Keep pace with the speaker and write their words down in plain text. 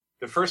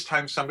the first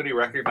time somebody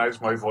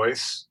recognized my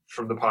voice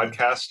from the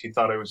podcast, he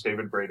thought I was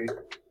David Brady.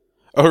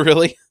 Oh,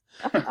 really?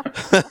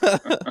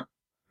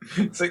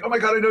 It's like, oh my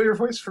God, I know your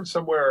voice from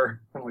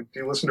somewhere. I'm like, do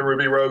you listen to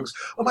Ruby Rogues?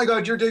 Oh my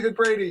God, you're David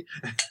Brady.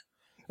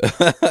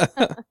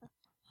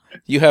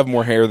 You have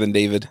more hair than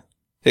David.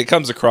 It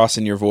comes across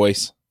in your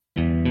voice.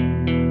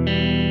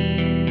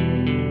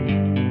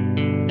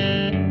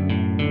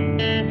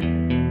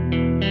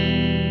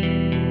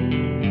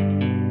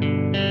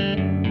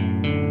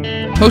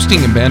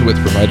 Hosting and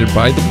bandwidth provided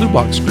by the Blue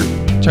Box Group.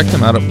 Check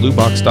them out at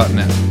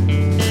bluebox.net.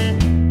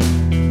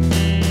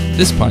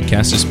 This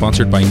podcast is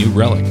sponsored by New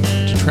Relic.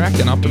 To track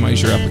and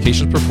optimize your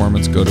application's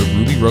performance, go to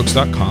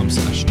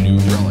rubyrogues.com/New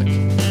Relic.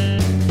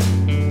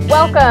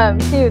 Welcome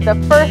to the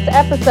first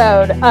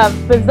episode of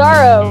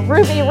Bizarro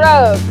Ruby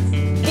Rogues,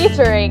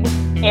 featuring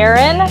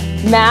Aaron,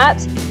 Matt,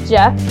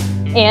 Jeff,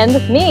 and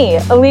me,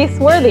 Elise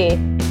Worthy.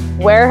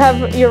 Where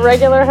have your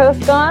regular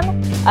hosts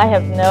gone? I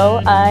have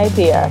no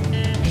idea.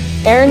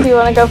 Aaron, do you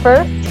want to go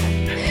first?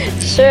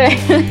 Sure.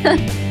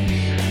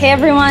 Hey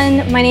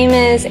everyone, my name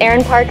is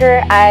Erin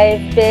Parker.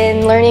 I've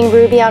been learning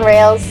Ruby on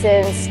Rails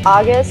since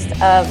August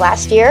of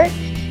last year,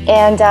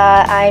 and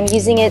I'm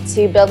using it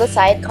to build a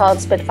site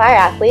called Spitfire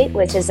Athlete,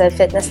 which is a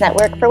fitness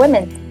network for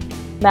women.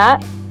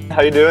 Matt?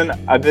 How you doing?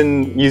 I've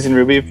been using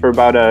Ruby for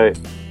about a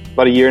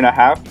year and a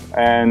half,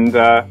 and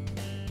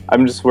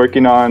I'm just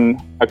working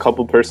on a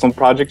couple personal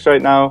projects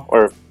right now,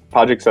 or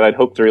projects that I'd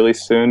hope to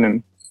release soon,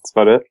 and that's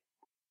about it.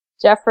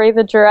 Jeffrey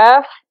the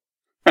Giraffe?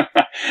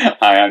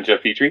 Hi, I'm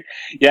Jeff Petrie.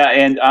 Yeah,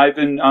 and I've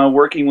been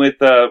working with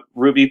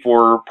Ruby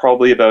for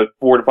probably about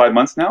 4 to 5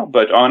 months now,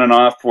 but on and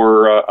off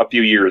for a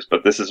few years.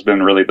 But this has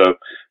been really the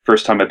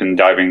first time I've been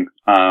diving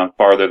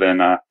farther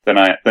than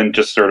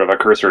just sort of a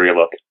cursory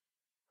look.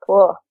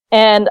 Cool.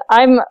 And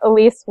I'm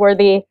Elise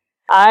Worthy.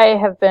 I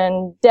have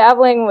been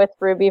dabbling with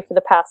Ruby for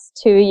the past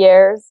 2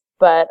 years,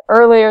 but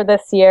earlier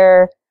this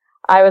year,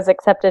 I was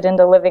accepted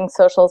into Living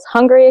Social's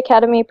Hungary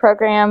Academy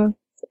program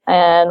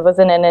and was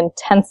in an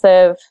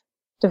intensive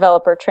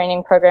developer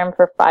training program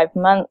for 5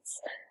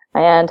 months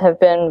and have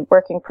been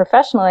working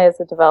professionally as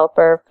a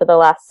developer for the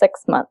last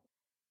 6 months.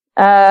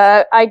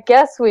 I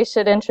guess we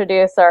should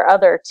introduce our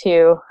other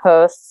two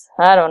hosts.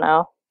 I don't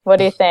know. What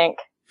do you think?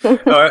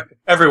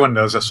 Everyone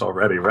knows us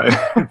already, right?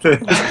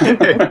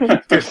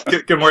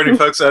 Good morning,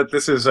 folks.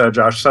 This is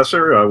Josh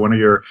Susser, one of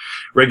your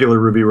regular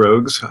Ruby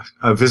Rogues,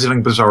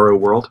 visiting Bizarro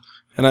World.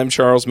 And I'm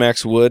Charles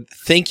Max Wood.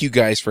 Thank you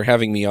guys for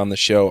having me on the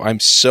show. I'm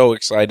so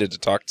excited to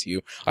talk to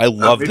you. I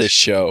love this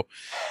show.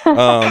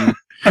 I'm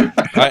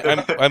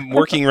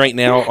working right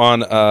now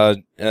on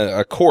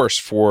a course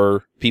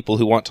for people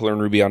who want to learn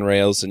Ruby on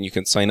Rails, and you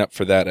can sign up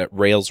for that at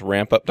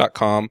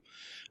railsrampup.com.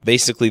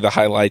 Basically, the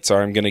highlights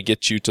are I'm going to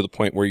get you to the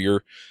point where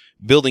you're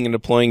building and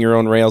deploying your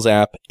own Rails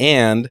app,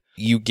 and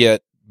you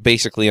get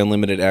basically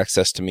unlimited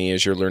access to me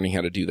as you're learning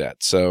how to do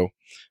that. So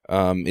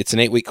it's an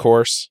 8-week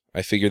course.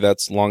 I figure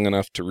that's long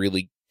enough to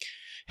really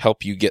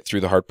help you get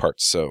through the hard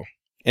parts. So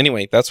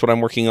anyway, that's what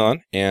I'm working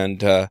on.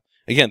 And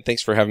again,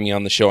 thanks for having me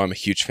on the show. I'm a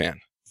huge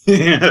fan.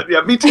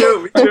 Yeah, me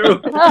too. Oh,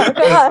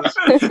 gosh.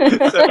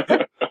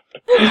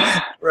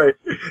 Right.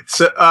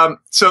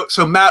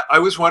 So Matt, I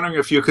was wondering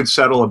if you could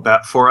settle a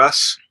bet for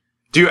us.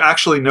 Do you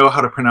actually know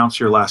how to pronounce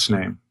your last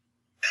name?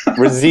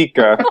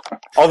 Razika.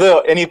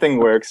 Although anything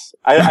works.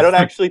 I don't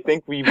actually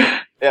think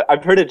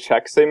I've heard a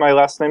Czech say my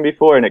last name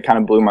before, and it kind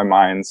of blew my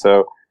mind.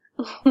 So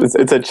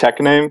it's a Czech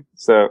name.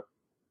 So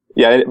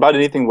yeah, about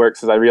anything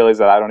works, because I realize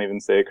that I don't even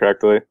say it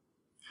correctly.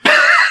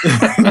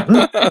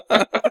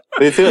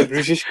 They say like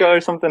Ruziška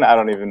or something? I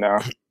don't even know.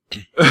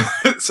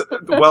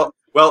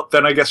 Well,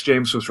 then I guess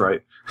James was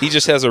right. He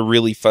just has a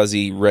really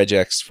fuzzy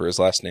regex for his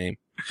last name.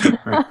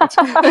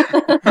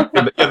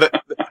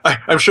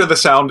 I'm sure the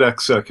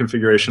SoundX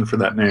configuration for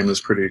that name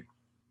is pretty.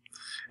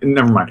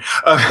 Never mind.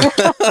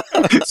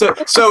 So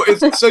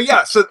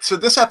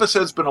this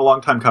episode's been a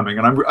long time coming,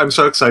 and I'm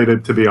so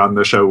excited to be on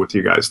the show with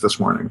you guys this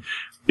morning.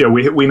 Yeah,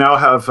 we now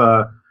have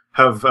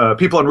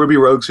people on Ruby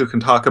Rogues who can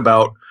talk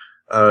about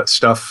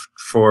stuff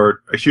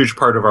for a huge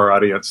part of our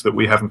audience that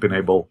we haven't been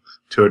able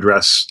to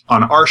address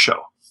on our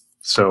show.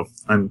 So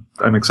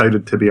I'm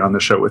excited to be on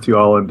the show with you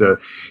all and to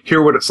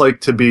hear what it's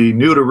like to be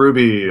new to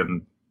Ruby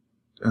and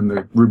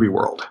the Ruby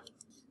world.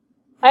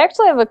 I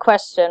actually have a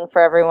question for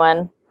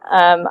everyone.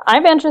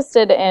 I'm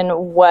interested in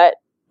what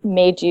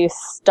made you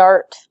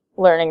start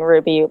learning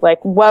Ruby.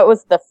 Like, what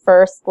was the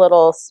first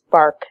little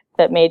spark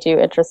that made you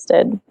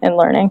interested in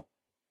learning?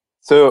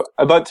 So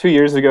about 2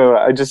 years ago,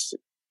 I just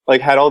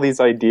had all these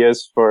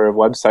ideas for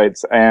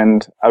websites,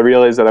 and I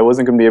realized that I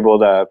wasn't going to be able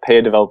to pay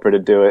a developer to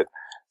do it.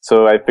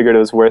 So I figured it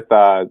was worth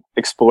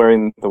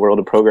exploring the world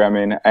of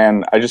programming,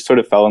 and I just sort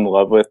of fell in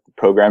love with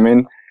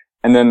programming.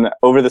 And then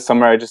over the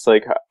summer, I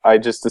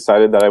just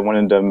decided that I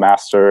wanted to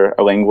master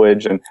a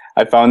language, and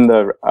I found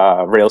the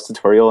Rails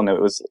tutorial, and it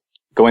was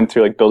going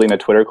through building a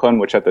Twitter clone,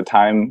 which at the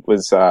time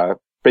was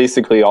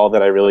basically all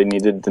that I really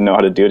needed to know how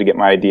to do to get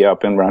my idea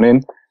up and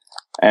running.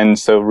 And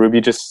so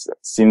Ruby just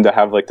seemed to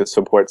have the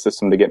support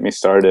system to get me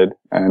started,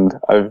 and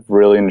I've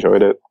really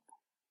enjoyed it.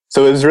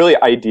 So it was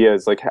really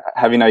ideas, like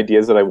having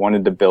ideas that I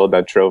wanted to build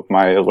that drove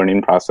my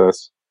learning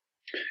process.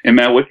 And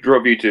Matt, what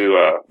drove you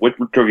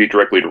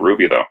directly to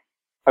Ruby though?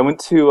 I went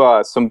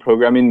to some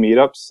programming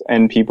meetups,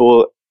 and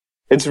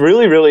it's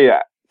really, really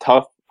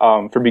tough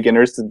for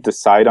beginners to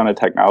decide on a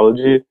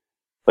technology.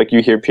 Like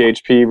you hear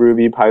PHP,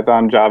 Ruby,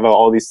 Python, Java,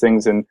 all these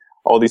things, and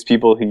all these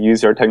people who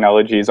use your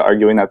technologies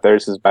arguing that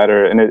theirs is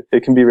better. And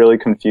it can be really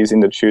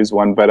confusing to choose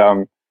one. But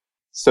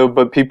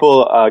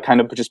people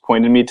kind of just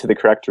pointed me to the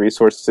correct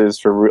resources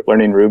for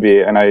learning Ruby.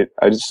 And I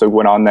just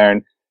went on there,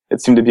 and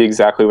it seemed to be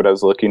exactly what I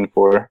was looking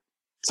for.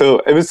 So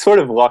it was sort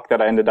of luck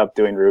that I ended up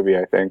doing Ruby,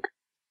 I think.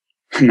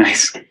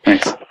 Nice.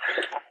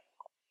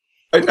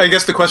 I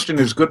guess the question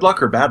is good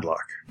luck or bad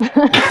luck?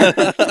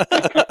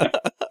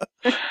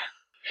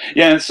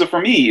 Yeah, and so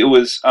for me, it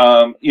was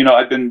I've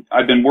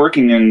been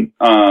working in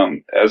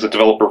as a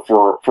developer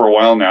for a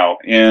while now,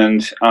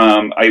 and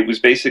I was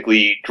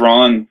basically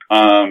drawn.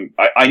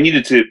 I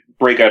needed to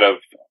break out of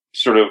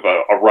sort of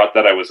a rut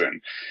that I was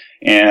in,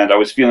 and I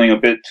was feeling a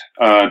bit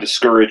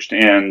discouraged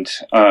and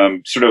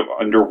sort of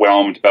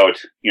underwhelmed about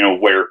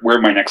where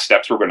my next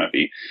steps were going to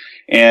be.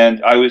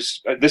 And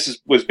this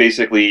was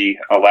basically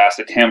a last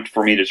attempt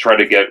for me to try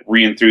to get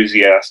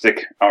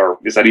re-enthusiastic, or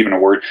is that even a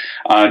word?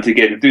 To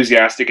get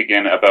enthusiastic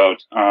again about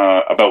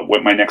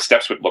what my next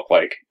steps would look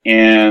like.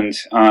 And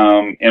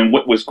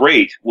what was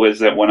great was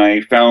that when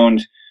I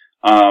found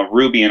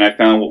Ruby and I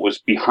found what was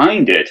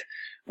behind it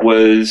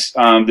was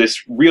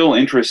this real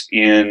interest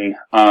in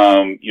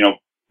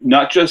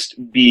not just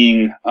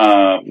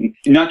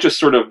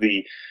sort of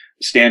the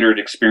standard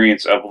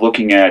experience of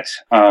looking at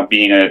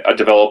being a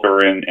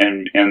developer and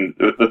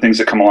the things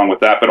that come along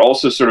with that, but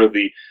also sort of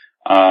the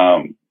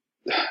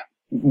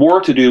more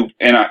to do.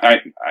 And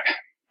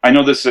I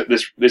know this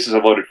is a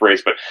loaded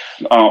phrase, but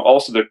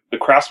also the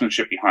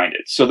craftsmanship behind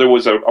it. So there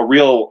was a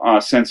real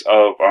sense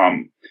of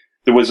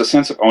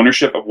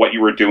ownership of what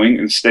you were doing.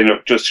 Instead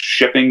of just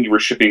shipping, you were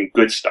shipping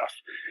good stuff.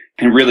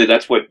 And really,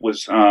 that's what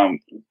was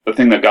the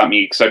thing that got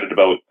me excited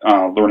about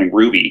learning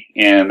Ruby,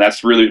 and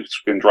that's really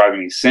what's been driving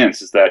me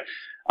since. Is that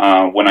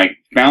when I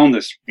found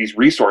these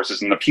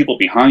resources and the people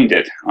behind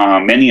it,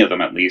 many of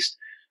them at least,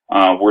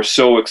 were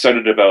so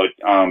excited about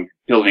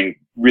building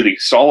really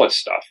solid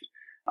stuff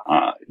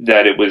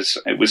that it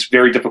was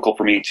very difficult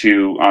for me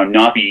to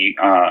not be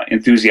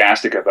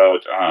enthusiastic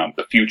about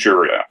the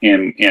future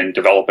in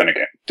development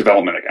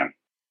again.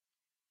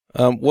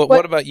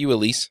 What about you,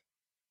 Elise?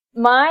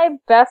 My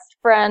best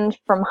friend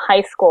from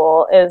high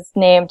school is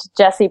named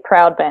Jesse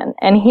Proudman,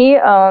 and he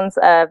owns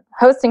a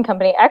hosting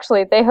company.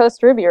 Actually, they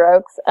host Ruby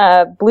Rogues,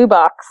 Blue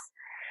Box.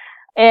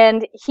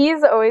 And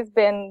he's always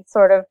been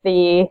sort of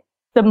the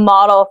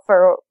model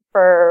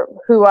for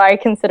who I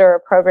consider a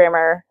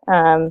programmer.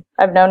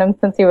 I've known him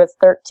since he was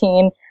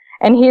 13,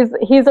 and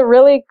he's a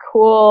really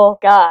cool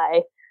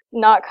guy,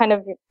 not kind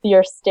of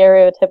your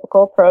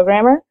stereotypical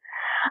programmer.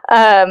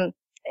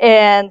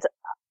 And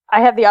I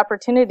had the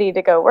opportunity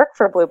to go work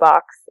for Blue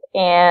Box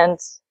and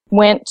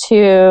went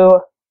to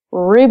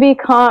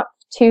RubyConf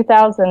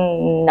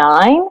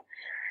 2009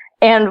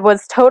 and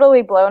was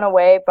totally blown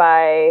away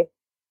by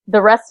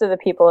the rest of the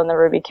people in the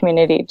Ruby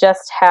community,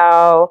 just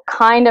how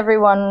kind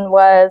everyone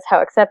was,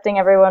 how accepting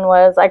everyone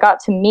was. I got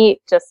to meet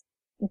just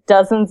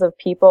dozens of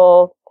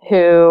people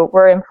who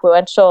were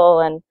influential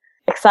and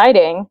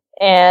exciting,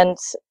 and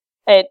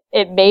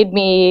it made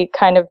me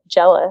kind of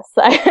jealous.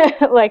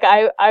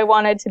 I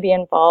wanted to be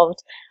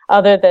involved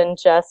other than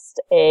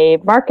just a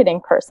marketing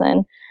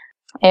person.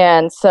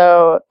 And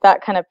so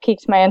that kind of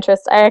piqued my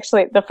interest.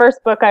 The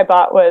first book I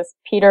bought was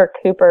Peter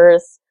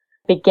Cooper's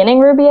Beginning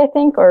Ruby, I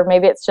think, or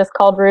maybe it's just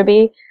called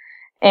Ruby.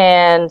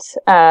 And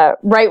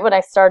right when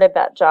I started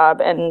that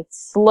job, and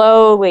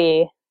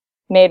slowly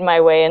made my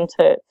way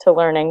into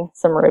learning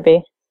some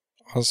Ruby.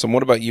 Awesome.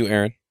 What about you,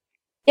 Erin?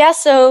 Yeah,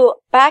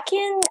 so back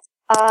in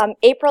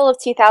April of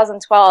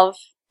 2012,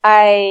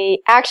 I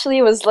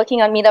actually was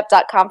looking on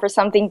meetup.com for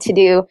something to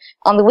do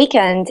on the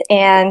weekend,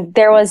 and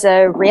there was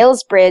a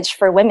Rails bridge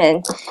for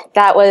women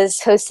that was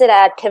hosted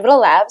at Pivotal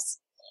Labs.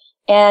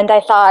 And I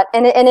thought,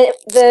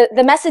 the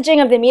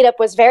messaging of the meetup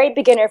was very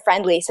beginner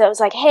friendly. So it was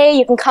like, hey,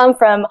 you can come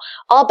from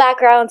all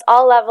backgrounds,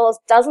 all levels,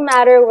 doesn't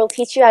matter. We'll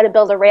teach you how to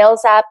build a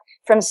Rails app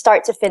from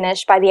start to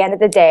finish by the end of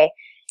the day.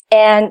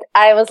 And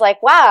I was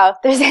like, wow, if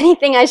there's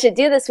anything I should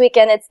do this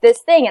weekend, it's this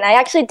thing. And I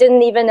actually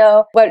didn't even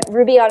know what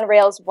Ruby on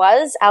Rails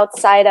was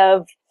outside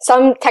of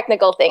some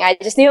technical thing. I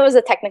just knew it was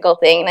a technical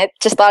thing, and I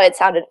just thought it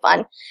sounded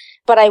fun.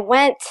 But I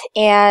went,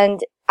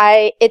 and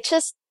it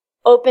just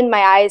opened my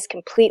eyes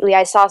completely.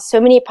 I saw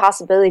so many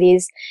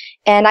possibilities,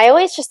 and I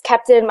always just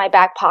kept it in my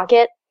back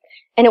pocket.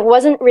 And it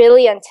wasn't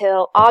really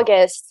until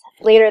August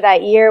later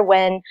that year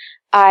when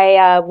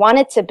I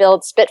wanted to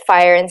build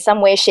Spitfire in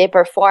some way, shape,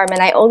 or form,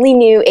 and I only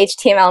knew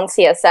HTML and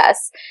CSS.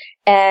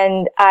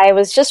 And I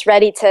was just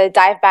ready to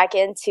dive back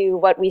into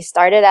what we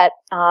started at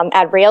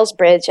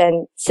Railsbridge.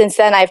 And since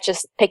then, I've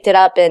just picked it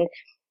up and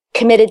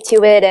committed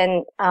to it,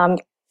 and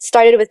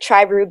started with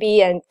Try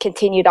Ruby and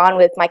continued on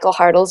with Michael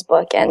Hartle's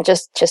book, and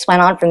just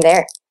went on from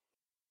there.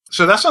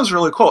 So that sounds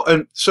really cool.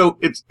 And so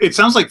it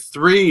sounds like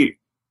three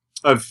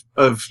of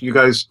you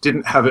guys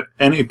didn't have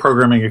any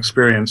programming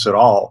experience at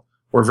all,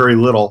 or very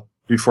little,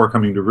 before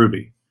coming to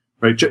Ruby,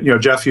 right?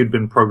 Jeff, you'd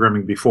been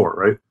programming before,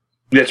 right?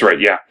 That's right.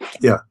 Yeah.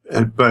 Yeah.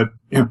 But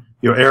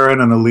Aaron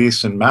and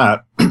Elise and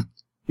Matt,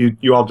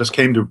 you all just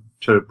came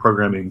to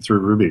programming through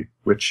Ruby,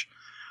 which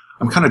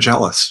I'm kind of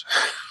jealous.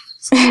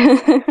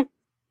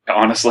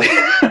 Honestly.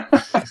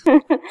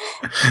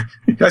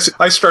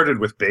 I started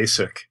with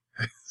BASIC.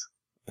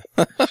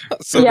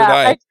 So did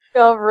I.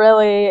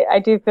 I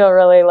do feel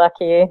really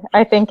lucky.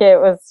 I think it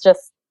was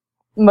just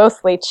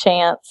mostly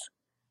chance.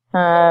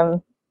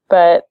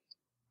 But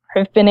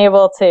I've been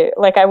able to,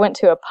 I went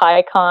to a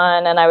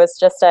PyCon and I was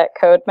just at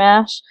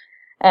CodeMash,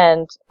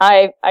 and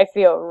I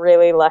feel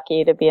really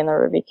lucky to be in the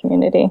Ruby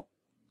community.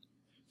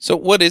 So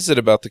what is it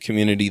about the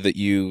community that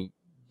you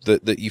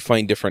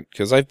find different?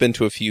 Because I've been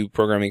to a few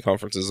programming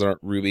conferences that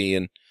aren't Ruby,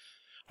 and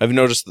I've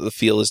noticed that the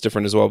feel is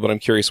different as well, but I'm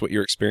curious what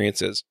your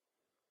experience is.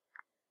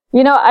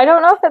 I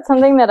don't know if it's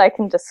something that I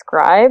can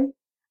describe.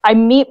 I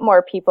meet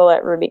more people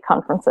at Ruby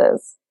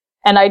conferences,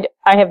 and I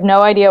have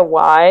no idea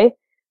why.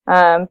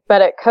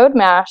 But at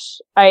CodeMash,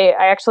 I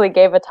actually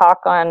gave a talk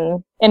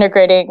on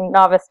integrating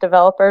novice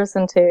developers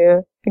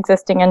into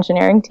existing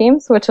engineering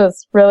teams, which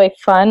was really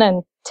fun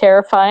and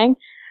terrifying.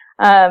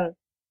 At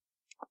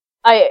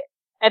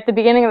the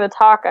beginning of the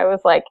talk, I was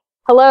like,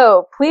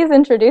 hello, please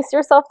introduce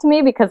yourself to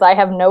me because I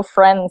have no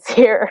friends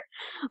here.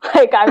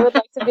 I would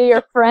like to be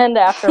your friend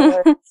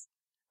afterwards.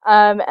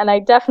 And I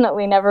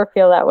definitely never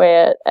feel that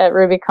way at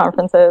Ruby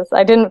conferences.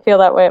 I didn't feel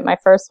that way at my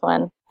first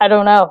one. I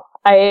don't know.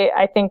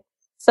 I think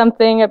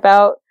something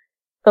about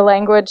the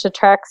language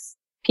attracts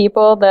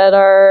people that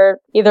are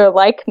either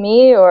like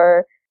me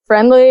or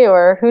friendly,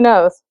 or who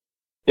knows.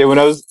 Yeah, when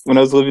I was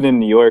living in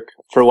New York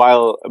for a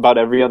while, about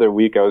every other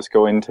week I was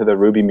going to the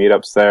Ruby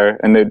meetups there,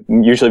 and they'd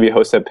usually be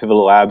hosted at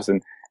Pivotal Labs,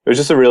 and it was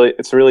just a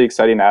really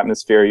exciting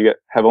atmosphere. You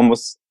have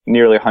almost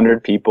nearly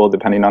 100 people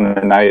depending on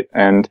the night,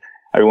 and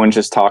everyone's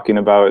just talking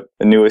about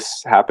the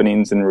newest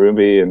happenings in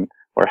Ruby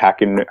or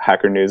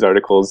hacker news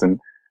articles and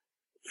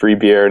free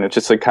beer, and it's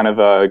just kind of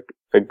a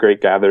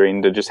great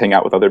gathering to just hang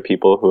out with other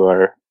people who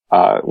are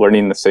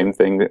learning the same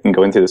thing and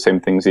going through the same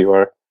things you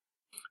are.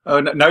 Oh,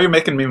 now you're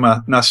making me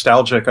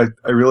nostalgic.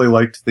 I really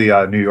liked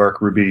the New York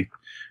Ruby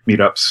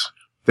meetups.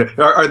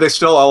 Are they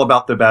still all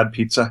about the bad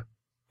pizza?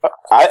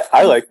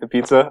 I like the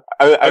pizza.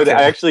 I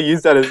actually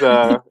use that as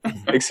a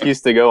excuse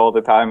to go all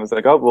the time. I was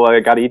like, oh, well, I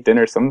got to eat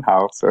dinner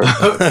somehow. So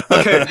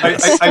okay,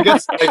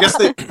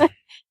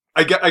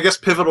 I guess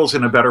Pivotal's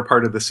in a better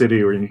part of the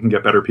city where you can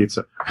get better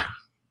pizza.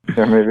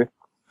 Yeah, maybe.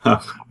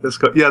 That's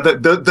cool. Yeah,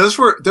 those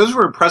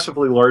were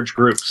impressively large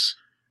groups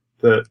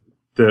that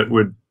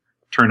would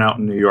turn out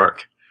in New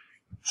York.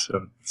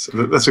 So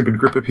that's a good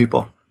group of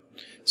people.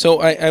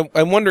 So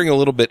I'm wondering a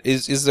little bit,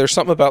 is there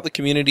something about the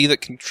community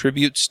that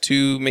contributes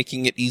to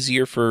making it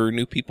easier for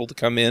new people to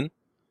come in?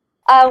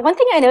 One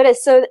thing I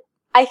noticed, so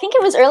I think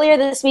it was earlier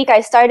this week,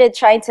 I started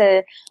trying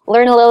to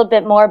learn a little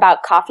bit more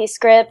about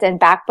CoffeeScript and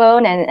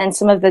Backbone and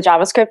some of the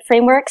JavaScript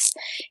frameworks.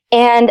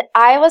 And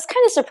I was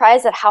kind of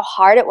surprised at how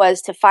hard it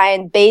was to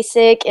find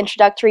basic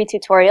introductory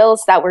tutorials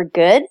that were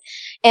good.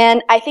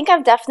 And I think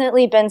I've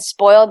definitely been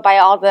spoiled by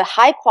all the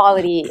high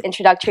quality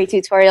introductory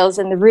tutorials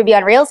in the Ruby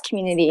on Rails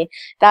community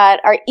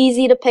that are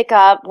easy to pick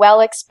up,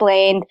 well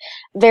explained,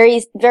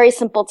 very, very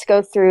simple to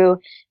go through.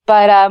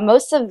 But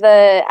most of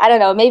I don't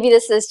know, maybe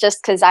this is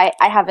just because I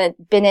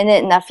haven't been in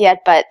it enough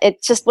yet, but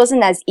it just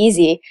wasn't as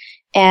easy.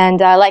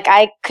 And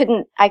I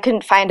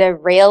couldn't find a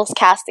Rails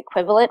cast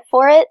equivalent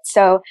for it.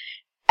 So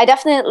I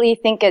definitely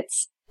think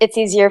it's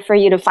easier for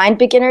you to find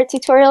beginner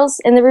tutorials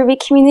in the Ruby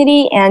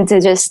community and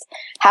to just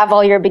have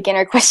all your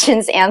beginner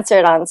questions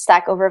answered on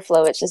Stack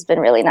Overflow, which has been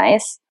really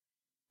nice.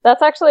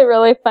 That's actually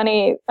really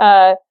funny.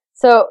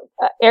 So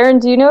Aaron,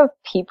 do you know of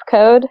Peep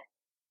Code?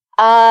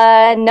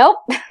 Nope.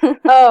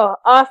 Oh,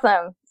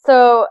 awesome.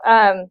 So,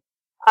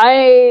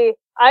 I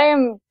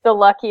am the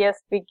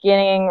luckiest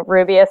beginning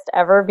Rubyist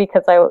ever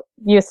because I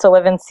used to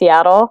live in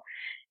Seattle,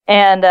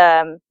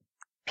 and,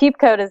 Peep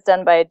Code is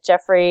done by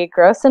Jeffrey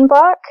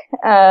Grossenbach,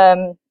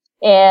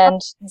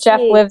 and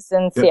Jeff lives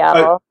in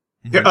Seattle.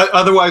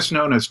 Otherwise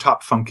known as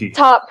Top Funky.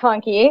 Top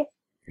Funky.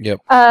 Yep.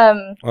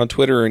 On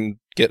Twitter and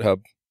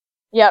GitHub.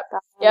 Yep.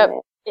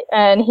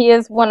 And he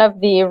is one of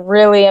the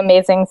really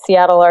amazing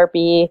Seattle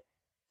RB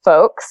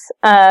folks.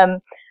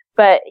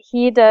 But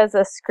he does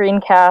a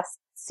screencast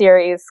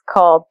series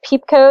called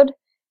Peep Code,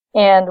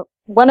 and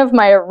one of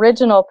my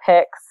original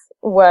picks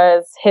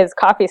was his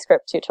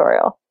CoffeeScript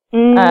tutorial.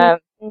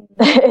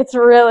 It's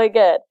really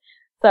good.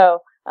 So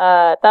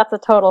that's a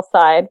total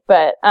side,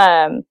 but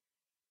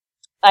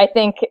I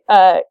think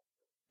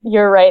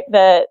you're right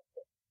that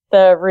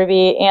the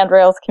Ruby and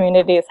Rails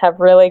communities have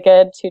really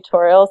good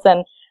tutorials,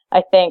 and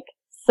I think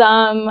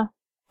some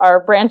are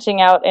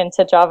branching out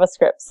into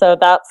JavaScript. So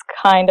that's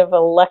kind of a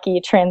lucky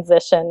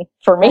transition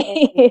for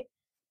me.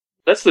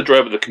 That's the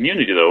drive of the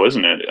community, though,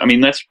 isn't it? I mean,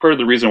 that's part of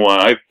the reason why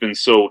I've been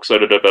so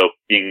excited about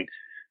being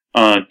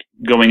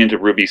going into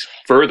Ruby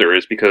further,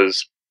 is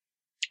because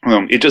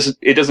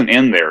it doesn't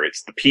end there.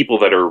 It's the people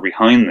that are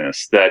behind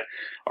this that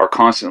are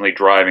constantly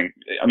driving.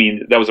 I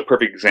mean, that was a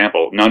perfect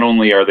example. Not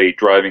only are they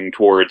driving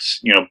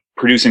towards,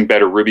 producing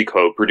better Ruby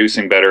code,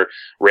 producing better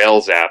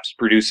Rails apps,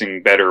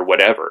 producing better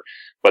whatever,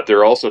 but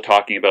they're also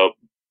talking about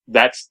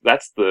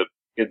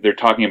they're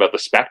talking about the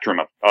spectrum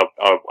of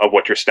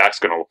what your stack's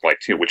going to look like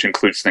too, which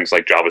includes things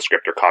like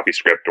JavaScript or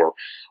CoffeeScript or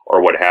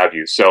what have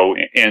you. So,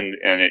 and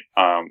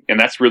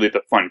that's really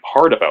the fun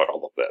part about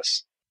all of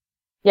this.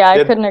 Yeah,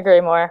 I couldn't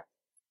agree more.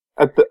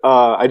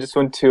 I just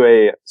went to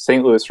a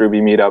St. Louis Ruby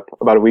meetup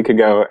about a week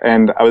ago,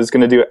 and I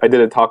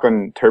did a talk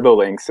on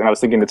TurboLinks, and I was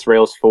thinking it's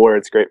Rails 4,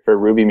 it's great for a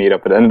Ruby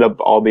meetup, but it ended up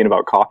all being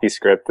about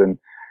CoffeeScript, and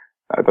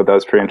I thought that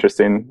was pretty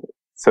interesting.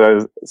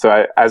 So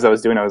as I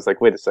was doing, I was like,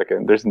 wait a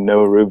second, there's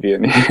no Ruby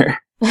in here.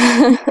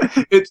 I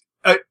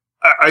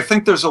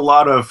think there's a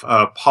lot of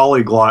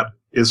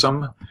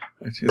polyglotism.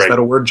 Is that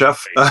a word,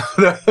 Jeff?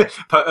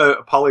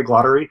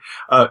 Polyglottery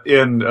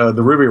in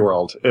the Ruby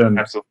world. And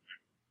absolutely.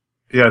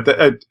 Yeah,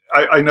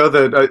 I know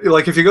that,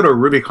 like, if you go to a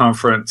Ruby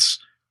conference,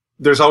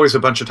 there's always a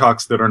bunch of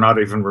talks that are not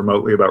even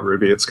remotely about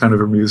Ruby. It's kind of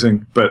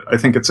amusing, but I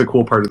think it's a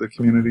cool part of the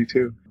community,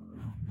 too.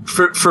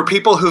 For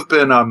people who've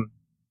been,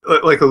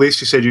 like Elise,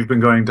 you said you've been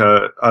going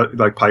to,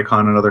 like,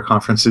 PyCon and other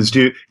conferences.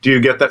 Do you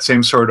get that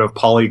same sort of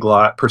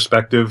polyglot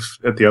perspective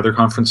at the other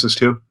conferences,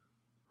 too?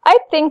 I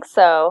think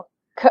so.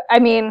 I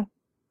mean,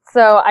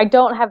 so I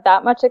don't have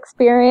that much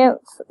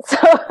experience,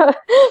 so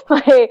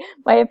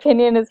my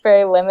opinion is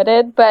very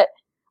limited, but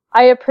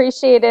I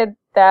appreciated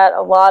that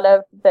a lot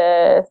of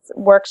the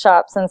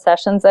workshops and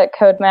sessions at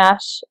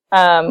CodeMash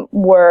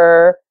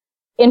were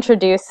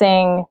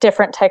introducing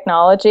different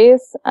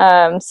technologies.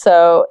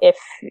 So if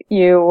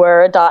you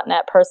were a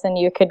 .NET person,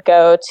 you could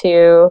go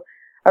to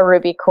a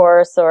Ruby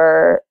course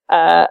or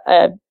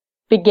a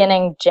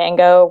beginning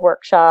Django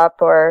workshop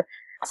or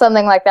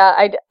something like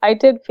that. I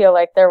did feel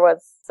like there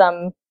was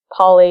some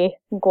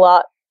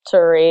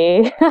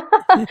polyglottery,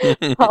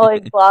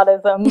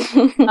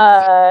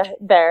 polyglottism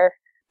there.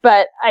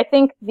 But I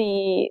think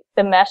the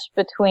mesh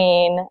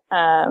between,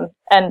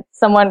 and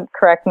someone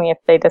correct me if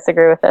they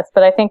disagree with this,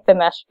 but I think the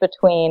mesh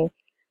between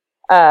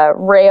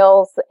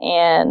Rails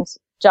and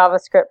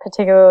JavaScript,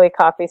 particularly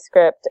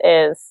CoffeeScript,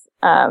 is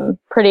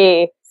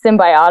pretty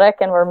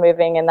symbiotic, and we're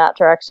moving in that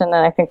direction,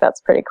 and I think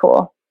that's pretty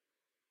cool.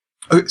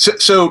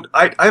 So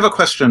I have a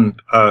question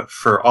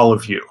for all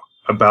of you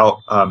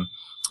about,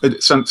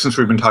 since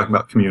we've been talking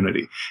about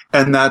community,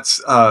 and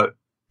that's...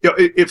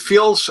 it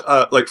feels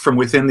like from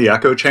within the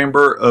echo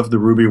chamber of the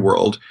Ruby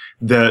world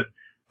that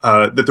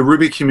the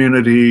Ruby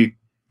community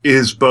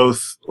is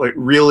both like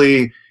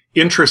really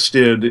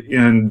interested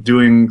in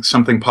doing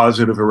something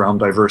positive around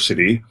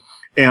diversity,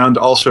 and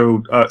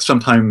also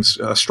sometimes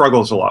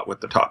struggles a lot with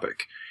the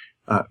topic.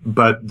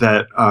 But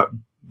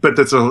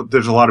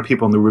there's a lot of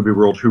people in the Ruby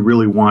world who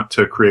really want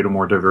to create a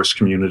more diverse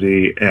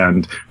community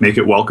and make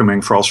it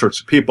welcoming for all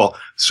sorts of people.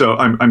 So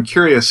I'm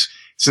curious,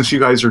 since you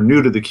guys are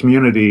new to the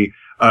community,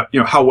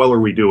 how well are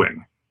we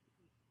doing?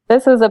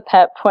 This is a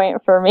pet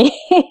point for me.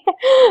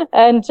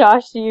 And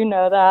Josh, you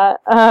know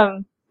that.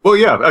 Well,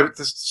 yeah,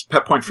 this is a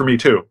pet point for me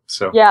too.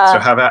 So, yeah. So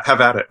have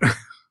at it.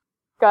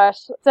 Gosh.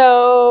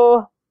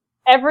 So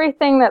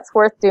everything that's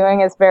worth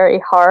doing is very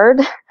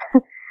hard,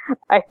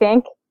 I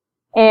think.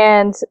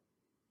 And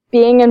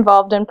being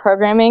involved in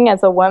programming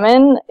as a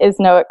woman is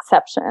no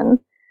exception.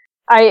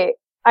 I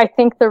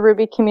think the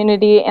Ruby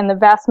community and the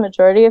vast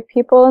majority of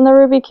people in the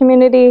Ruby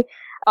community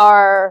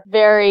are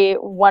very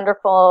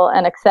wonderful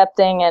and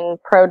accepting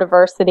and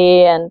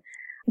pro-diversity,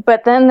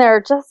 but then there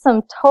are just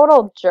some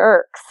total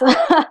jerks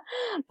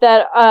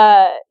that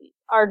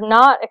are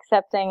not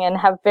accepting and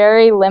have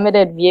very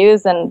limited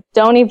views and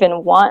don't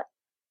even want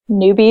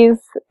newbies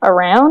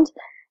around.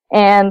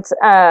 And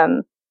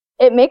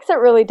it makes it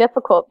really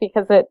difficult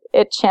because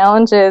it's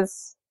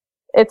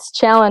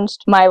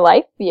challenged my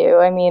life view.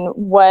 I mean,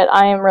 what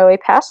I am really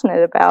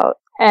passionate about.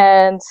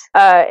 And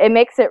it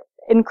makes it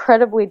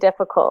incredibly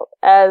difficult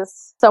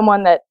as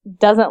someone that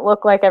doesn't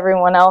look like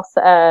everyone else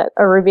at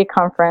a Ruby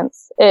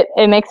conference.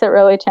 It makes it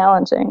really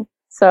challenging.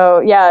 So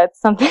yeah, it's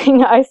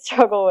something I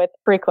struggle with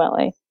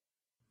frequently.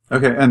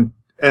 Okay, and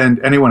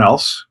anyone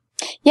else?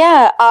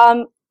 Yeah,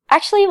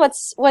 actually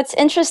what's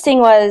interesting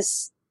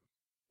was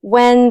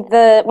when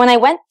I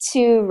went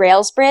to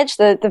Railsbridge,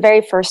 the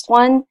very first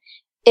one,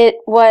 I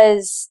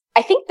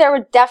think there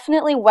were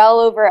definitely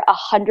well over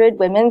 100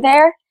 women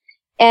there.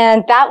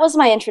 And that was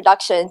my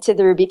introduction to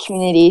the Ruby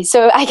community.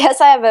 So I guess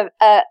I have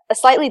a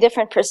slightly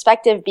different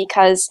perspective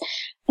because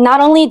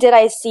not only did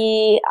I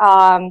see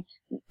a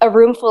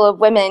room full of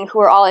women who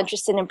were all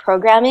interested in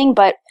programming,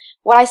 but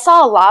what I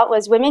saw a lot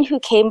was women who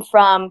came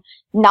from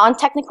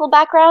non-technical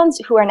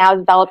backgrounds who are now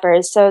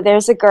developers. So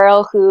there's a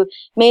girl who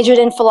majored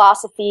in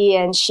philosophy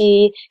and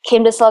she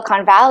came to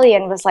Silicon Valley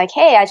and was like,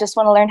 hey, I just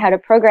want to learn how to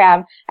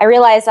program. I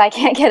realized I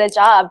can't get a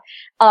job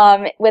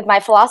with my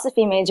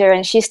philosophy major.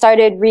 And she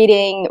started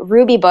reading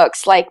Ruby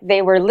books like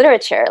they were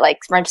literature, like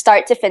from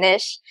start to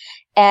finish,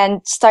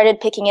 and started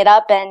picking it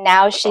up. And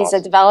now she's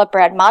a developer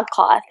at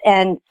ModCloth.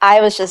 And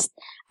I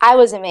I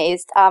was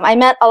amazed. I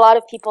met a lot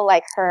of people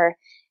like her,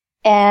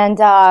 and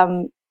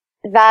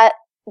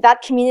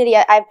that community,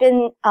 I've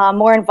been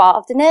more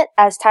involved in it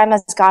as time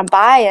has gone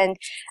by. And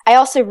I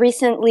also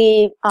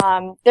recently,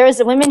 there was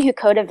a Women Who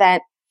Code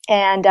event,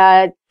 and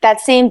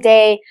that same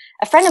day,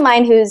 a friend of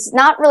mine who's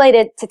not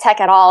related to tech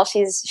at all,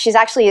 she's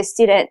actually a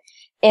student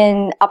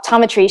in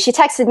optometry. She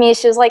texted me.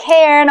 She was like,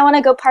 "Hey, Erin, I want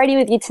to go party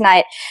with you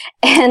tonight."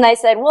 And I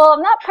said, "Well,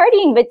 I'm not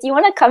partying, but do you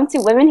want to come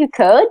to Women Who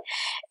Code?"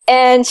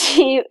 And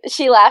she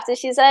laughed and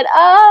she said,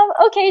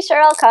 "Okay,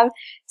 sure, I'll come."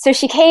 So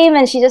she came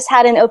and she just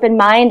had an open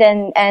mind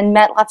and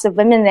met lots of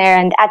women there.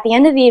 And at the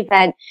end of the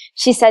event,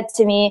 she said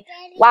to me,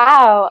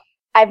 "Wow,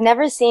 I've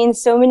never seen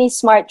so many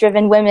smart,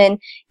 driven women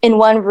in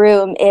one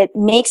room. It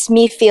makes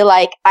me feel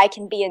like I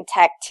can be in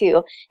tech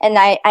too. And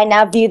I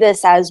now view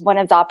this as one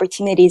of the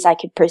opportunities I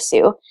could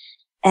pursue."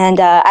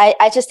 And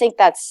I just think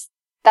that's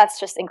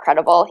just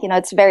incredible. You know,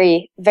 it's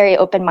very, very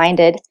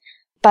open-minded.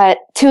 But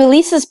to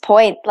Elise's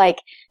point, like,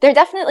 there are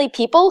definitely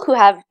people who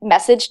have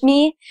messaged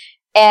me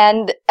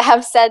and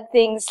have said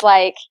things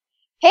like,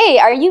 "Hey,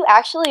 are you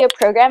actually a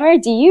programmer?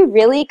 Do you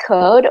really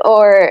code?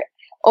 Or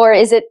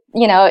is it,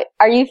 you know,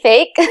 are you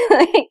fake?"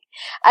 Like,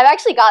 I've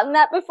actually gotten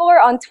that before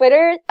on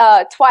Twitter,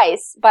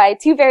 twice by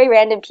two very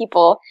random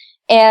people.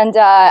 And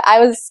I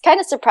was kind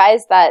of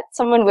surprised that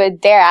someone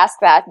would dare ask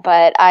that,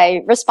 but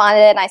I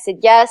responded and I said,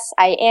 "Yes,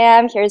 I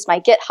am. Here's my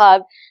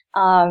GitHub.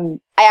 I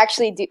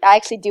actually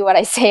do what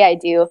I say I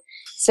do."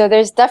 So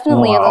there's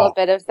definitely a little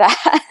bit of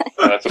that.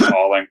 That's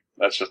appalling.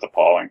 That's just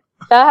appalling.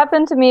 That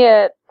happened to me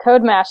at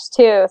CodeMash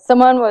too.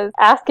 Someone was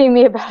asking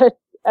me about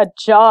a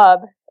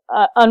job,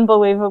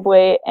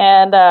 unbelievably,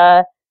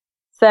 and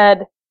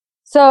said,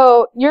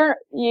 "So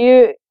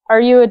are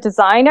you a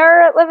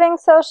designer at Living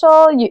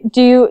Social?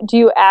 Do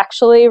you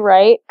actually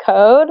write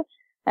code?"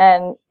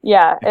 And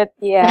yeah,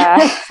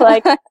 it's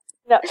like,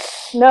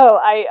 no,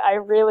 I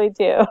really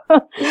do.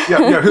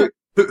 Yeah.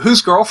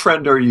 Whose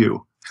girlfriend are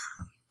you?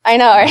 I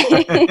know,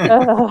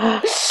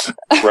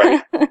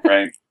 right?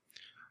 Right.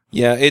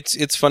 Yeah,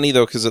 it's funny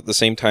though, because at the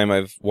same time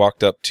I've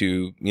walked up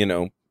to,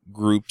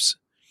 groups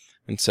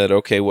and said,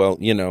 "Okay, well,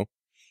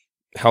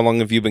 how long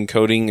have you been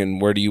coding and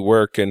where do you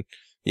work?" And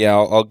yeah,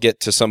 I'll get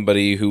to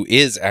somebody who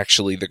is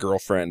actually the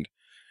girlfriend.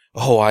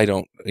 "Oh, I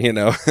don't,"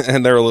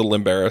 and they're a little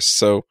embarrassed.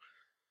 So,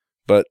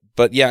 but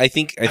yeah, I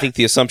think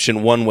the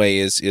assumption one way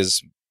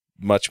is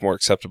much more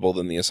acceptable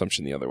than the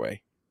assumption the other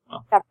way.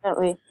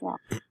 Definitely, yeah.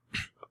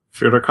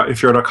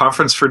 If you're at a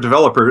conference for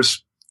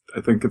developers,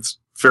 I think it's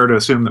fair to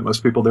assume that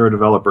most people there are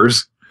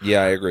developers.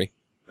 Yeah, I agree.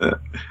 Yeah,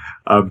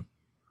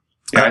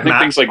 I think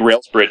things like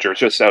Railsbridge are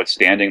just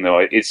outstanding, though.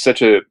 It's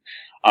such a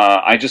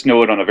I just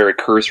know it on a very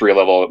cursory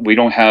level. We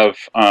don't have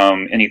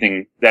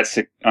anything that's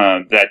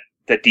that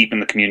deep in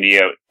the community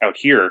out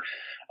here,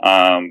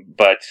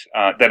 but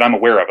that I'm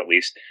aware of, at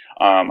least.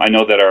 I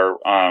know that our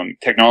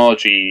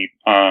technology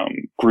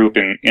group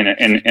in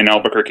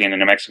Albuquerque and in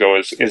New Mexico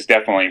is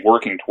definitely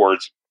working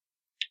towards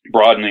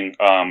broadening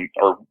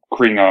or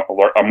creating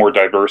a more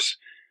diverse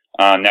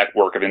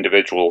network of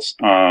individuals.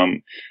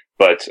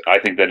 But I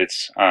think that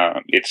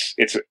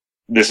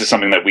this is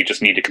something that we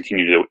just need to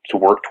continue to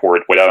work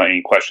toward without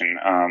any question.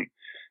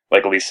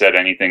 Like Elise said,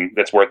 anything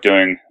that's worth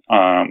doing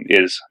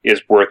is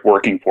worth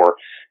working for.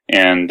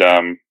 And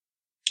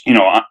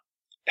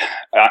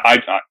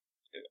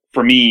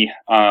for me,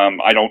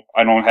 I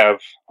don't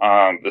have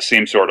the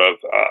same sort of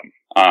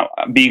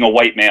being a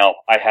white male.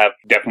 I have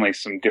definitely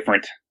some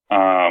different.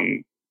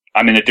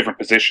 I'm in a different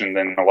position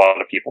than a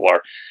lot of people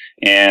are,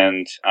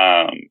 and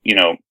but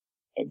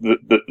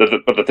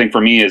the thing for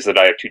me is that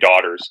I have two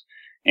daughters,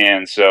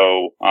 and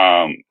so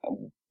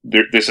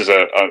this is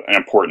an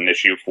important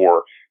issue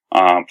for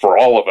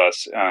all of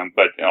us.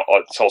 But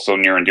it's also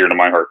near and dear to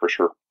my heart for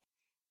sure.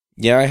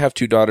 Yeah, I have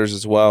two daughters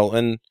as well,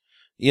 and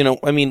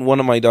one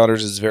of my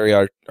daughters is very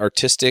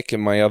artistic,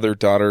 and my other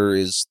daughter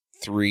is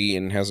 3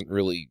 and hasn't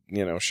really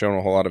shown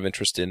a whole lot of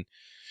interest in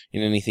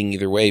anything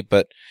either way.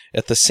 But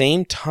at the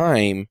same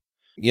time,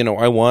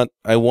 I want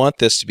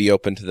this to be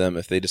open to them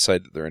if they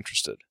decide that they're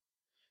interested.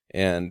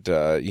 And,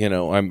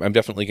 I'm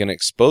definitely going to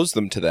expose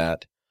them to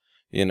that,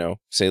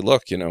 say,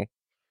 "Look,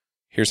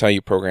 here's how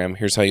you program,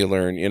 here's how you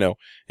learn,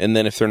 and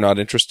then if they're not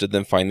interested,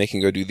 then fine, they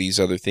can go do these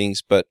other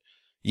things." But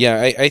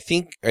yeah, I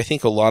think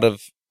a lot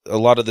of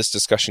this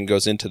discussion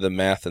goes into the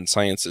math and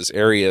sciences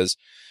areas.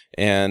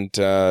 And,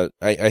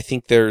 I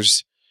think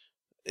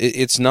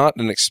it's not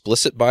an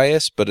explicit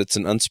bias, but it's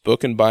an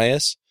unspoken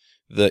bias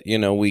that,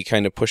 we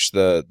kind of push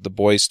the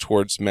boys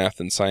towards math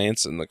and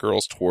science and the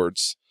girls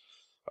towards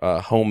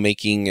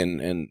homemaking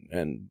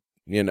and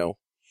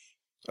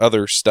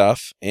other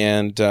stuff.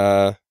 And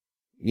I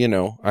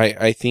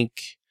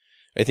think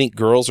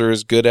girls are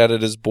as good at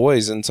it as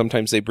boys, and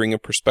sometimes they bring a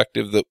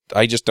perspective that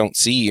I just don't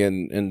see,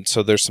 and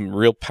so there's some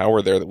real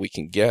power there that we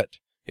can get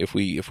if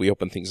we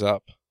open things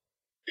up.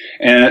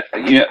 And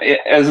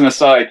as an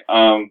aside,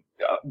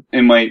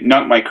 in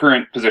not my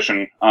current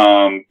position,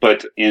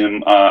 but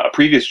in a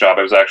previous job,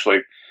 I was actually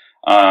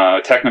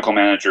technical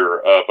manager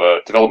of a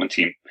development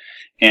team.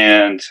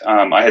 And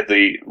I had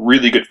the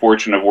really good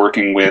fortune of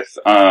working with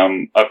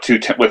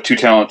with two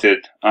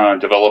talented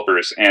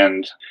developers,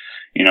 and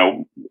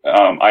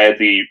I had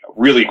the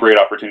really great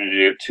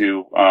opportunity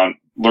to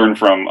learn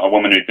from a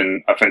woman who'd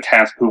been a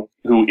fantastic,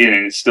 who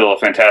is still a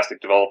fantastic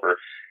developer,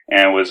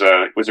 and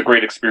it was a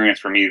great experience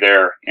for me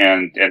there,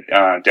 and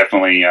it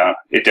definitely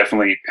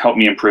helped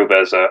me improve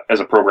as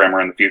a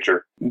programmer in the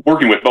future.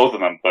 Working with both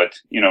of them, but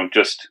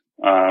just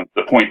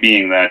the point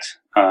being that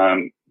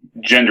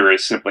gender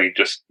is simply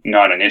just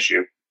not an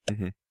issue.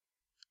 Mm-hmm.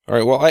 All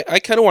right. Well, I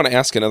kind of want to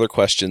ask another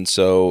question.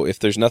 So if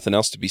there's nothing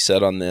else to be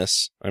said on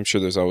this, I'm sure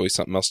there's always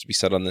something else to be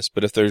said on this,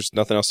 but if there's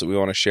nothing else that we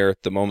want to share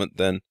at the moment,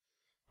 then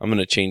I'm going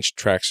to change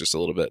tracks just a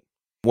little bit.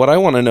 What I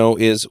want to know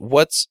is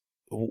what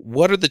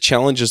are the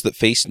challenges that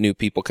face new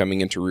people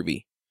coming into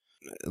Ruby?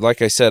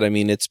 Like I said, I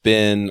mean,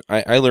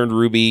 I learned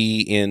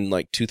Ruby in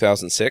like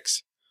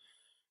 2006.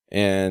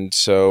 And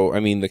so, I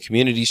mean, the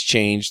community's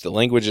changed, the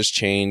language has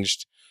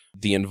changed,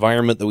 the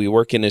environment that we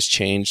work in has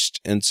changed.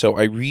 And so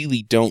I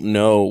really don't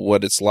know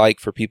what it's like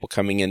for people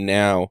coming in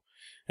now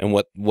and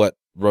what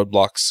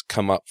roadblocks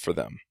come up for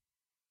them.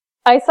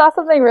 I saw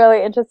something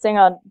really interesting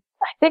on,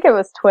 I think it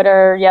was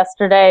Twitter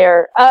yesterday,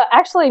 or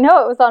actually,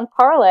 no, it was on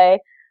Parlay.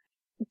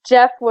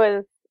 Jeff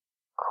was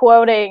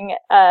quoting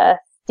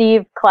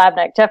Steve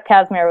Klabnik. Jeff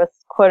Casimir was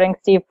quoting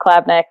Steve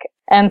Klabnik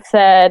and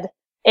said,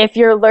 if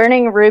you're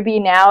learning Ruby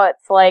now,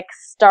 it's like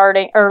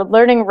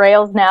learning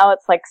Rails now,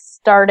 it's like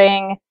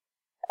starting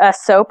a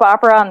soap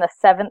opera on the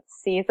 7th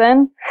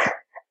season.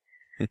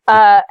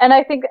 And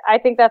I think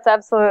that's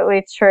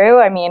absolutely true.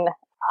 I mean,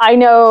 I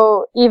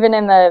know even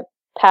in the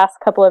past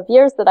couple of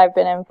years that I've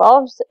been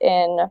involved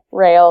in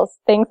Rails,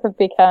 things have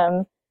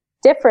become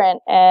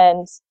different,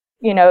 and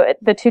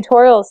the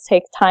tutorials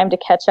take time to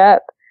catch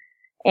up.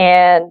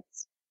 And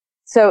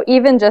so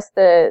even just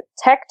the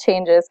tech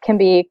changes can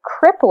be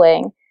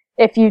crippling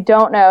if you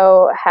don't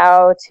know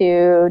how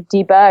to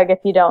debug, if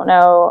you don't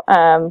know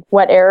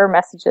what error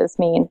messages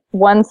mean.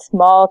 One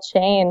small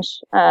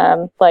change,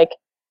 like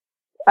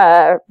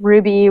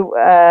Ruby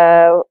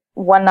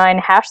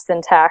 1.9 hash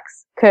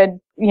syntax could,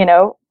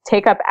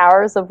 take up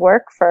hours of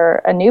work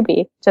for a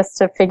newbie just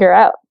to figure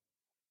out.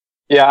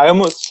 Yeah, I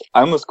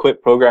almost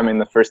quit programming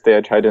the first day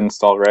I tried to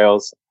install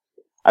Rails.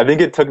 I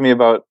think it took me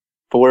about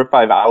 4 or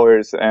 5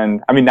 hours,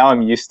 and I mean, now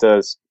I'm used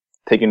to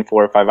taking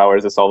 4 or 5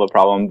 hours to solve a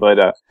problem,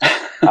 but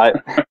I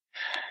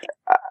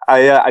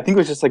think it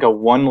was just like a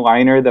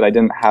one-liner that I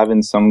didn't have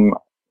in some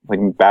like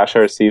bash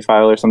RC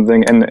file or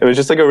something, and it was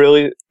just like a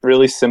really,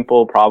 really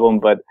simple problem.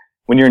 But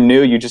when you're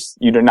new,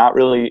 you're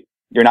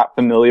not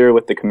familiar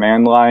with the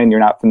command line. You're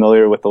not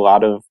familiar with a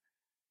lot of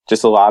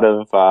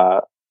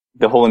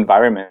the whole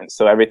environment.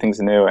 So everything's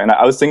new. And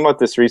I was thinking about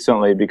this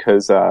recently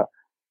because when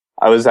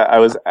I was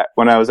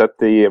at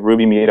the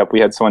Ruby meetup,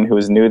 we had someone who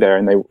was new there,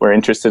 and they were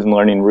interested in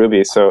learning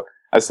Ruby. So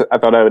I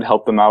thought I would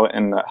help them out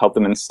and help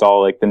them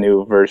install like the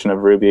new version of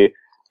Ruby,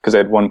 because I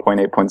had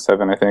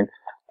 1.8.7, I think.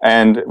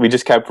 And we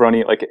just kept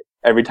running, like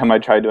every time I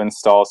tried to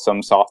install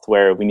some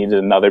software, we needed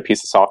another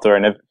piece of software,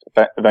 and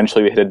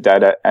eventually we hit a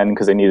dead end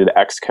because they needed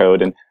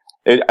Xcode.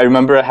 And I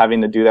remember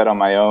having to do that on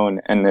my own,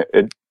 and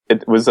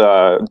it was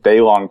a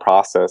day-long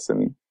process.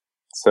 And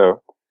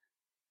so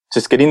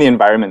just getting the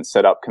environment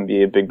set up can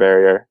be a big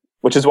barrier,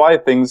 which is why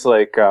things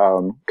like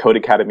Code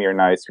Academy are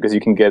nice, because you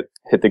can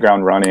hit the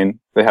ground running.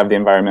 They have the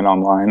environment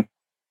online.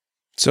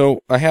 So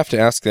I have to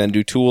ask then,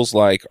 do tools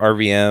like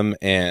RVM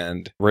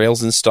and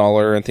Rails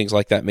installer and things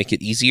like that make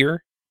it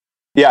easier?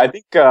 Yeah, I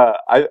think,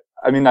 I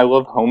mean, I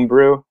love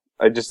Homebrew.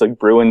 I just like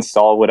brew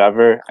install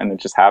whatever, and it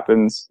just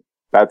happens.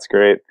 That's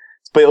great.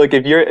 But like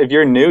if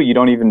you're new, you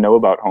don't even know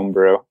about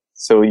Homebrew.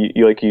 So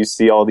you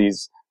see all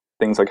these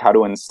things like how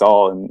to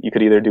install, and you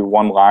could either do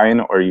one line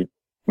or you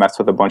mess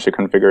with a bunch of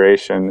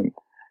configuration.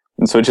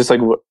 And so it's just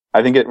like,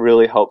 I think it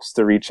really helps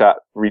to reach out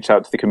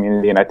to the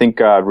community. And I think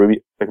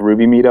Ruby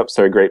meetups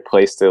are a great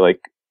place to like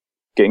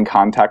get in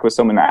contact with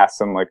someone and ask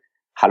them like,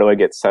 how do I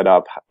get set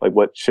up? Like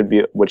what should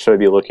I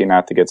be looking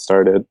at to get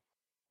started?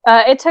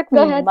 It took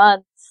me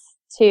months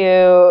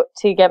to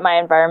get my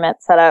environment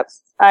set up.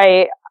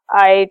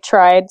 I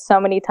tried so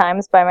many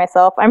times by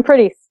myself. I'm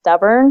pretty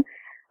stubborn,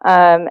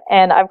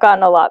 and I've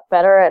gotten a lot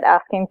better at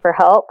asking for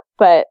help,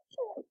 but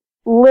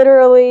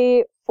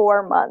literally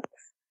 4 months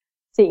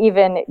to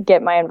even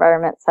get my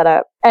environment set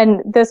up.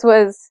 And this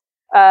was,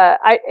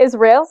 is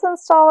Rails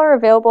installer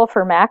available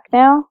for Mac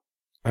now?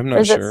 I'm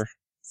not sure.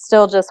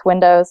 Still just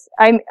Windows?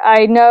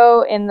 I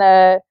know in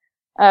the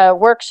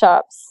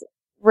workshops,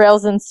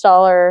 Rails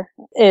installer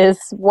is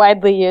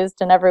widely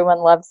used and everyone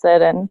loves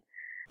it. And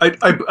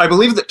I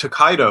believe that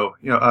Tokaido,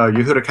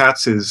 Yehuda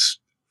Katz's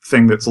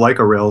thing that's like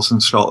a Rails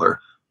installer,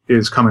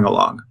 is coming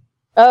along.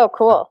 Oh,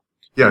 cool.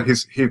 Yeah,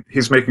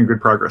 he's making good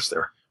progress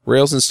there.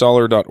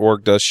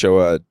 Railsinstaller.org does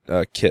show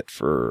a kit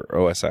for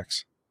OS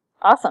X.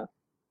 Awesome.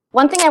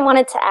 One thing I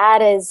wanted to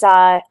add is,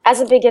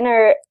 as a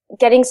beginner,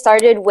 getting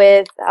started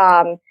with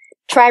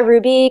try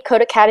Ruby,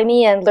 Code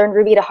Academy, and learn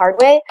Ruby the hard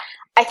way.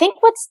 I think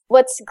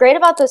what's great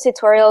about those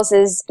tutorials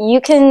is you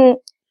can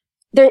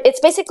it's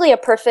basically a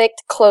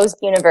perfect closed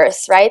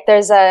universe, right?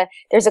 There's a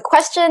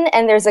question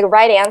and there's a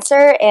right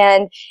answer.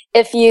 And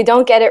if you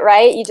don't get it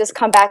right, you just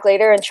come back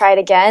later and try it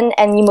again,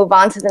 and you move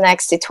on to the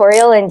next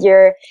tutorial, and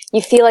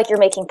you feel like you're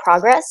making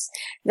progress.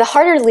 The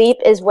harder leap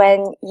is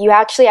when you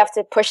actually have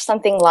to push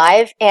something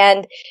live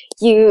and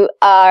you're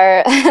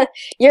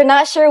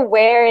not sure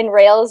where in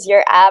Rails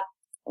your app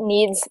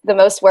needs the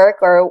most work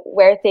or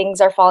where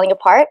things are falling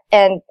apart.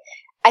 And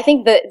I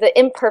think the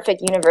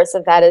imperfect universe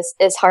of that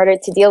is harder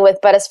to deal with.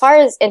 But as far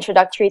as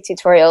introductory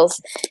tutorials,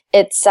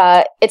 it's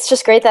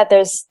just great that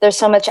there's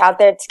so much out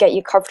there to get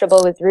you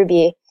comfortable with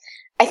Ruby.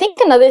 I think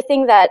another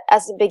thing that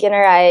as a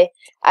beginner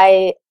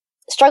I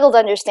struggled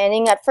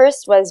understanding at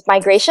first was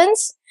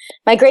migrations.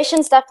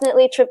 Migrations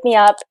definitely tripped me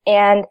up,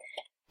 and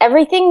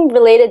everything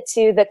related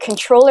to the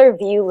controller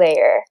view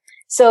layer.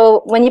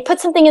 So when you put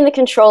something in the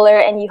controller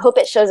and you hope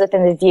it shows up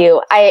in the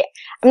view, I'm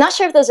not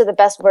sure if those are the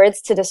best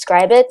words to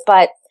describe it,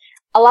 but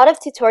a lot of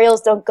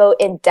tutorials don't go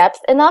in depth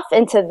enough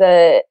into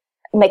the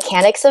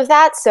mechanics of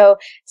that. So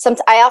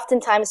I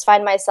oftentimes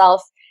find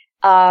myself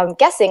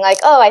guessing like,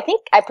 oh, I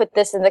think I put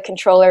this in the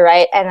controller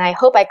right, and I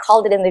hope I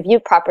called it in the view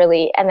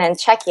properly, and then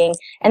checking,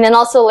 and then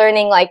also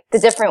learning like the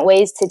different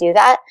ways to do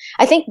that.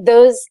 I think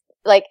those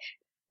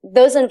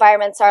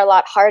environments are a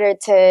lot harder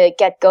to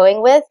get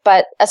going with,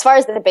 but as far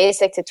as the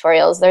basic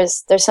tutorials,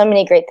 there's so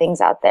many great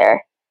things out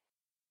there.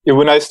 Yeah,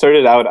 when I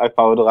started out, I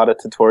followed a lot of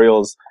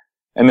tutorials.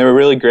 And they were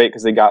really great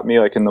because they got me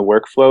like in the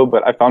workflow,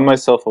 but I found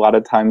myself a lot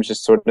of times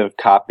just sort of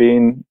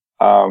copying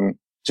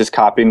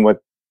what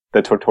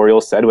the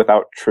tutorial said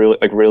without truly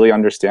like really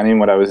understanding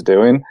what I was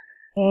doing.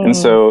 And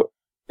so,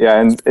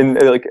 yeah.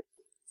 And like,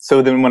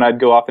 so then when I'd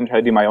go off and try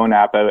to do my own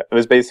app, it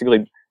was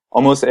basically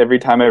almost every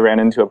time I ran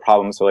into a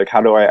problem. So like, how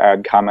do I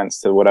add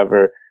comments to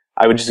whatever?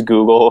 I would just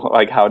Google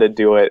like how to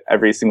do it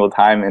every single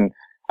time. And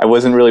I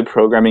wasn't really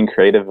programming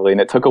creatively, and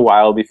it took a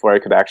while before I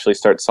could actually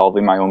start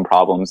solving my own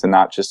problems and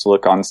not just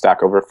look on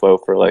Stack Overflow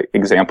for like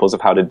examples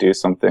of how to do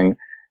something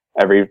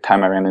every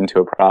time I ran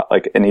into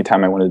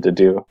anytime I wanted to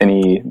do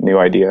any new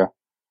idea.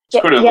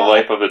 It's sort of the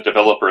life of a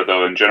developer,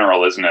 though, in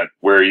general, isn't it?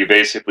 Where you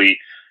basically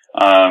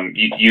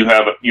you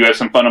have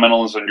some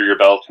fundamentals under your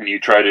belt, and you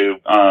try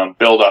to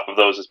build off of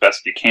those as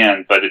best you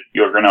can. But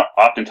you're going to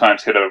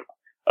oftentimes hit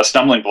a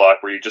stumbling block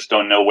where you just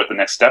don't know what the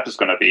next step is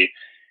going to be.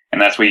 And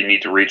that's where you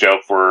need to reach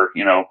out for,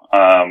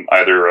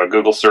 either a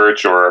Google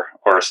search or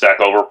a Stack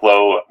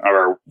Overflow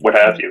or what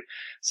have you.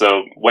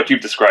 So what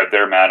you've described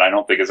there, Matt, I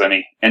don't think is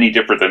any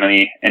different than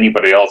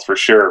anybody else for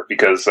sure,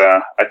 because I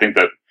think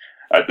that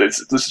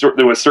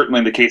there was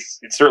certainly the case.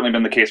 It's certainly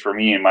been the case for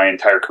me in my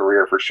entire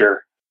career for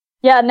sure.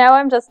 Yeah, now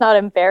I'm just not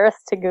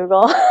embarrassed to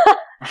Google.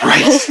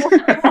 Right.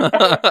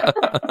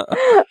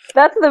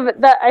 That's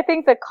I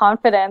think the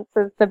confidence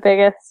is the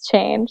biggest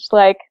change.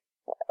 Like,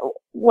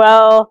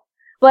 well,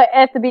 but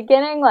at the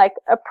beginning, like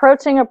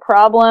approaching a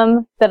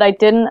problem that I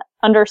didn't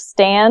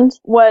understand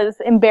was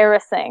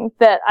embarrassing.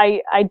 That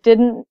I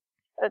didn't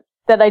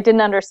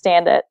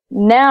understand it.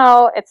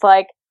 Now it's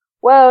like,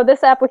 whoa,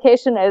 this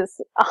application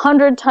is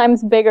 100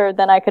 times bigger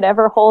than I could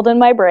ever hold in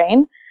my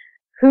brain.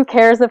 Who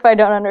cares if I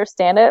don't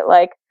understand it?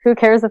 Like, who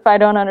cares if I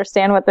don't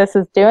understand what this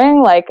is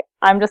doing? Like,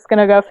 I'm just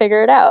gonna go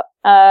figure it out.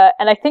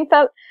 And I think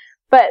that,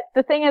 but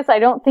the thing is, I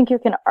don't think you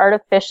can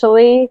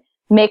artificially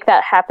make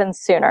that happen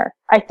sooner.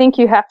 I think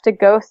you have to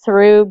go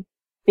through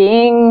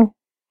being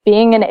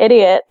an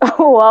idiot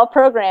while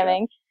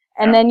programming,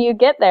 and then you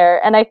get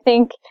there. And I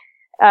think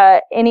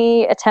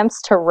any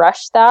attempts to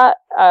rush that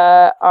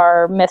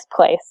are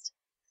misplaced.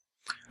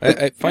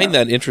 I find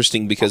that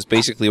interesting because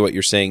basically what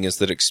you're saying is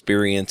that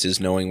experience is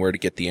knowing where to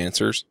get the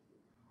answers.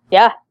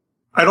 Yeah.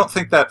 I don't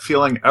think that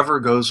feeling ever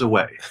goes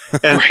away.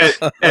 And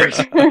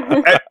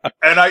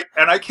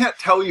I can't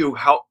tell you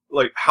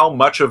how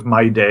much of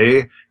my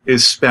day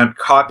is spent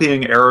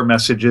copying error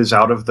messages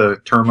out of the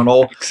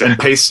terminal and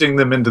pasting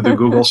them into the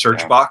Google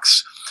search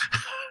box.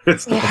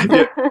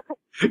 I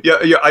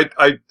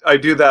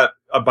do that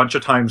a bunch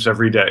of times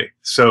every day.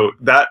 So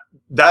that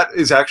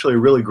is actually a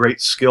really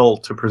great skill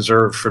to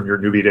preserve from your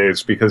Nuby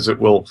days, because it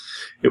will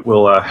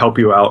help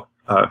you out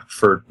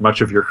for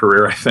much of your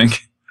career, I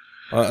think.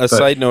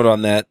 Side note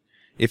on that,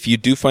 if you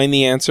do find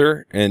the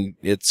answer and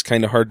it's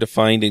kind of hard to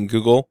find in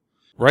Google,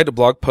 write a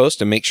blog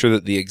post and make sure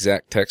that the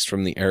exact text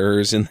from the error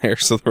is in there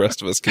so the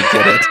rest of us can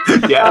get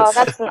it. Yes. Oh,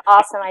 that's an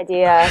awesome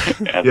idea.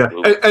 Yeah.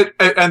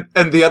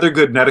 And the other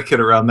good etiquette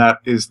around that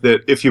is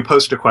that if you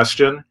post a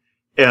question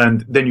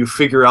and then you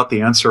figure out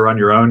the answer on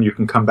your own, you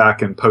can come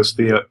back and post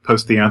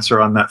the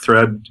answer on that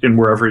thread in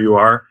wherever you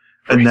are.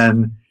 And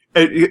then,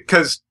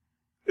 because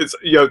it's,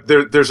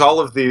 there's all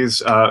of these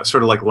sort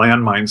of like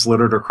landmines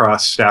littered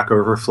across Stack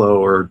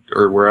Overflow or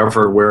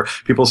wherever, where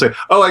people say,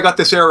 "Oh, I got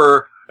this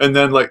error," and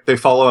then like they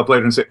follow up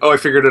later and say, "Oh, I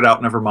figured it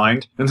out. Never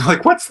mind." And they're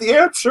like, "What's the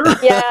answer?"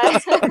 Yeah.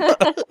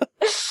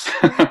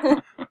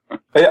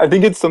 I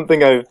think it's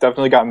something I've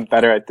definitely gotten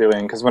better at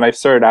doing, because when I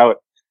started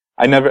out,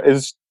 it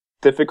was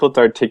difficult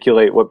to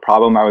articulate what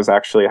problem I was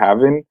actually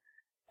having,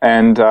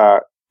 and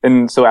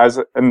and so as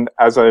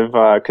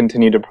I've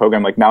continued to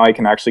program, like now I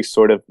can actually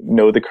sort of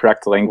know the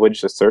correct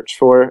language to search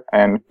for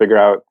and figure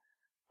out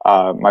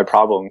my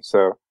problem.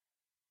 So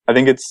I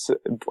think it's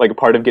like a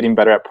part of getting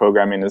better at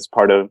programming is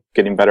part of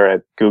getting better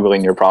at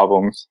Googling your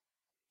problems.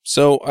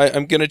 So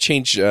I'm going to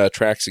change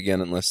tracks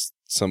again unless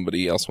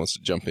somebody else wants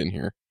to jump in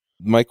here.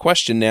 My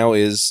question now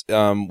is,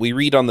 we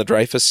read on the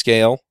Dreyfus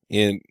scale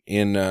in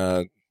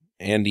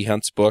Andy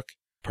Hunt's book,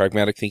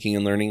 Pragmatic Thinking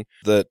and Learning,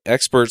 that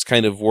experts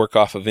kind of work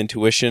off of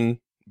intuition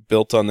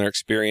built on their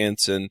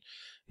experience, and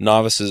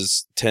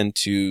novices tend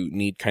to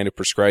need kind of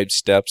prescribed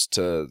steps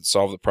to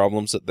solve the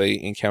problems that they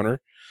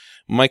encounter.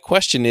 My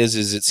question is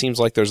it seems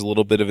like there's a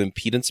little bit of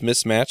impedance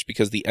mismatch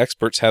because the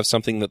experts have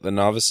something that the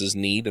novices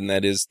need, and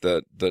that is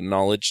the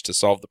knowledge to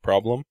solve the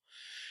problem.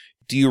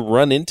 Do you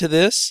run into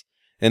this?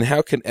 And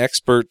how can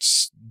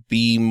experts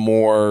be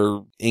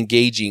more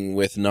engaging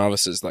with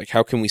novices? Like,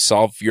 how can we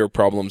solve your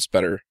problems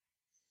better?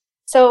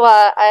 So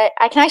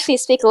I can actually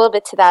speak a little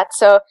bit to that.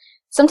 So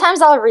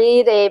sometimes I'll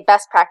read a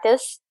best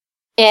practice,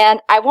 and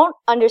I won't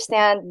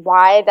understand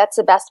why that's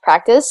a best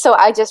practice, so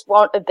I just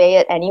won't obey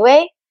it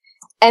anyway.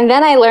 And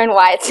then I learn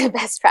why it's a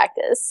best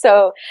practice.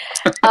 So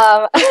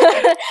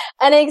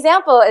an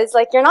example is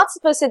like, you're not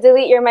supposed to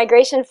delete your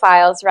migration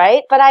files,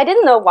 right? But I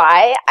didn't know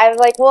why. I was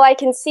like, well, I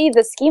can see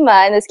the schema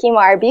and the schema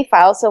RB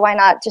file, so why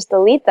not just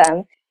delete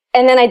them?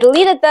 And then I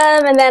deleted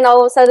them, and then all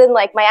of a sudden,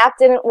 like, my app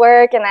didn't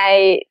work, and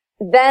I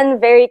then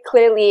very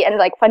clearly and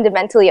like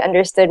fundamentally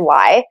understood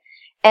why.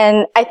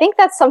 And I think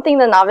that's something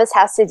the novice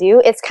has to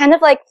do. It's kind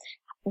of like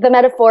the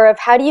metaphor of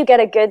how do you get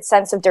a good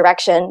sense of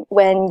direction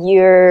when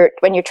you're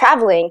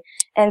traveling.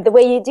 And the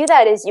way you do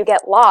that is you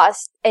get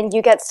lost, and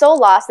you get so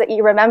lost that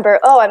you remember,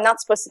 oh, I'm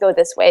not supposed to go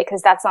this way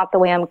because that's not the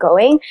way I'm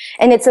going.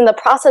 And it's in the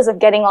process of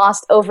getting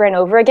lost over and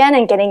over again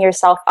and getting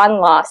yourself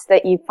unlost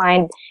that you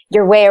find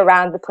your way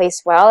around the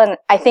place well. And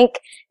I think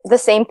the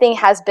same thing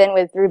has been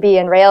with Ruby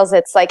and Rails.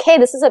 It's like, hey,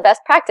 this is a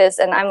best practice.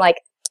 And I'm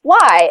like,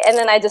 why? And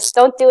then I just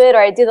don't do it, or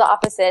I do the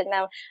opposite. And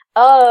I'm,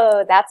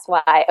 oh, that's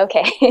why.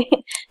 Okay.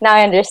 Now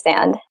I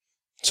understand.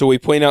 So we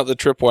point out the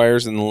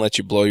tripwires and then let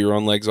you blow your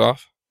own legs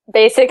off?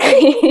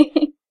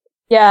 Basically.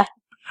 Yeah.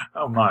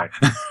 Oh my.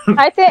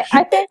 I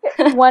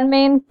think one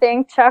main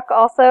thing, Chuck,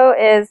 also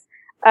is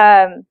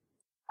I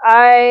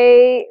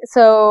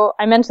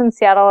mentioned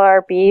Seattle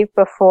RB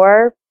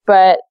before,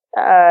 but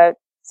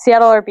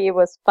Seattle RB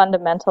was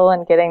fundamental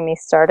in getting me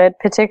started,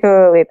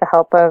 particularly the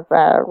help of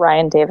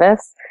Ryan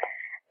Davis.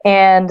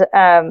 And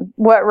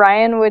what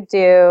Ryan would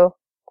do,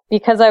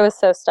 because I was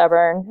so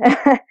stubborn,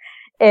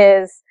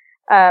 is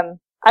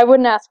I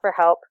wouldn't ask for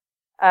help.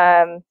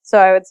 So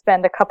I would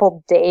spend a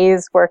couple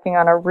days working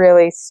on a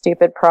really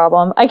stupid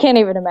problem. I can't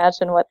even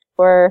imagine what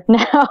they were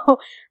now.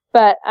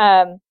 But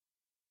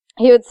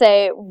he would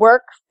say,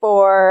 work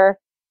for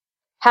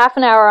half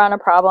an hour on a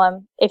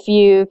problem. If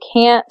you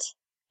can't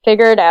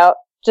figure it out,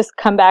 just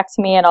come back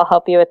to me and I'll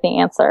help you with the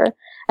answer.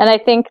 And I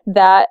think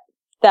that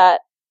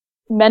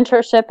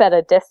mentorship at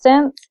a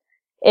distance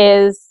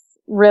is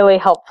really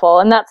helpful.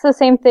 And that's the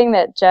same thing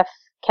that Jeff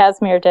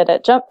Casimir did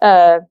at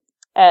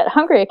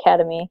Hungry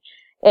Academy,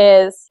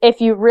 is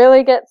if you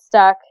really get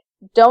stuck,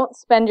 don't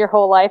spend your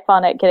whole life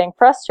on it getting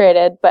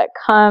frustrated, but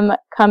come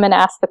and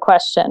ask the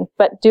question,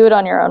 but do it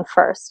on your own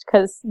first,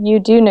 because you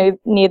do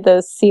need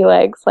those sea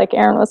legs like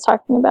Aaron was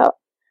talking about.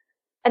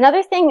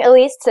 Another thing, at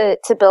least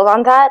to build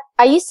on that,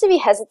 I used to be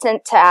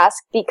hesitant to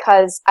ask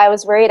because I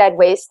was worried I'd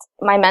waste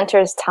my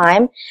mentor's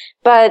time.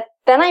 But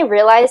then I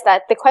realized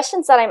that the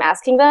questions that I'm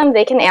asking them,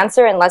 they can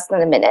answer in less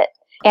than a minute.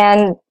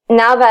 And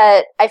now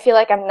that I feel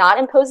like I'm not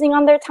imposing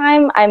on their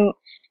time, I'm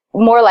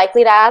more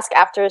likely to ask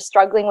after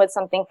struggling with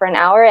something for an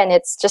hour. And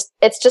it's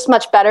just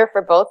much better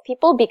for both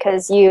people,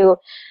 because you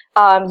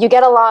get you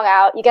get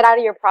out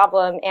of your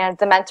problem, and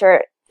the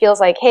mentor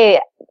feels like, hey,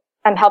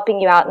 I'm helping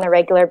you out on a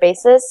regular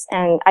basis.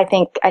 And I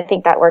think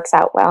that works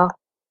out well.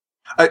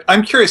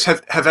 I'm curious,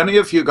 have any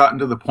of you gotten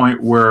to the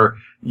point where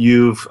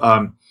you've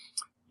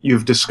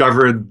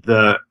discovered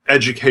the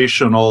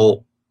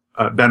educational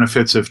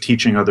benefits of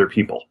teaching other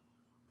people?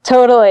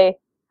 Totally.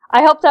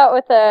 I helped out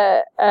with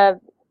a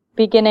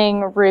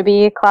beginning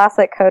Ruby class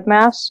at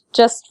CodeMash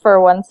just for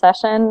one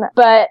session.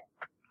 But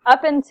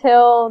up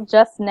until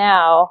just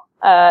now,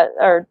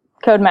 or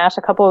CodeMash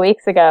a couple of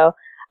weeks ago,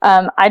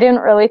 I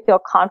didn't really feel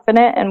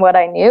confident in what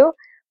I knew.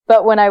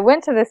 But when I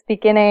went to this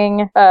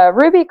beginning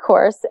Ruby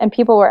course and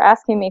people were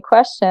asking me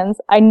questions,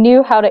 I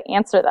knew how to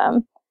answer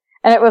them.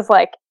 And it was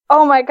like,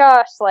 oh my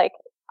gosh, like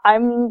I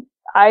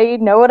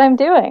know what I'm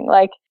doing.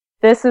 Like,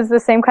 this is the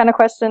same kind of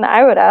question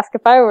I would ask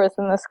if I was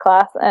in this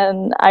class,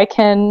 and I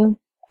can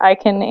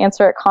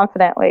answer it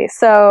confidently.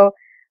 So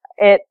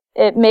it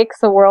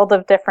makes a world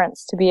of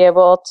difference to be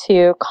able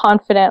to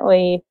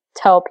confidently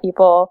tell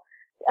people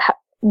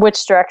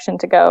which direction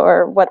to go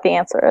or what the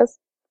answer is.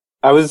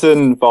 I was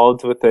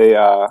involved with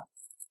a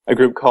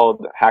group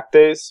called Hack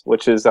Days,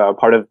 which is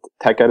part of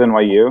Tech Ed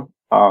NYU.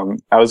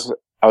 I was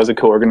a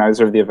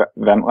co-organizer of the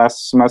event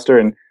last semester,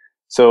 and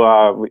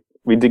so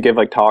we did give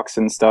like talks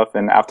and stuff.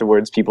 And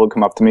afterwards, people would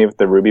come up to me with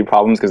the Ruby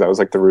problems because I was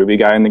like the Ruby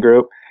guy in the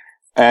group.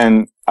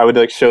 And I would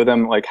like show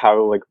them like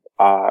how like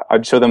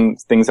I'd show them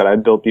things that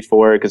I'd built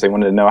before because they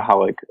wanted to know how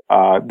like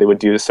they would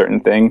do a certain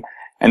thing.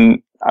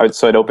 And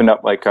I'd opened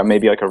up like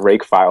maybe like a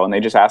rake file, and they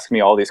just asked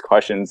me all these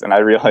questions, and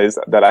I realized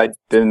that I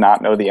did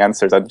not know the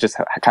answers. I just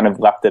kind of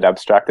left it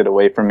abstracted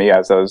away from me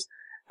as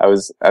I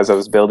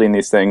was building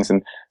these things.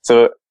 And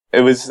so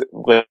it was,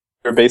 we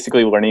were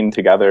basically learning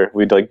together.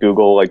 We'd like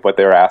Google like what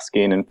they were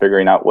asking and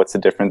figuring out what's the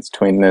difference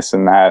between this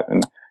and that.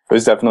 And it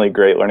was definitely a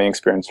great learning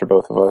experience for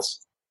both of us.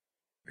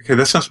 Okay,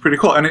 that sounds pretty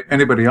cool.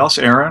 Anybody else,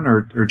 Aaron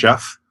or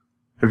Jeff?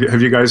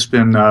 Have you guys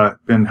been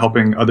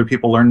helping other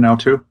people learn now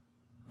too?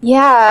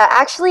 Yeah,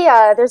 actually,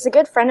 there's a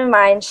good friend of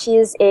mine.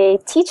 She's a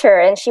teacher,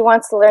 and she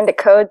wants to learn to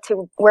code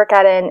to work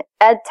at an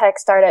ed tech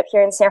startup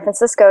here in San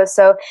Francisco.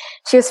 So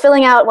she was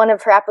filling out one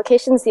of her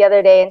applications the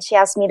other day, and she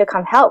asked me to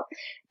come help.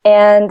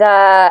 And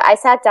I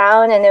sat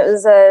down, and it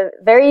was a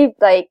very,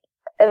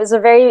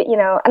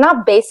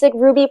 not basic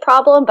Ruby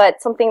problem,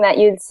 but something that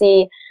you'd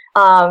see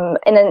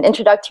in an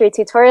introductory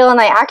tutorial.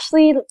 And I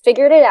actually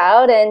figured it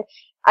out, and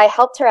I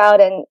helped her out.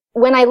 And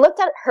when I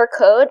looked at her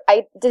code,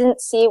 I didn't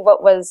see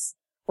what was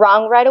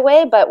wrong right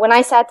away. But when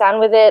I sat down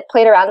with it,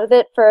 played around with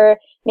it for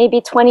maybe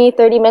 20,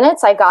 30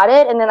 minutes, I got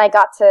it. And then I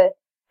got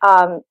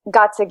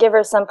to give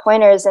her some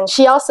pointers. And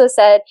she also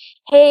said,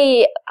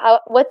 hey,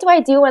 what do I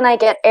do when I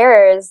get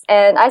errors?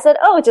 And I said,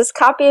 oh, just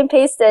copy and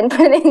paste it and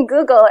put it in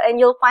Google, and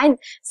you'll find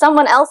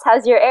someone else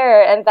has your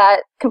error. And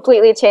that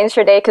completely changed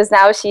her day, because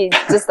now she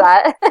does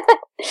that.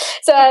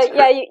 So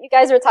yeah, you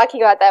guys were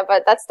talking about that,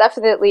 but that's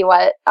definitely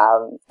what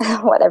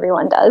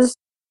everyone does.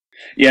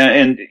 Yeah,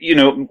 and you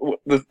know,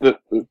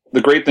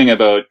 the great thing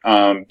about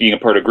being a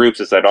part of groups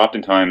is that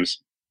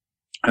oftentimes,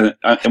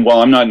 and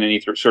while I'm not in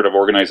any sort of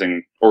organized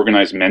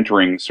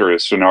mentoring sort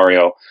of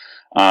scenario,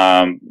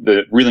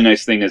 the really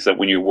nice thing is that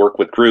when you work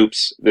with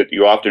groups, that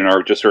you often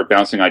are just sort of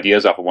bouncing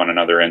ideas off of one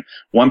another, and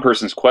one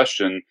person's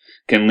question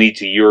can lead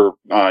to your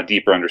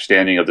deeper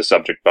understanding of the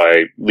subject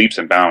by leaps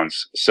and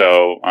bounds.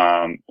 So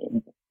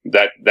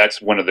that's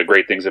one of the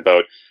great things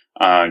about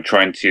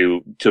trying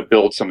to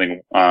build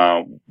something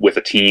with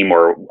a team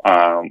or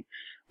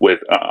with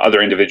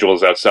other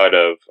individuals outside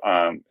of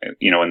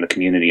in the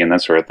community and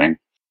that sort of thing.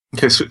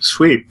 Okay,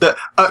 sweet.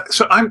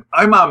 So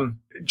I'm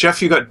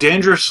Jeff. You got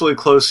dangerously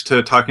close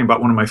to talking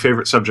about one of my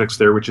favorite subjects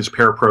there, which is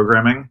pair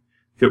programming,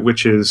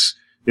 which is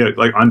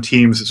like on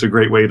Teams. It's a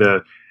great way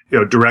to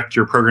direct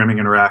your programming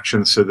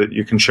interactions so that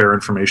you can share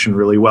information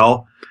really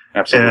well.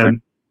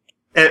 Absolutely.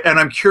 And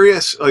I'm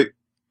curious, like,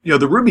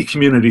 the Ruby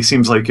community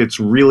seems like it's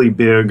really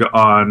big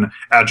on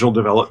agile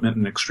development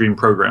and extreme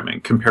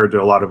programming compared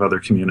to a lot of other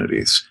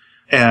communities.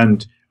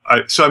 And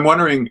so I'm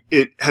wondering,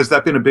 has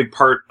that been a big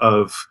part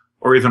of,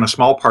 or even a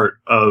small part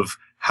of,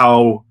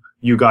 how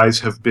you guys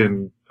have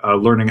been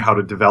learning how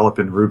to develop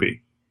in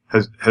Ruby?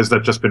 Has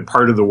that just been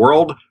part of the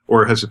world,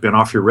 or has it been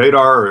off your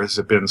radar, or has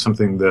it been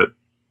something that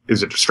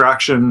is a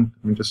distraction?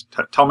 I mean, just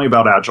tell me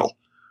about Agile.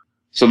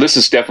 So this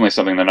is definitely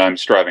something that I'm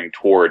striving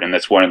toward, and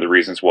that's one of the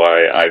reasons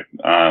why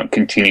I've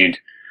continued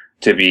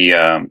to be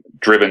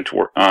driven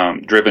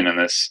in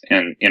this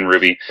in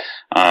Ruby.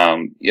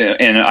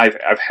 And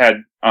I've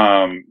had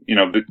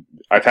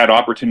I've had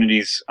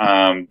opportunities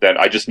that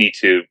I just need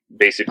to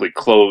basically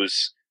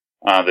close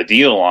the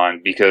deal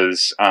on,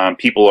 because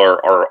people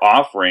are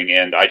offering,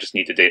 and I just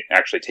need to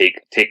actually take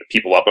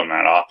people up on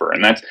that offer.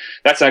 And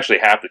that's actually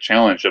half the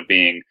challenge of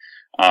being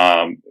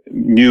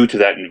new to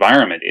that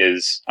environment,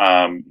 is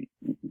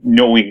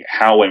knowing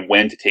how and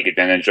when to take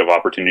advantage of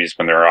opportunities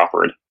when they're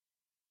offered.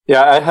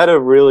 Yeah, I had a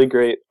really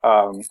great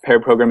pair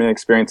programming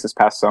experience this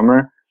past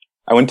summer.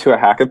 I went to a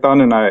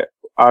hackathon, and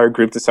our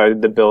group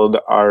decided to build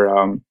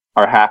our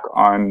hack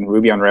on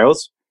Ruby on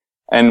Rails.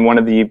 And one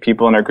of the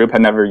people in our group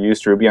had never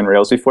used Ruby on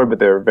Rails before, but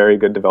they're a very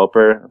good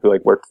developer who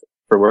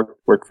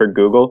worked for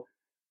Google.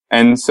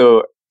 And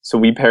so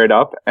we paired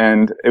up,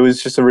 and it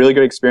was just a really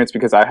good experience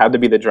because I had to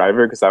be the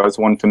driver because I was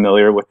one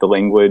familiar with the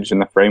language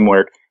and the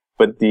framework,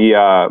 but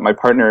my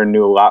partner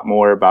knew a lot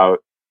more about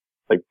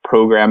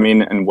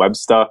programming and web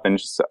stuff and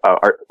just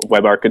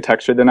web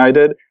architecture than I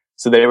did.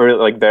 So they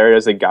were there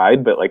as a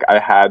guide, but I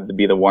had to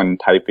be the one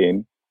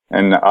typing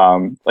and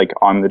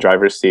on the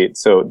driver's seat.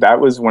 So that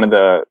was one of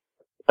the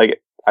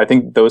I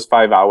think those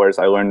 5 hours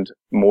I learned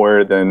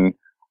more than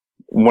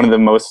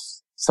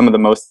some of the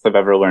most I've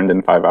ever learned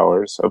in 5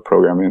 hours of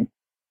programming.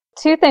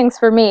 Two things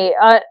for me.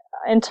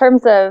 In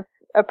terms of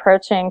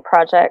approaching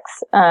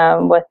projects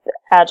with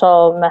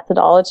Agile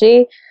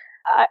methodology,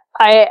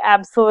 I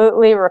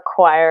absolutely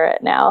require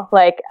it now.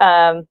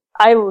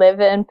 I live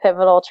in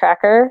Pivotal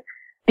Tracker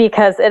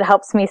because it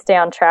helps me stay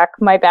on track.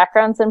 My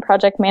background's in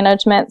project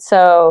management,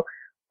 so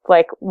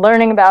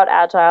learning about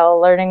Agile,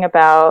 learning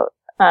about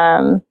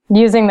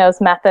using those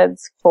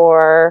methods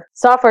for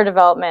software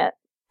development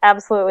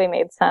absolutely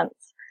made sense.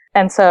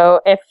 And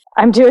so if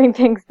I'm doing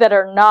things that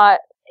are not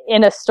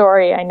in a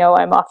story, I know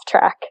I'm off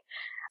track.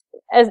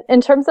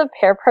 In terms of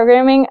pair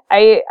programming,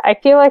 I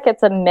feel like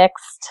it's a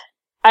mixed,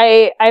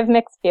 I have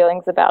mixed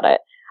feelings about it.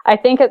 I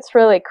think it's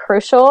really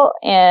crucial,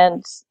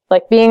 and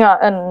being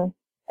on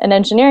an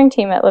engineering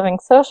team at Living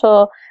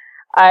Social,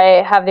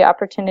 I have the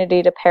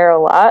opportunity to pair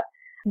a lot.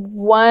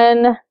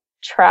 One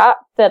trap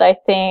that I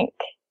think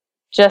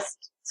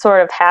just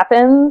sort of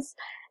happens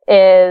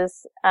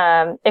is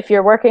if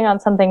you're working on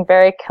something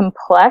very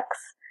complex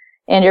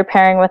and you're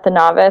pairing with a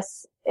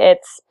novice,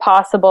 it's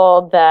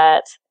possible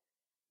that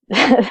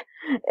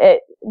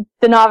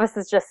the novice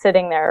is just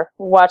sitting there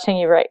watching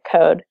you write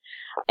code.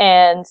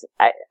 And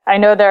I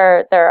know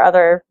there are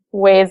other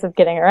ways of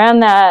getting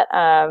around that,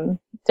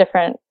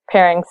 different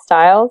pairing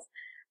styles,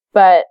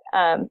 but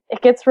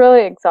it gets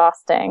really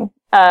exhausting.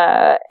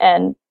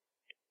 And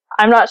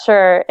I'm not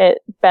sure it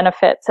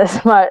benefits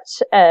as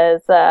much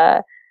as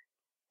I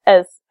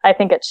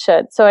think it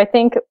should. So I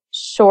think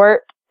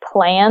short,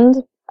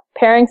 planned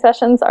pairing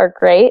sessions are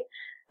great,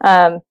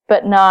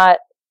 but not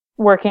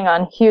working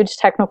on huge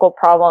technical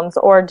problems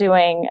or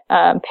doing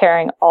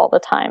pairing all the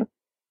time.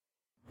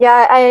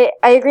 Yeah,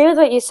 I agree with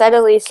what you said,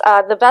 Elise.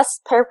 The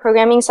best pair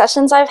programming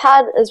sessions I've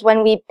had is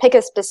when we pick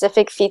a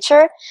specific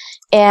feature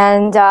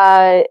and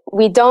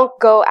we don't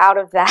go out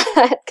of that.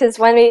 Because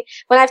when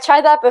I've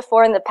tried that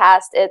before in the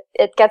past,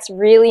 it gets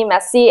really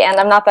messy, and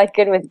I'm not that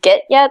good with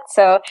Git yet,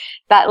 so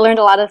that learned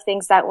a lot of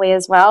things that way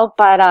as well.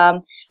 But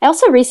I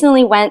also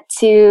recently went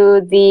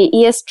to the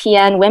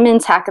ESPN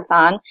Women's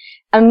Hackathon.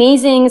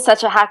 Amazing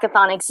such a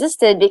hackathon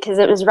existed because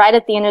it was right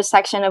at the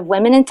intersection of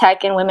women in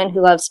tech and women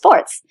who love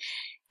sports.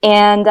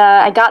 And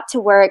I got to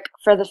work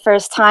for the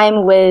first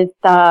time with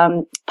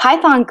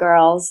Python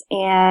girls,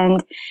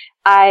 and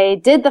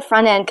I did the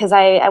front end because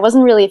I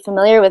wasn't really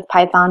familiar with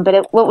Python.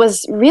 But what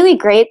was really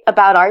great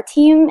about our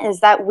team is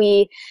that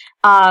we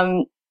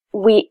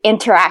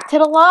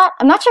interacted a lot.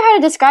 I'm not sure how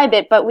to describe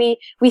it, but we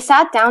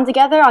sat down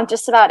together on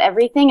just about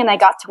everything, and I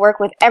got to work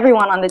with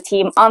everyone on the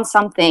team on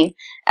something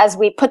as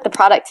we put the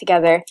product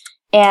together.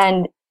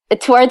 And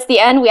towards the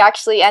end, we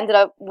actually ended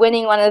up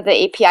winning one of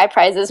the API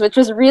prizes, which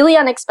was really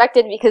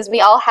unexpected because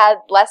we all had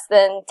less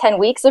than 10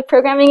 weeks of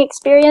programming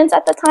experience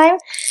at the time.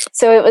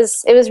 So it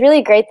was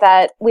really great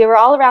that we were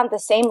all around the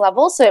same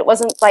level. So it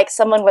wasn't like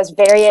someone was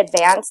very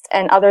advanced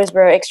and others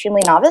were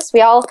extremely novice. We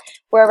all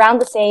were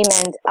around the same,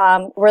 and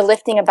we're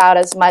lifting about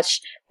as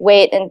much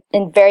weight in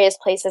various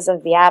places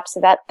of the app. So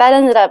that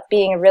ended up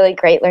being a really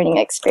great learning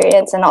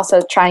experience, and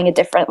also trying a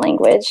different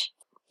language.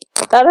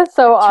 That is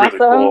so That's awesome.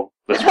 Really cool.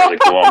 That's really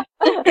cool.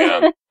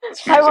 Yeah,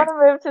 that's I want to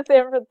move to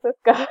San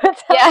Francisco.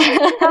 Yeah.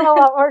 Have a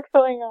lot more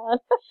going on.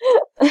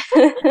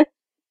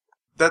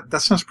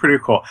 That sounds pretty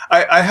cool.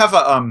 I have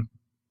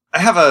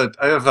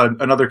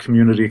another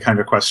community kind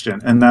of question,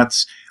 and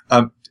that's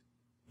when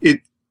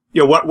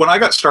I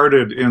got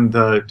started in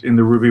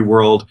the Ruby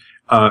world,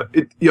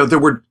 there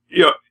were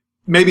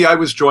maybe I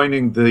was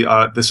joining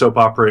the soap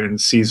opera in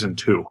season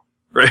 2.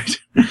 Right.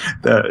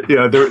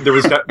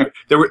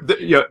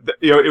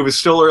 It was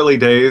still early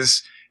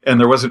days, and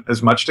there wasn't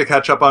as much to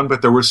catch up on,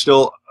 but there were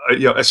still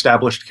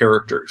established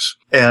characters,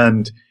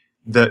 and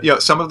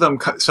some of them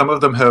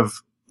have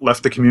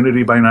left the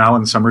community by now,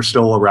 and some are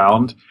still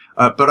around.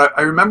 But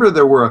I remember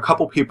there were a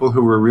couple people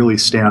who were really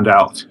stand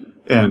out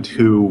and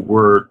who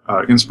were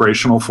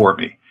inspirational for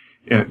me.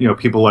 And,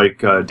 people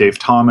like Dave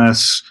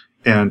Thomas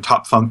and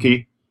Top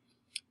Funky,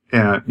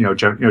 and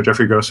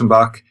Jeffrey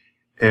Grossenbach.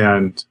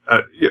 And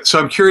so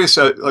I'm curious,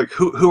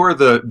 who are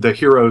the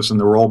heroes and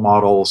the role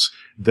models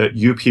that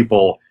you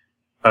people,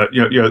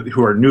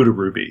 who are new to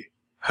Ruby,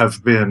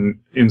 have been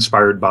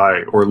inspired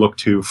by or look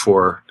to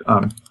for,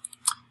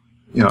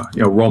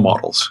 role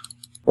models,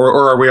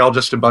 or are we all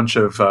just a bunch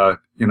of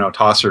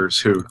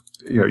tossers who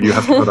you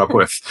have to put up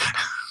with?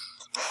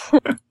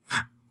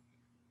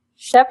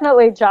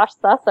 Definitely Josh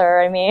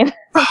Susser. I mean,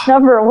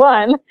 number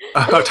one.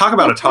 Talk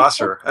about a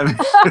tosser. I mean,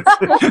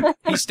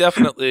 he's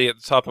definitely at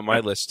the top of my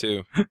list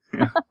too.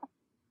 Yeah.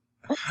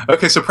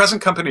 Okay, so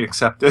present company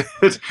accepted.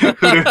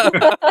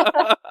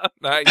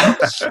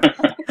 Nice.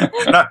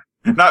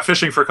 Not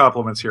fishing for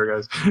compliments here,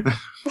 guys.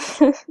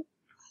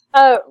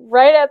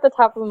 Right at the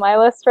top of my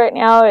list right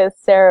now is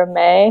Sarah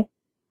May.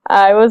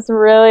 I was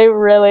really,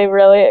 really,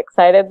 really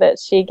excited that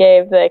she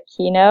gave the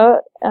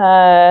keynote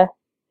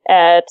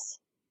at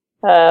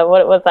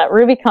what was that,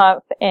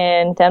 RubyConf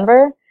in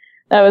Denver.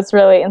 That was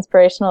really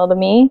inspirational to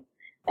me.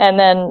 And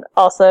then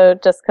also,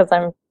 just because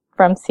I'm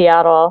from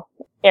Seattle,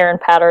 Aaron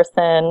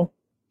Patterson,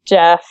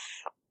 Jeff,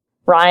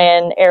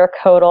 Ryan, Eric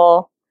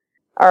Hodel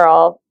are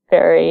all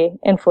very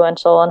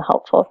influential and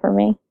helpful for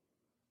me.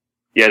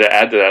 Yeah, to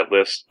add to that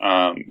list,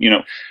 I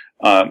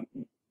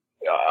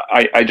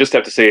just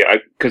have to say,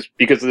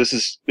 because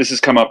this has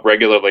come up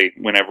regularly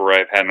whenever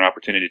I've had an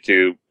opportunity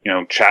to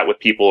chat with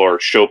people or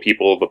show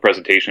people the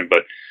presentation.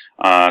 But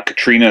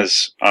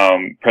Katrina's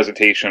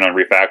presentation on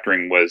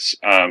refactoring was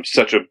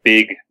such a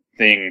big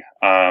thing,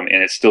 and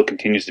it still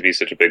continues to be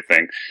such a big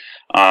thing,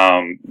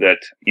 that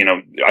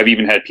I've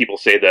even had people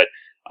say that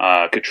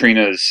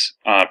Katrina's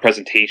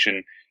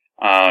presentation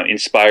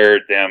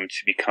inspired them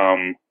to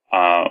become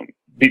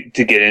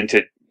to get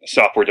into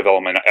software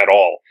development at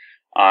all.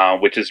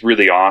 Which is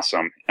really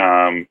awesome.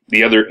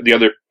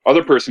 The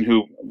other person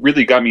who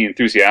really got me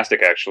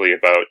enthusiastic actually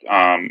about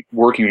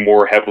working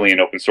more heavily in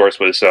open source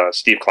was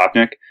Steve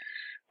Klapnick.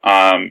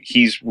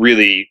 He's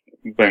really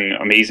been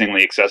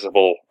amazingly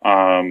accessible,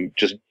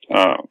 just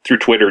through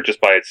Twitter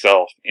just by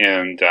itself,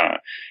 and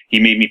he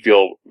made me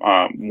feel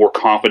more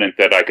confident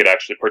that I could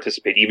actually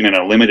participate even in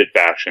a limited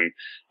fashion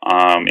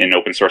in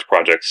open source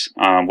projects,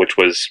 which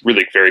was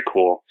really very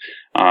cool.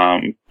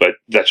 But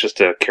that's just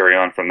to carry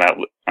on from that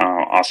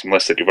awesome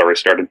list that you've already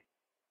started.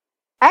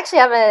 I actually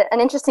have an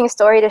interesting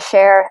story to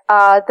share.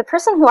 The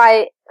person who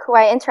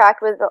I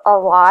interact with a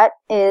lot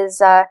is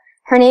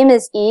her name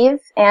is Eve,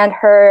 and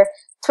her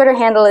Twitter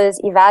handle is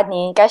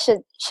Evadne. You guys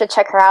should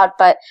check her out.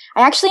 But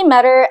I actually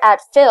met her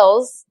at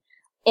Phil's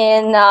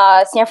in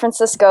San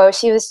Francisco.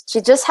 She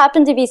just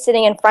happened to be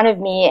sitting in front of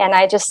me, and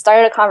I just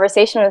started a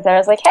conversation with her. I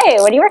was like, "Hey,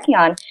 what are you working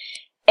on?"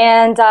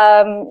 And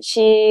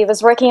she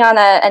was working on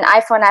an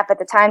iPhone app at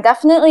the time,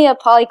 definitely a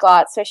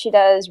polyglot. So she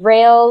does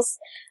Rails,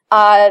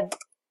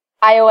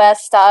 iOS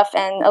stuff,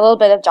 and a little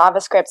bit of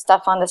JavaScript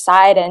stuff on the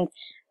side.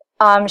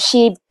 And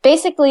she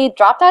basically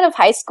dropped out of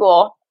high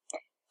school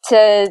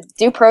to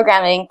do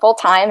programming full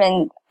time,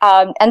 and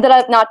ended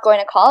up not going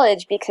to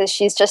college because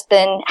she's just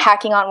been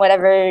hacking on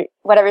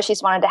whatever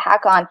she's wanted to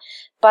hack on.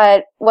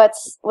 But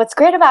what's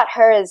great about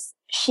her is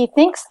she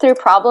thinks through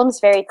problems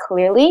very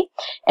clearly,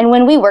 and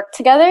when we work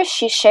together,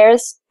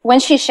 when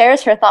she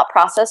shares her thought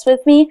process with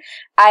me,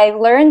 I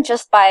learn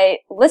just by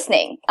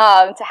listening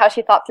to how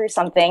she thought through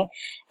something.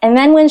 And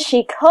then when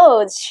she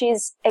codes,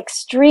 she's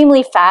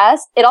extremely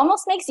fast. It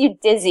almost makes you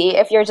dizzy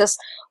if you're just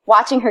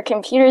watching her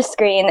computer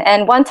screen.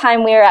 And one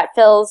time we were at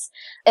Phil's,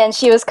 and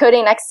she was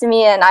coding next to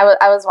me, and I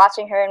was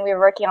watching her, and we were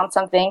working on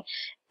something.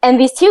 And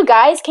these two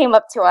guys came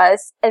up to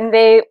us, and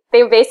they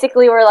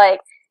basically were like,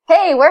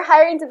 "Hey, we're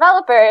hiring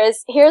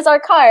developers. Here's our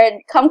card.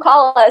 Come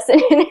call us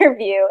and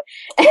interview."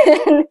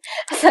 And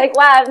I was like,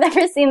 wow, I've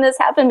never seen this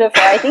happen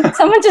before. I think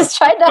someone just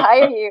tried to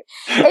hire you.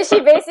 And she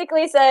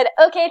basically said,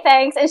 "Okay,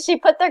 thanks." And she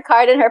put their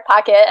card in her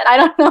pocket. And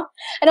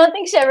I don't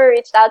think she ever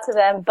reached out to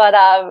them. But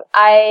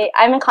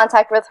I'm in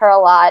contact with her a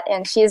lot.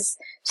 And she's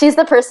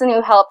the person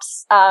who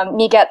helps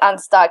me get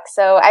unstuck.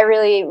 So I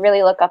really,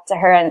 really look up to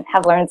her and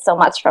have learned so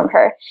much from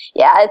her.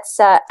 Yeah, it's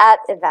at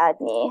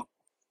Evadne.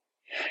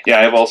 Yeah,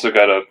 I've also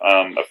got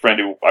a friend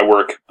who I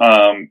work.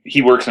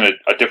 He works in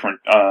a different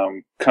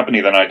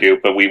company than I do,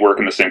 but we work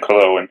in the same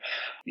colo, and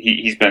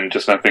he's been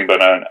just nothing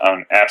but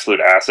an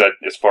absolute asset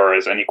as far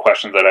as any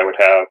questions that I would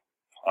have.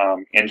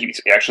 And he's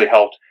actually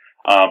helped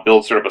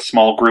build sort of a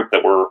small group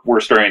that we're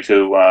starting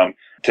to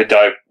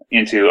dive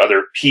into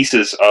other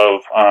pieces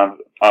of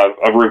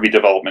Ruby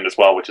development as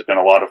well, which has been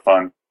a lot of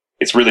fun.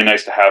 It's really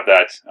nice to have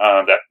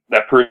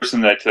that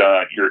person that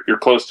you're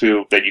close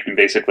to, that you can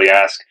basically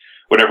ask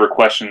whatever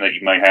question that you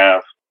might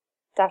have.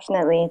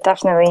 Definitely.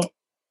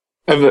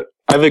 I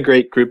have a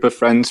great group of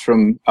friends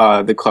from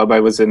the club I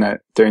was in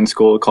during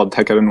school called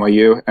Tech at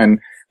NYU, and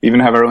we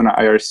even have our own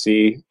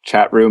IRC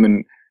chat room,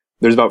 and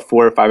there's about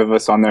 4 or 5 of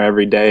us on there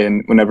every day,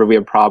 and whenever we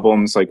have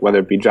problems, like whether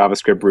it be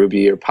JavaScript,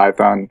 Ruby, or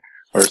Python,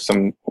 or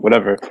some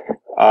whatever,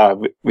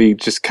 we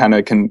just kind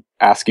of can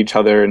ask each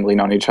other and lean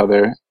on each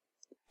other.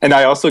 And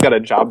I also got a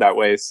job that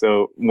way.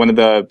 So one of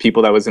the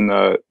people that was in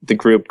the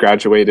group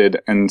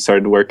graduated and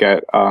started to work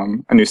at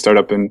a new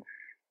startup in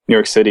New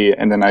York City.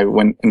 And then I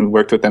went and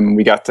worked with them, and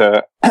we got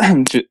to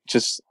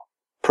just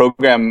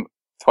program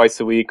twice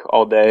a week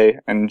all day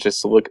and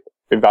just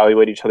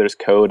evaluate each other's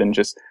code, and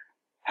just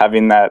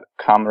having that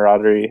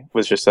camaraderie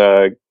was just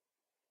really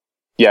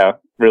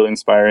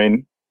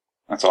inspiring.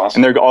 That's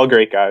awesome. And they're all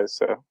great guys.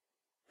 So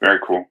very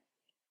cool.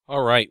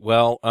 All right.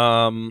 Well,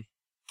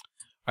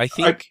 I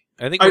think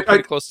we're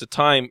pretty close to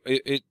time.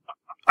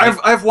 I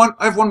have one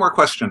more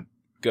question.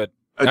 Good.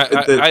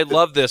 I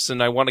love this,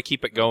 and I want to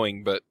keep it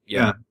going. But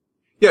yeah.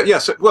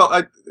 So,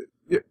 well,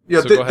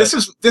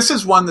 this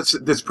is one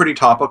that's pretty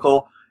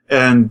topical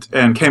and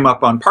came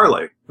up on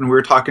Parlay, and we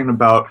were talking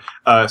about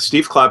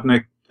Steve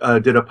Klabnik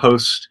did a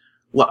post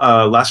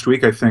last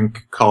week, I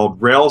think,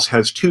 called "Rails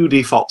has 2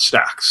 default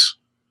stacks,"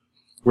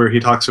 where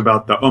he talks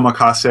about the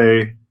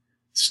omakase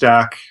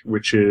stack,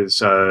 which is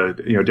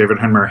David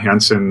Henry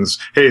Hansen's,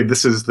 hey,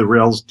 this is the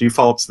Rails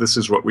defaults, this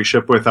is what we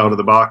ship with out of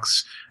the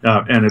box,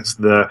 and it's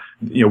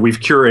we've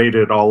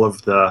curated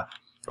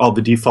all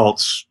the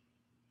defaults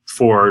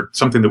for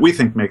something that we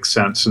think makes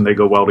sense, and they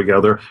go well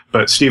together.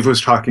 But Steve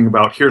was talking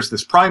about, here's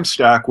this prime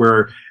stack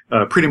where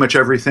pretty much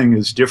everything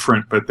is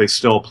different, but they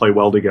still play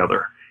well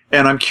together.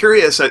 And I'm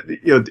curious, for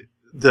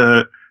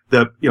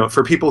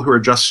people who are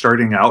just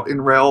starting out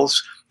in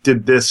Rails,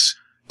 did this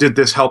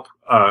help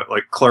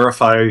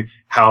clarify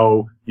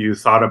how you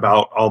thought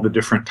about all the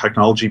different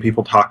technology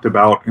people talked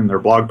about in their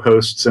blog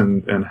posts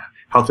and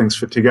how things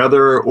fit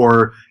together?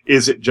 Or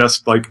is it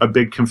just like a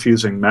big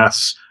confusing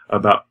mess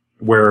about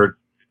where,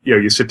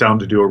 you sit down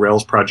to do a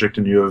Rails project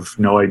and you have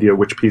no idea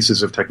which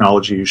pieces of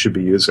technology you should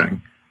be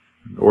using?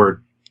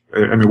 Or,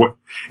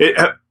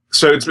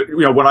 so it's,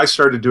 when I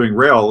started doing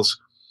Rails,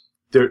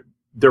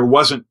 there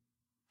wasn't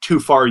too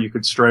far you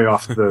could stray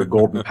off the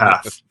golden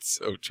path.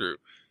 So true.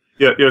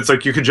 Yeah, it's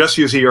like you could just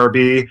use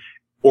ERB,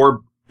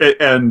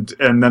 and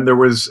then there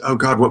was, oh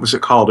God, what was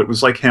it called? It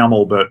was like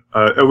Haml, but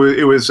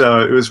it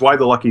was Why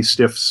the Lucky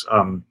Stiffs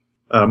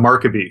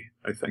Markaby,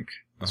 I think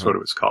that's what it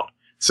was called.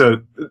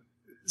 So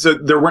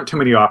there weren't too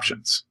many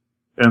options,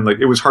 and like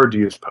it was hard to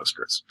use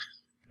Postgres.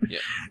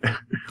 Yeah.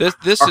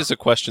 This is a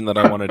question that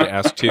I wanted to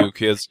ask too,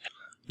 because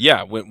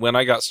when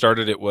I got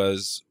started, it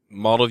was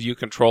model view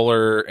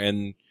controller,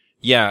 and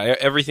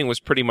everything was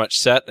pretty much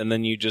set, and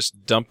then you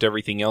just dumped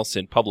everything else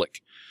in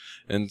public,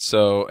 and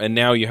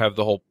now you have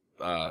the whole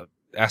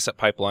asset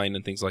pipeline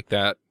and things like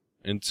that,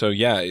 and so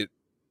is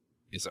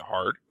it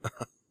hard?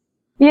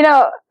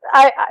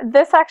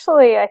 This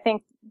actually I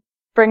think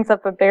brings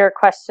up a bigger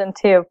question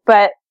too,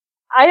 but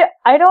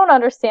I don't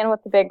understand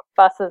what the big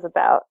fuss is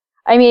about.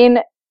 I mean,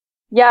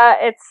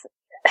 it's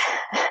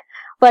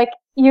like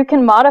you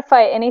can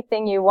modify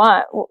anything you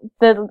want.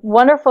 The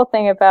wonderful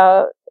thing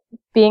about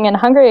being in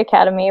Hungry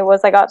Academy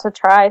was I got to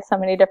try so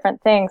many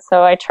different things.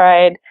 So I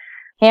tried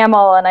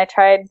Haml, and I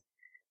tried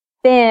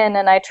Thin,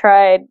 and I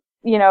tried,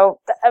 a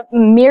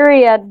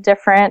myriad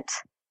different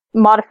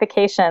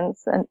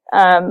modifications.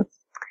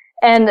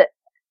 And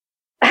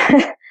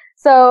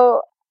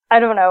so I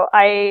don't know.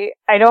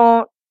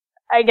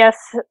 I guess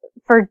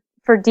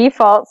for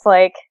defaults,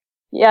 like,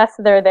 yes,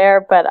 they're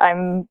there, but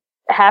I'm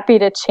happy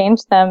to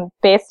change them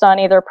based on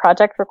either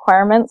project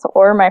requirements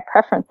or my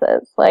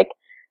preferences. Like,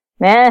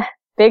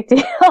 big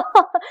deal.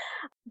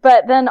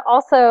 But then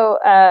also,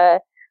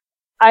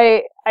 I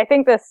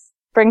think this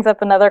brings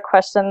up another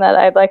question that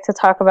I'd like to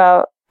talk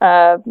about,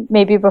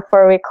 maybe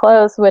before we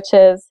close, which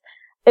is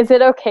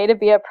it okay to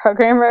be a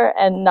programmer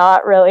and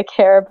not really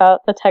care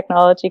about the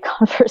technology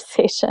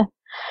conversation?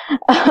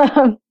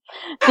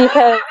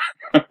 Because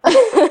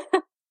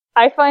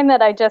I find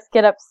that I just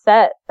get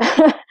upset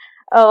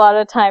a lot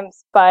of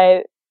times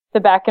by the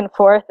back and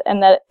forth,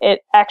 and that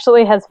it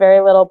actually has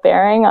very little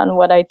bearing on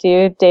what I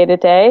do day to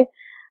day,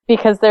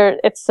 because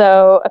it's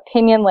so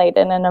opinion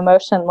laden and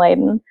emotion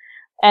laden,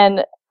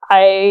 and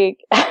I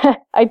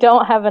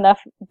don't have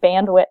enough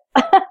bandwidth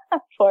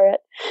for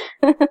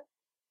it.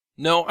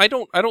 No, I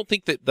don't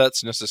think that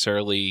that's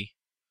necessarily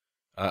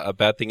a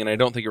bad thing, and I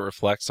don't think it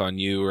reflects on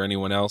you or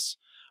anyone else.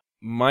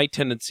 My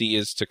tendency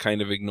is to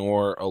kind of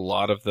ignore a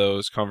lot of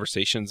those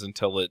conversations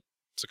until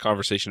it's a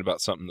conversation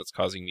about something that's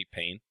causing me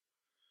pain.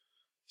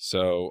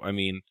 So, I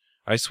mean,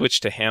 I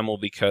switched to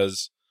Haml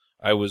because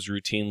I was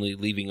routinely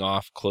leaving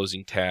off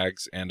closing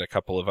tags and a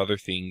couple of other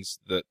things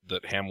that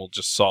Haml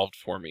just solved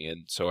for me,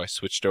 and so I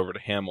switched over to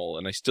Haml,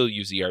 and I still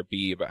use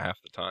ERB about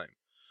half the time.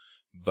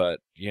 But,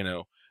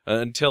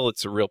 until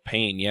it's a real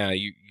pain,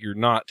 you're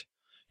not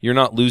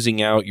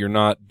losing out, you're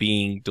not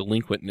being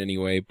delinquent in any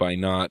way by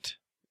not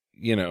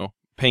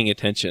paying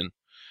attention.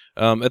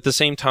 At the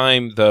same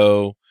time,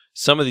 though,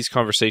 some of these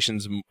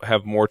conversations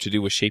have more to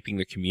do with shaping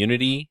the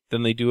community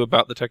than they do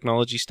about the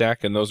technology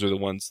stack, and those are the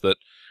ones that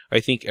I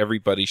think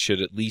everybody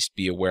should at least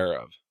be aware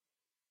of.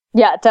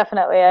 Yeah,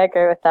 definitely. I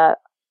agree with that.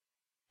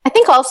 I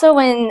think also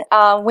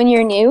when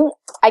you're new,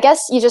 I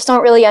guess you just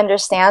don't really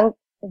understand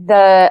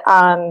the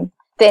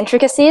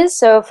intricacies.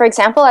 So, for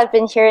example, I've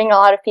been hearing a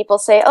lot of people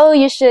say, "Oh,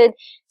 you should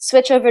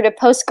switch over to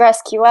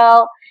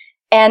PostgreSQL."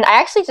 And I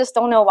actually just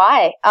don't know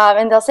why.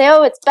 And they'll say,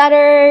 "Oh, it's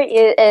better.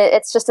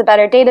 It's just a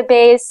better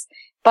database."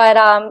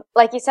 But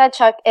like you said,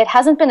 Chuck, it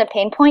hasn't been a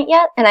pain point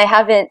yet, and I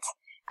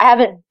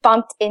haven't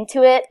bumped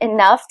into it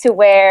enough to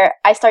where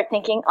I start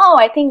thinking, "Oh,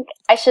 I think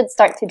I should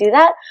start to do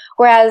that."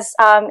 Whereas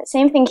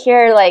same thing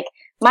here, like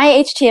my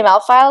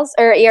HTML files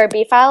or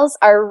ERB files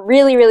are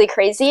really, really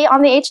crazy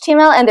on the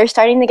HTML, and they're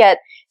starting to get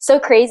so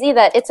crazy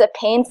that it's a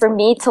pain for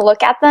me to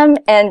look at them.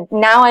 And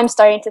now I'm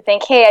starting to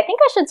think, hey, I think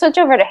I should switch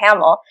over to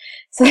Haml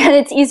so that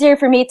it's easier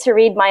for me to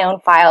read my own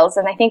files.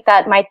 And I think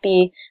that might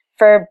be,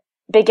 for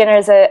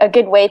beginners, a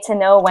good way to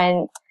know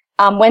when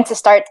to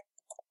start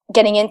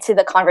getting into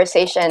the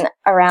conversation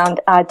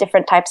around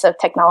different types of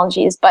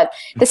technologies. But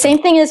the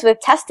same thing is with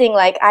testing.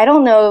 Like, I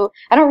don't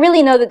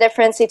really know the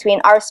difference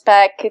between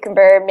RSpec,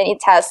 Cucumber,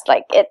 Minitest.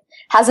 Like, it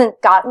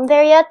hasn't gotten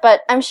there yet,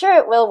 but I'm sure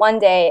it will one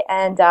day,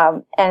 and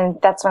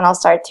that's when I'll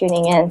start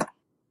tuning in.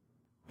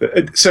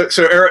 So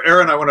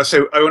Aaron, I want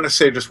to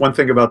say just one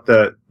thing about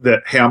that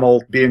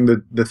Haml being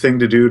the thing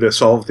to do to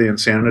solve the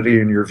insanity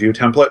in your view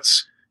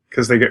templates,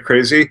 because they get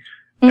crazy.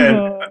 Mm-hmm.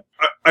 And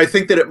I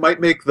think that it might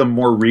make them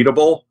more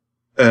readable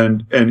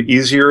and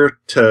easier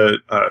to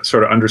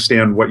sort of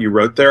understand what you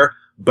wrote there,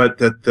 but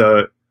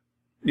that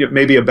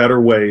maybe a better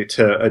way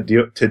to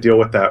deal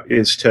with that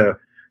is to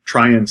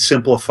try and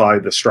simplify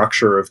the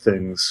structure of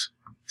things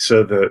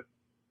so that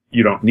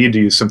you don't need to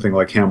use something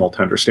like Haml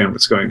to understand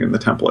what's going in the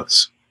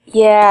templates.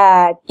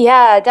 Yeah,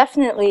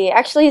 definitely.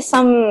 Actually,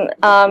 someone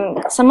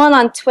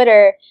on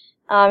Twitter,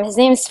 his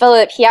name is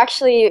Philip, he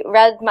actually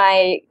read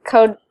my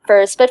code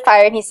for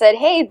Spitfire, and he said,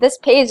 "Hey, this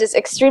page is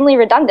extremely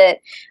redundant.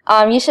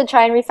 You should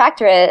try and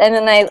refactor it." And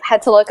then I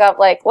had to look up,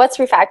 like, what's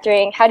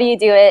refactoring? How do you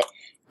do it?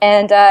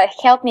 And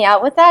he helped me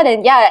out with that.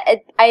 And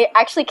I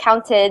actually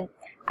counted.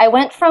 I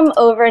went from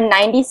over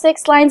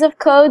 96 lines of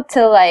code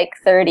to like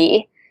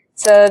 30.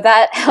 So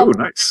that helped.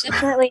 Ooh, nice.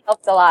 Definitely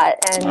helped a lot.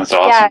 And that's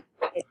awesome.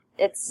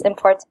 It's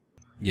important.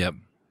 Yep.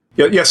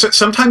 Yeah. So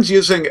sometimes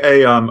using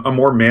a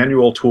more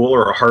manual tool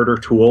or a harder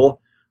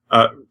tool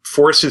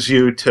forces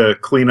you to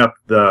clean up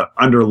the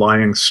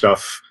underlying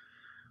stuff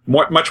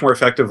much more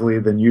effectively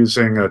than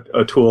using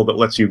a tool that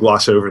lets you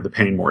gloss over the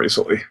pain more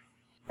easily.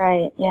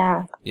 Right,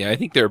 yeah. Yeah, I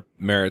think there are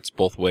merits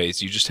both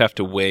ways. You just have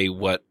to weigh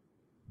what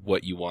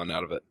you want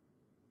out of it.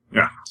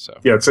 Yeah. So.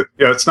 Yeah,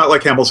 it's not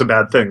like Hamill's a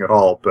bad thing at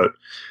all, but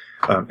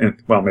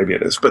well, maybe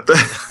it is, but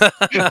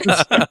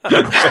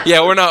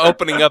yeah, we're not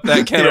opening up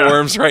that can of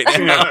worms right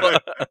now.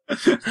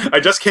 I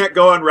just can't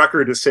go on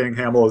record as saying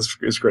Hamill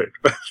is great.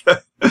 Okay.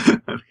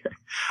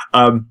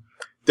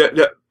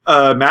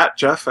 Matt,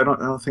 Jeff, I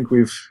don't think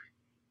we've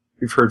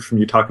heard from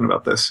you talking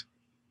about this.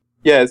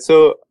 Yeah,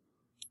 so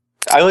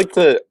I've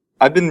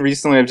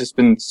just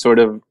been sort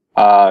of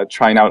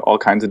trying out all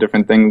kinds of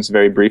different things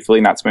very briefly,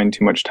 not spending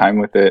too much time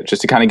with it,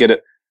 just to kind of get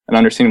an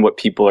understanding what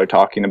people are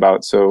talking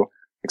about. So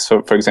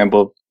for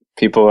example,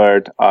 people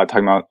are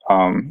talking about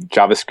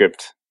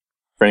JavaScript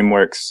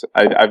frameworks.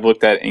 I've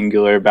looked at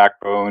Angular,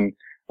 Backbone,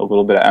 a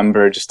little bit of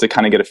Ember, just to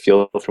kind of get a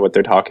feel for what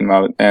they're talking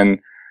about. And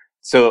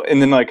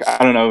then like,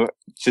 I don't know,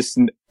 just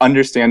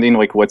understanding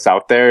like what's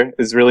out there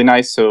is really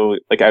nice. So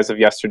like as of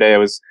yesterday, I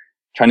was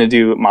trying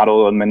to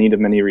model a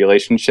many-to-many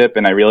relationship,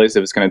 and I realized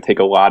it was going to take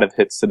a lot of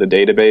hits to the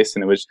database,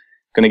 and it was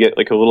going to get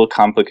like a little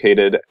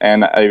complicated.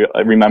 And I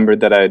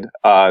remembered that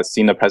I'd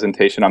seen a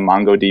presentation on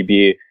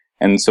MongoDB,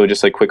 and so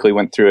just like quickly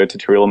went through a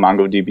tutorial on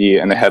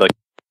MongoDB, and it had like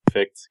a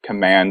perfect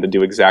command to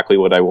do exactly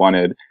what I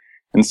wanted.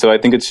 And so I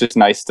think it's just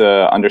nice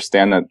to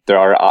understand that there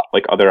are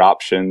like other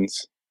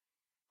options.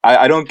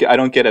 I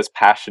don't get as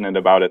passionate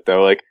about it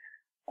though. Like,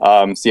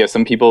 so yeah,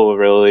 some people will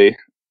really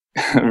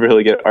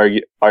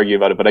argue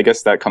about it, but I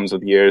guess that comes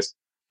with years.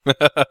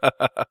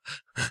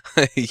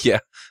 Yeah.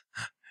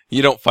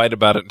 You don't fight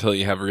about it until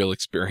you have real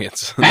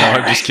experience. No,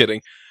 I'm just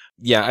kidding.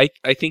 Yeah,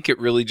 I think it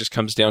really just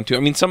comes down to, I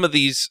mean, some of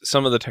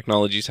the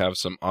technologies have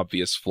some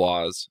obvious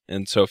flaws,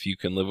 and so if you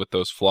can live with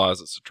those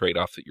flaws, it's a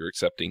trade-off that you're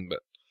accepting, but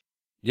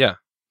yeah.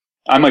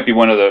 I might be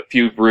one of the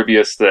few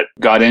Rubyists that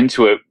got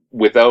into it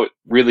without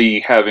really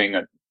having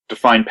a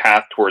defined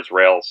path towards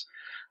Rails.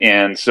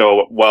 And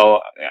so,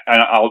 well,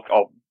 I'll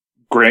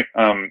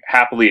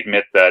happily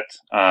admit that,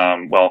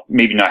 well,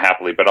 maybe not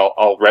happily, but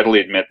I'll readily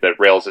admit that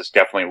Rails is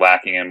definitely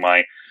lacking in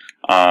my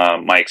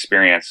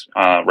experience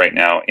right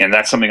now, and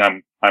that's something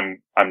I'm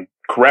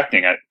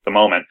correcting at the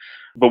moment.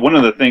 But one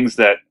of the things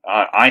that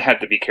I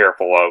had to be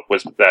careful of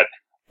was that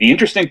the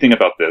interesting thing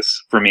about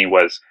this for me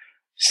was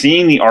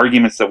seeing the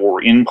arguments that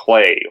were in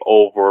play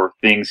over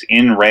things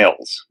in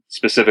Rails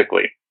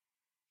specifically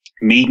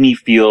made me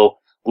feel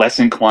less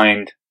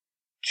inclined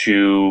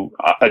to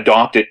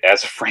adopt it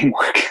as a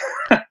framework.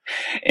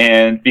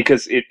 And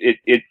because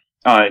if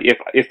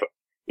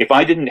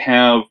I didn't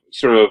have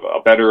sort of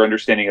a better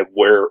understanding of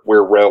where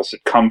Rails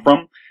had come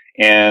from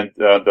and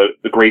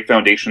the great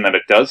foundation that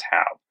it does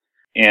have,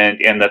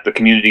 and that the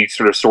community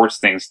sort of sorts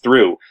things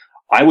through,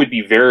 I would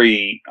be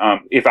very,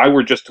 if I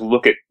were just to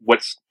look at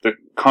what's the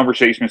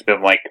conversation has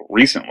been like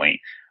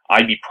recently,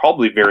 I'd be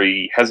probably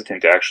very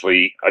hesitant to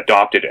actually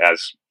adopt it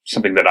as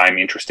something that I'm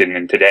interested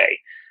in today.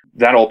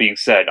 That all being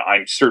said,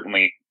 I'm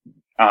certainly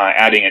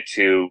adding it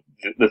to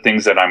the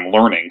things that I'm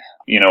learning.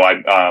 You know,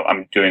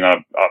 I'm doing a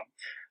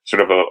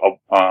sort of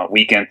a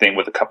weekend thing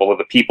with a couple of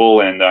the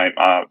people, and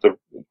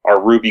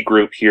our Ruby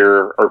group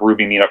here, our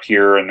Ruby meetup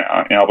here in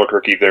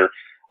Albuquerque, they're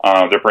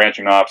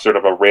branching off sort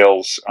of a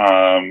Rails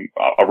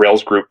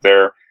group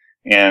there,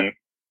 and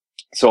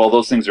so all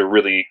those things are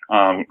really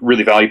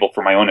valuable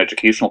for my own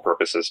educational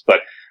purposes.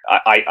 But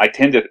I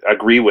tend to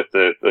agree with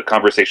the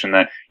conversation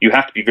that you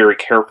have to be very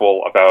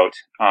careful about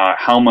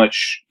how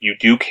much you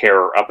do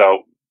care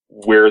about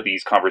where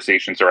these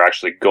conversations are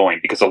actually going,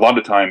 because a lot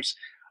of times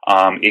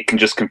it can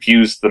just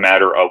confuse the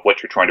matter of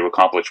what you're trying to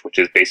accomplish, which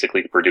is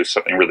basically to produce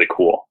something really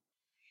cool.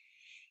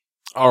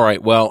 All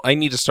right, well, I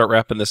need to start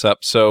wrapping this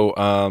up, so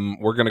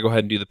we're going to go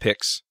ahead and do the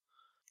picks.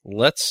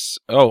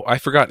 Oh, I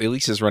forgot,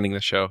 Elise is running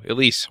the show.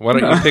 Elise, why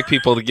don't you pick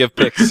people to give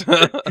picks?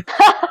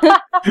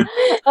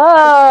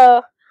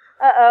 Oh,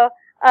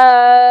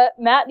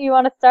 Matt, do you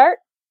want to start?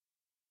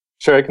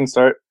 Sure, I can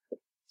start.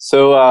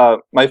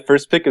 So my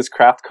first pick is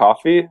Craft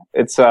Coffee.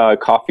 It's a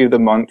Coffee of the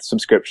Month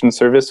subscription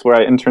service where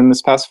I interned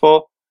this past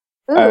fall.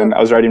 Ooh. And I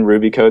was writing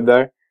Ruby code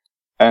there.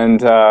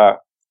 And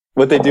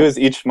what they do is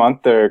each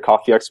month their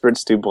coffee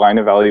experts do blind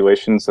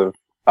evaluations of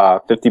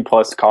 50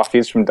 plus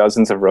coffees from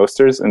dozens of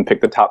roasters and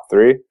pick the top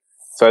 3.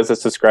 So as a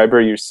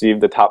subscriber, you receive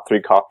the top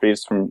 3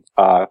 coffees from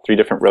 3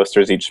 different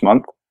roasters each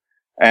month.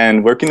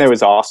 And working there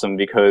was awesome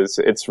because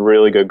it's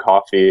really good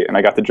coffee, and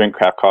I got to drink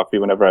craft coffee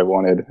whenever I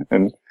wanted,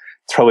 and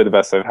it's probably the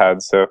best I've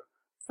had. So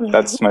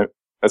that's my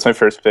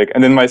first pick.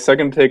 And then my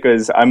second pick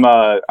is I'm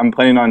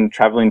planning on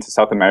traveling to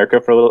South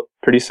America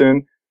pretty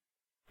soon.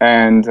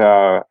 And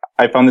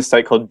I found this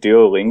site called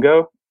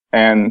Duolingo,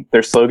 and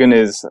their slogan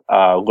is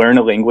learn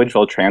a language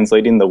while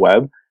translating the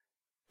web.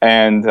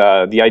 And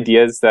the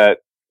idea is that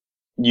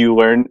you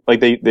learn, like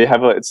they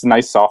have it's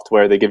nice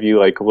software. They give you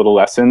like little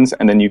lessons,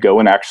 and then you go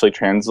and actually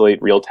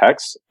translate real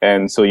text.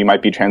 And so you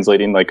might be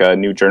translating like a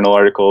new journal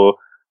article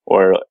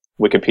or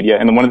Wikipedia.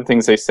 And one of the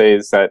things they say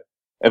is that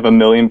if 1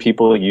 million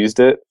people used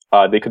it,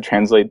 they could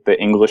translate the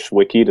English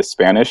wiki to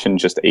Spanish in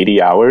just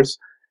 80 hours.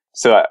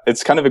 So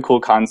it's kind of a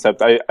cool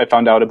concept. I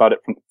found out about it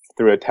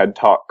through a TED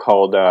Talk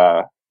called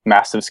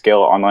Massive Scale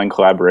Online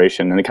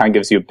Collaboration, and it kind of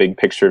gives you a big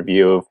picture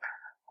view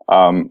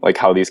of like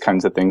how these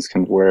kinds of things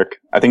can work.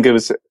 I think it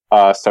was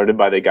started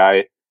by the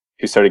guy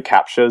who started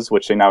CAPTCHAs,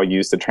 which they now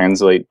use to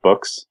translate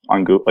books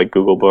on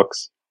Google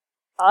Books.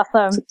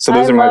 Awesome. So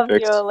those are my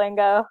picks. I love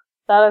Duolingo.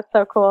 That is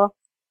so cool.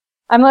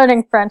 I'm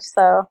learning French,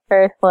 though,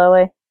 very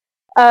slowly.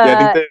 Yeah, I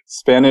think that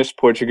Spanish,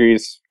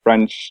 Portuguese,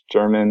 French,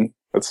 German,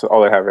 that's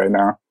all I have right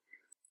now.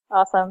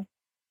 Awesome.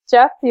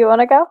 Jeff, you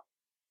want to go?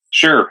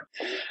 Sure.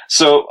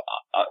 So,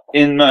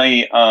 in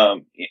my,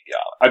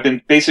 I've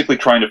been basically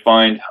trying to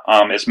find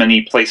as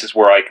many places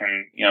where I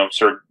can,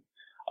 sort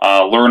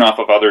of learn off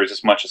of others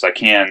as much as I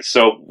can.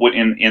 So,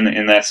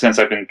 in that sense,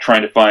 I've been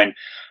trying to find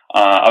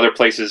other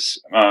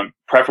places,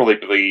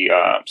 preferably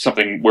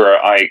something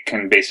where I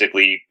can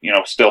basically,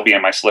 still be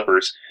in my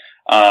slippers,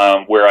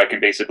 where I can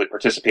basically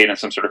participate in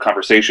some sort of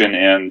conversation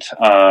and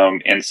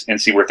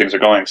see where things are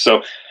going.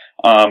 So.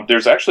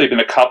 There's actually been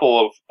a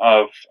couple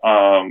of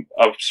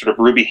sort of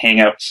Ruby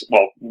Hangouts.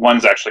 Well,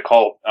 one's actually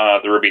called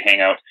the Ruby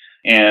Hangout,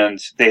 and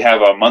they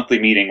have a monthly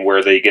meeting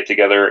where they get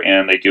together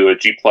and they do a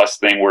G+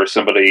 thing where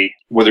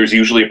there's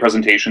usually a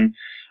presentation.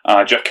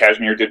 Jeff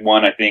Cashmere did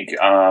one, I think,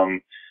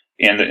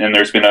 and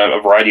there's been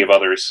a variety of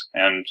others,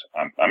 and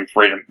I'm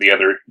afraid the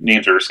other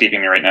names are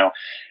escaping me right now.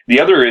 The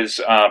other is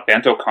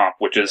BantoConf,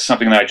 which is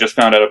something that I just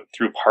found out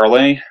through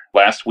Parlay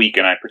last week,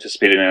 and I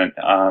participated in it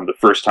the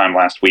first time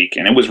last week,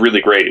 and it was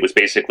really great. It was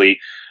basically,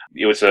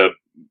 you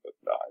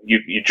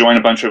join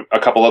a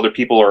couple other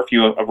people or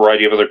a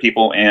variety of other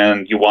people,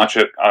 and you watch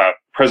a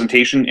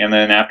presentation, and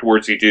then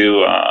afterwards you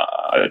do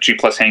a G+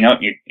 Hangout,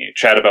 and you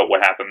chat about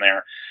what happened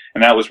there,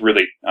 and that was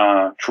really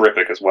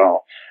terrific as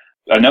well.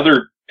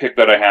 Another pick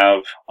that I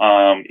have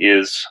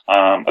is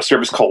a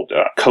service called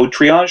Code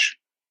Triage.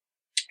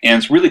 And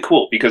it's really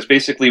cool because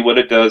basically what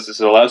it does is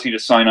it allows you to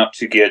sign up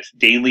to get a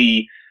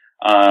daily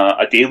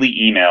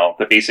email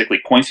that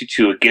basically points you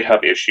to a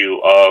GitHub issue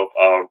of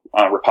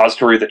a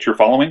repository that you're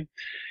following.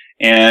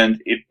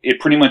 And it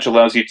pretty much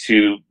allows you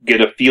to get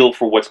a feel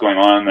for what's going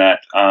on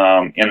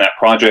in that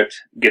project,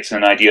 gets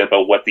an idea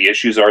about what the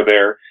issues are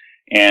there,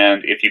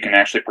 and if you can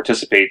actually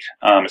participate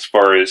as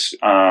far as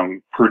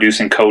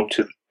producing code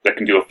that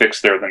can do a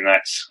fix there, then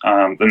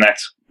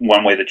that's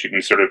one way that you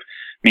can sort of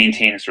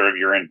maintain sort of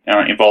your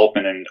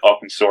involvement in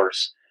open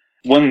source.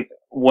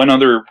 One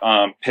other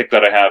pick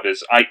that I have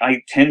is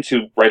I tend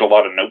to write a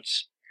lot of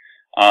notes.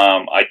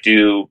 I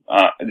do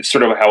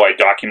sort of how I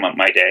document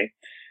my day.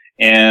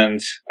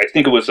 And I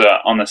think it was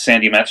on the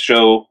Sandy Metz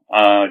show,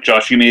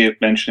 Josh, you may have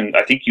mentioned,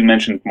 I think you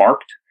mentioned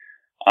Marked,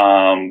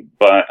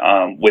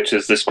 which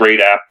is this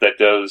great app that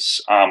does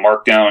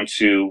markdown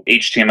to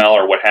HTML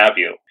or what have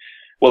you.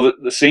 Well,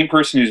 the same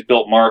person who's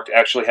built Marked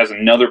actually has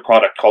another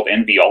product called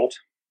NVAlt,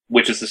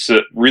 which is this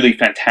really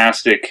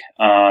fantastic.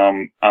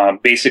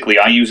 Basically,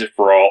 I use it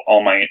for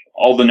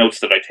all the notes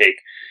that I take,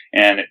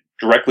 and it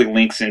directly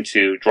links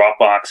into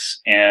Dropbox.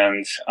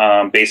 And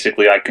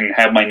basically, I can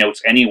have my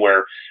notes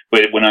anywhere.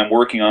 But when I'm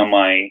working on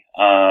my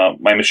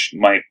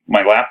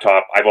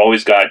laptop, I've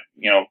always got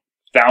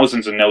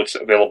thousands of notes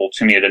available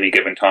to me at any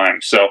given time.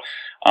 So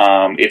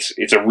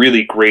it's a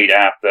really great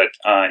app that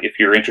if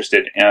you're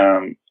interested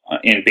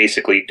in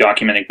basically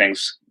documenting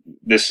things,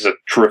 this is a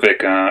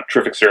terrific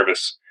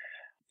service.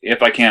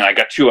 If I can, I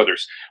got two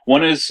others.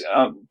 One is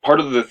part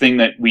of the thing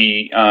that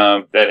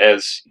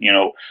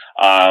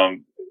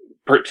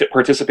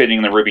participating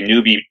in the Ruby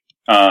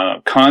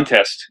Nuby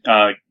contest,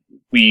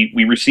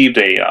 we received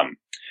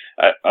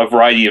a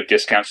variety of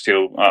discounts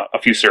to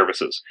a few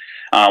services.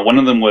 One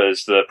of them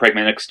was the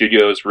Pragmatic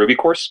Studios Ruby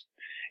course,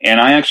 and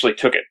I actually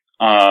took it.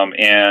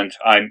 And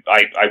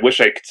I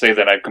wish I could say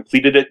that I've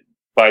completed it.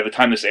 By the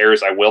time this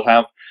airs, I will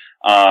have.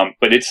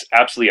 But it's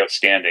absolutely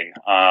outstanding.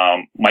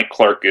 Mike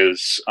Clark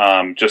is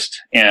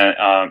just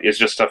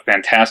a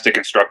fantastic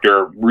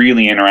instructor,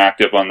 really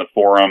interactive on the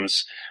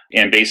forums,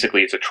 and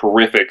basically it's a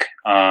terrific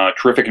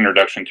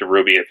introduction to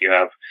Ruby if you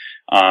have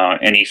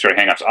any sort of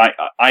hangups.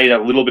 I had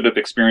a little bit of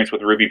experience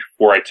with Ruby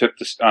before I took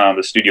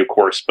the studio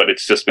course, but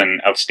it's just been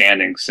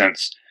outstanding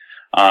since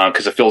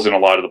because it fills in a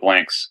lot of the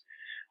blanks.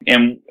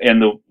 And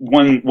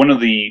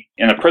the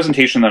a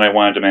presentation that I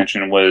wanted to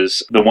mention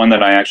was the one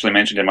that I actually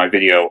mentioned in my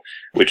video,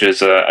 which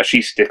is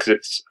Ashish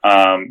Dixit's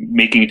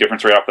Making a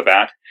Difference Right Off the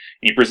Bat.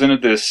 He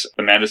presented this at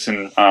the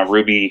Madison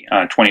Ruby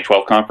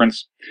 2012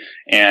 conference,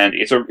 and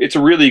it's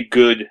a really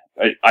good.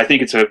 I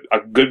think it's a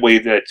good way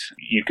that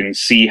you can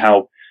see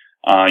how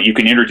you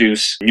can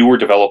introduce newer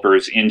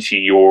developers into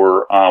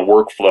your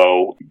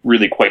workflow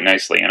really quite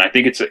nicely. And I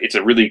think it's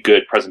a really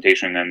good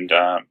presentation, and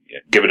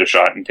give it a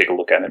shot and take a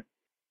look at it.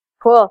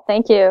 Cool.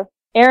 Thank you.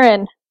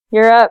 Erin,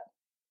 you're up.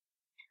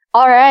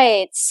 All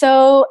right.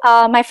 So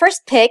my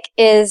first pick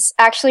is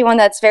actually one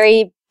that's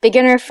very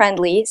beginner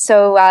friendly.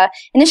 So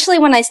initially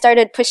when I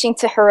started pushing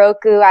to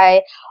Heroku,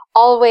 I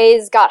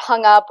always got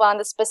hung up on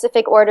the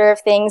specific order of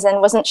things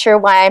and wasn't sure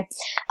why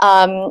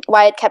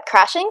it kept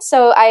crashing.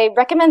 So I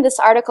recommend this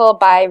article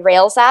by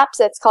Rails Apps.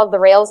 It's called the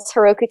Rails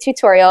Heroku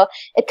Tutorial.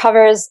 It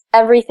covers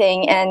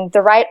everything in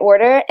the right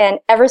order. And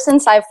ever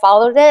since I've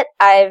followed it,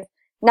 I've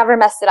never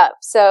messed it up.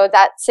 So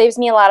that saves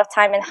me a lot of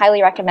time and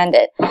highly recommend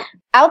it.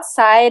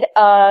 Outside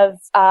of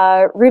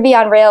Ruby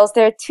on Rails,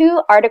 there are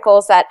two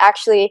articles that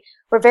actually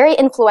were very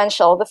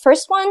influential. The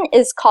first one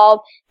is called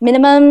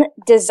Minimum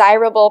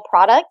Desirable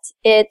Product.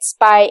 It's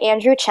by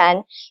Andrew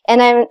Chen.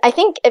 And I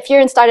think if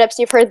you're in startups,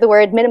 you've heard the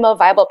word minimum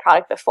viable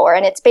product before.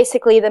 And it's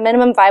basically the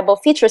minimum viable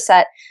feature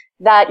set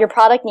that your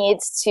product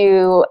needs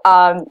to,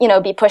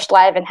 be pushed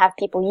live and have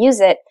people use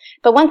it.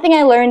 But one thing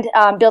I learned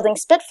building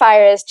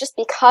Spitfire is just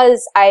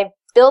because I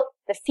built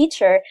the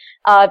feature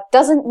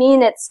doesn't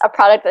mean it's a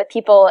product that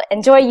people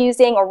enjoy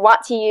using or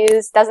want to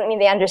use, doesn't mean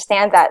they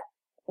understand that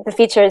the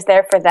feature is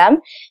there for them.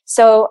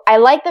 So I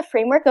like the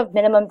framework of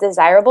minimum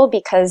desirable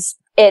because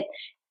it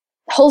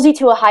holds you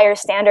to a higher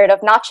standard of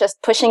not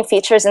just pushing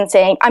features and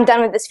saying, I'm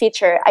done with this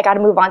feature, I got to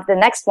move on to the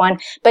next one,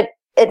 but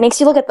it makes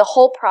you look at the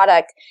whole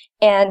product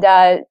and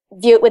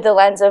view it with the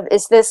lens of,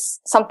 is this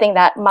something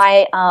that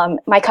my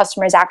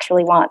customers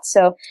actually want?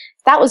 So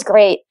that was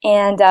great.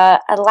 And the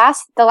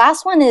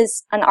last one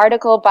is an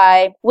article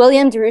by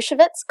William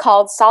Derushevitz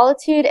called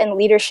Solitude and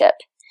Leadership.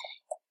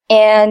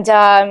 And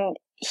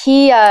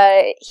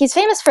he's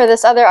famous for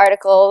this other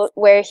article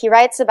where he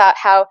writes about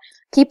how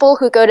people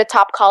who go to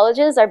top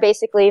colleges are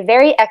basically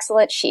very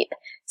excellent sheep.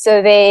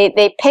 So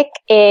they pick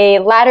a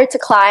ladder to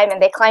climb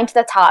and they climb to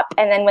the top.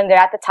 And then when they're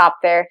at the top,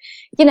 they're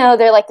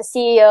like the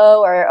CEO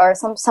or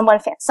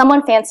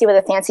someone fancy with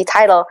a fancy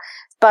title.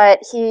 But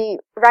he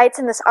writes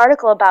in this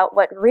article about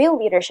what real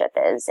leadership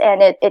is.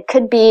 And it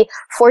could be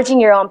forging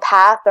your own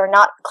path or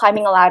not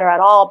climbing a ladder at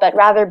all, but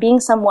rather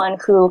being someone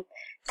who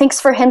thinks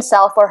for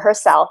himself or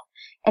herself.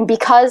 And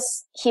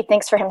because he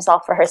thinks for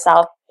himself or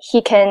herself,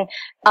 he can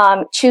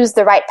choose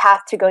the right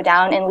path to go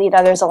down and lead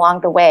others along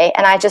the way.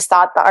 And I just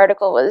thought the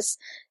article was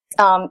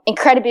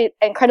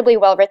incredibly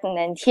well written.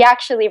 And he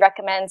actually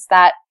recommends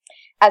that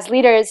as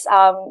leaders,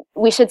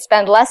 we should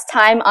spend less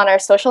time on our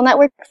social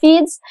network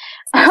feeds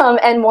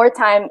and more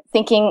time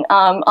thinking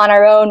on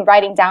our own,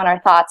 writing down our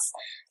thoughts.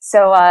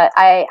 So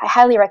I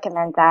highly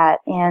recommend that.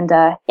 And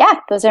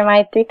those are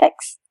my 3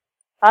 picks.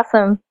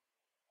 Awesome.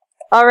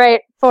 All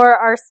right. For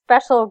our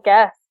special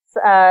guests,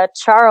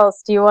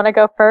 Charles, do you want to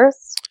go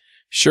first?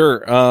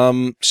 Sure.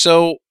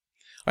 So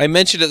I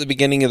mentioned at the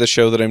beginning of the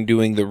show that I'm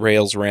doing the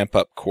Rails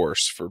Ramp-Up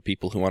course for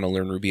people who want to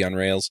learn Ruby on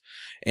Rails.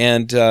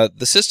 And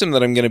the system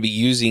that I'm going to be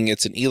using,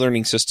 it's an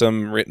e-learning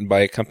system written by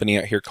a company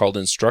out here called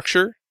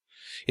Instructure.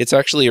 It's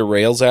actually a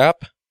Rails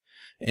app,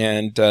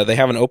 and they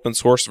have an open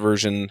source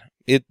version.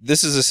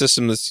 This is a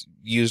system that's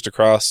used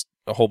across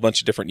a whole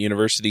bunch of different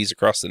universities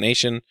across the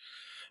nation.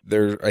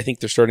 I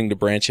think they're starting to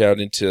branch out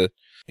into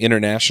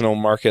international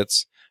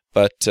markets.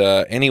 But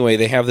anyway,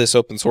 they have this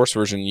open source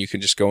version. You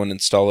can just go and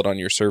install it on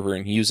your server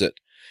and use it.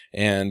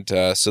 And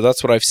so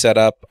that's what I've set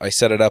up. I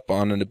set it up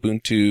on an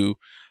Ubuntu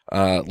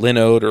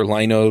Linode or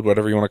Linode,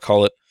 whatever you want to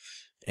call it.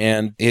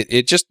 And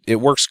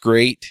it works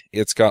great.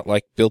 It's got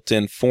like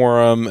built-in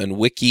forum and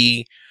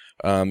wiki.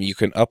 You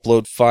can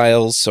upload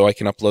files, so I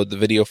can upload the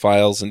video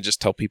files and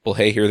just tell people,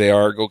 hey, here they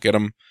are, go get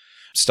them.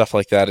 Stuff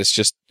like that.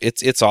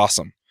 It's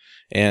awesome.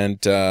 And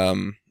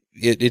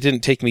it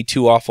didn't take me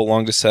too awful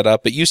long to set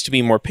up. It used to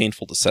be more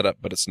painful to set up,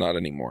 but it's not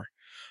anymore.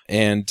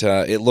 And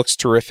it looks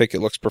terrific. It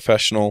looks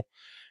professional.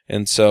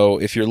 And so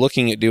if you're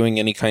looking at doing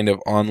any kind of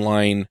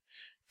online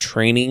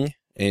training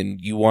and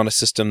you want a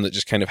system that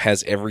just kind of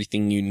has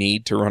everything you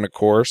need to run a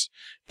course,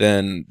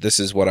 then this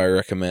is what I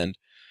recommend.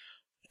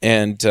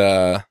 And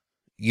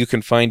you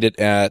can find it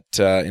at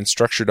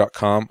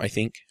instructure.com, I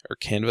think, or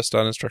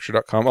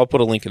canvas.instructure.com. I'll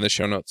put a link in the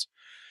show notes.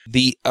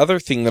 The other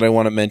thing that I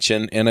want to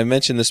mention, and I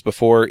mentioned this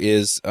before,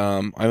 is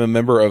I'm a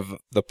member of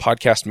the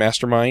Podcast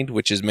Mastermind,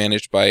 which is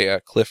managed by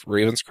Cliff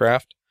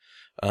Ravenscraft.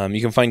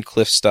 You can find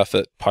Cliff's stuff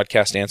at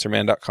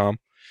podcastanswerman.com.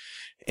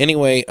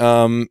 Anyway,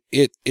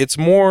 it's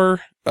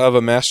more of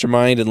a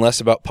mastermind and less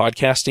about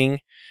podcasting,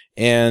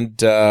 and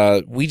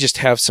we just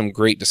have some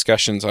great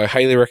discussions. I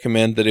highly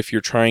recommend that if you're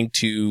trying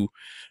to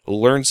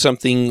learn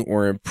something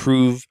or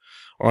improve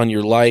on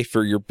your life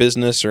or your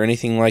business or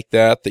anything like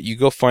that, that you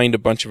go find a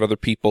bunch of other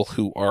people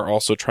who are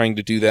also trying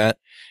to do that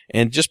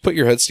and just put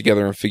your heads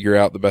together and figure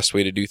out the best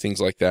way to do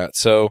things like that.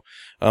 So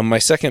my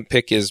second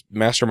pick is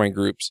mastermind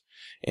groups.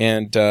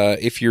 And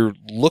if you're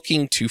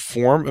looking to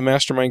form a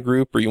mastermind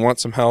group or you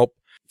want some help,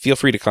 feel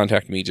free to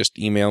contact me. Just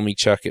email me,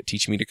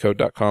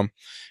 chuck@teachmetocode.com,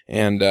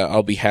 and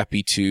I'll be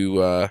happy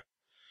to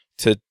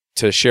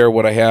share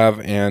what I have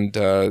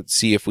and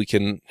see if we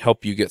can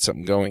help you get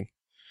something going.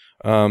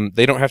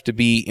 They don't have to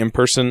be in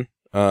person.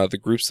 The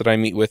groups that I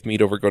meet with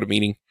meet over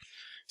GoToMeeting.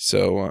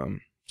 So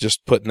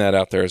just putting that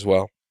out there as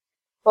well.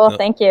 Well,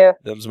 thank you.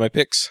 Those are my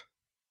picks.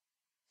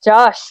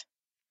 Josh.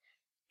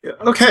 Yeah,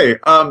 okay.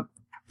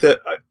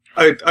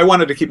 I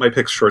wanted to keep my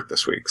picks short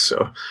this week,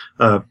 so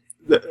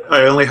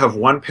I only have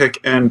one pick,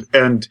 and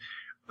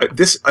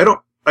this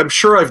I'm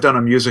sure I've done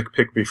a music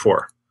pick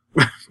before,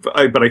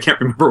 but I can't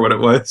remember what it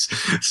was.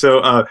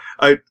 So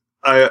I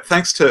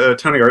thanks to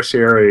Tony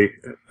Arcieri,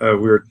 we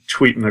were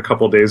tweeting a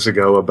couple days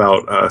ago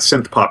about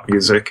synth pop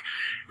music.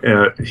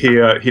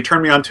 He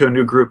turned me on to a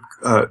new group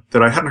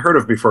that I hadn't heard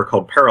of before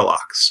called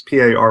Parallax,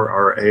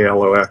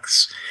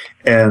 Parralox,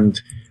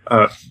 and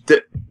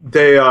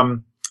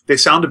they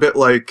sound a bit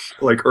like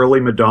early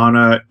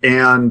Madonna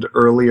and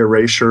early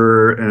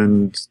Erasure,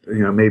 and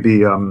maybe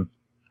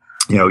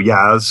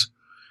Yaz,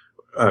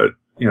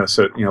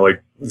 so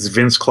like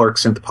Vince Clarke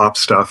synth pop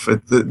stuff.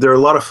 They're a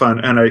lot of fun,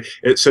 and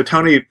so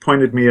Tony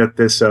pointed me at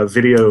this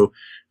video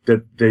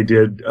that they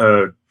did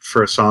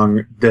for a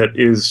song that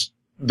is,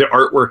 the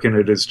artwork in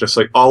it is just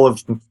like all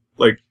of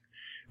like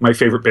my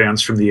favorite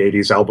bands from the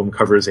 80s album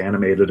covers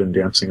animated and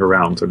dancing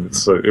around, and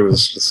it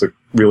was just a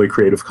really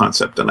creative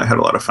concept, and I had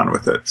a lot of fun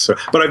with it. So,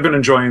 but I've been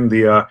enjoying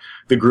the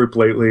group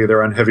lately.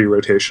 They're on heavy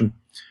rotation,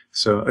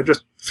 so I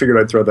just figured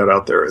I'd throw that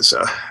out there as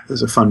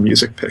a fun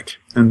music pick,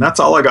 and that's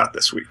all I got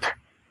this week.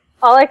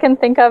 All I can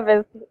think of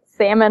is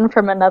Salmon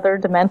from Another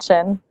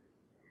Dimension,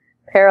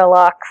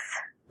 Parallax.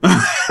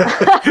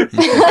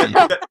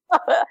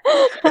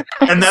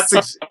 And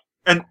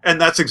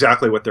that's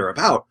exactly what they're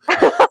about.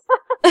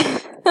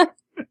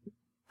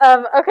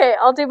 Okay,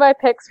 I'll do my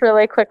picks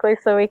really quickly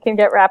so we can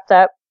get wrapped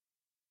up.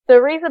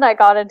 The reason I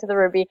got into the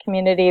Ruby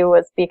community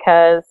was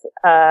because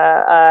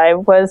I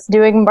was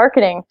doing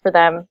marketing for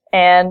them,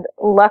 and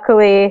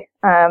luckily,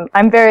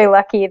 I'm very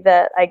lucky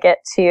that I get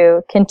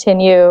to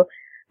continue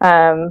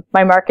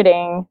my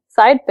marketing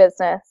side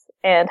business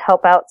and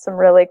help out some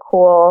really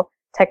cool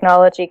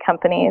technology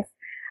companies.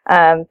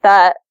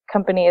 That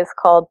company is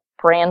called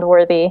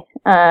Brandworthy.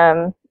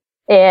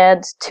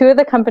 And two of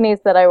the companies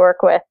that I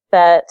work with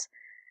that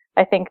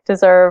I think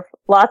deserve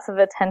lots of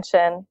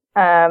attention.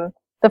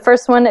 The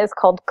first one is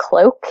called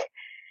Cloak,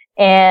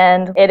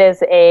 and it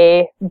is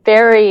a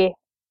very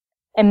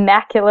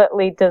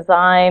immaculately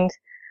designed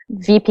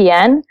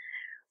VPN.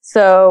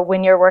 So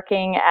when you're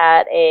working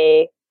at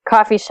a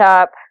coffee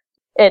shop,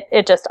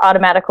 it just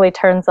automatically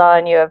turns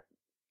on. You have,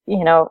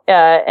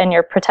 and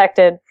you're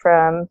protected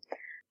from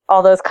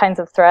all those kinds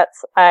of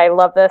threats. I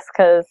love this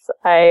because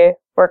I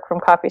work from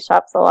coffee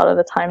shops a lot of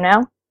the time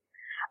now.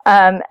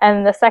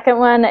 And the second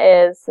one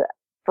is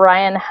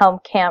Brian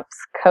Helmkamp's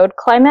Code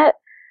Climate.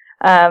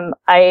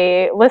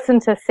 I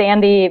listened to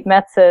Sandy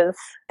Metz's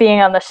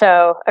being on the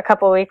show a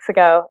couple of weeks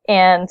ago,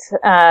 and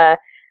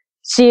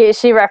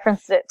she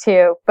referenced it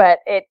too, but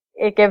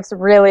it gives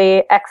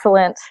really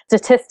excellent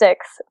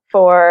statistics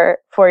for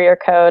your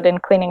code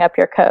and cleaning up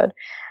your code.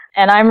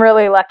 And I'm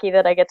really lucky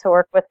that I get to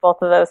work with both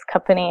of those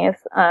companies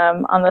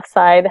on the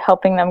side,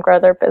 helping them grow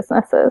their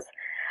businesses.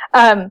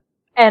 And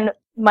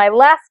my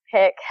last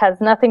pick has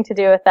nothing to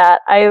do with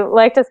that. I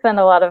like to spend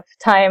a lot of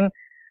time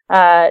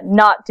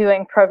not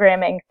doing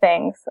programming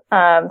things.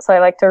 So I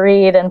like to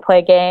read and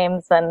play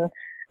games and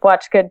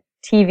watch good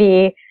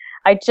TV.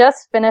 I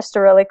just finished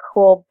a really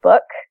cool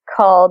book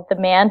called The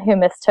Man Who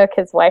Mistook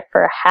His Wife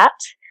for a Hat.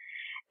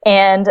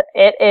 And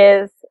it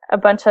is a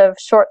bunch of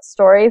short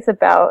stories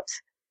about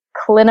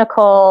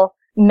clinical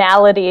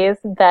maladies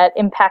that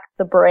impact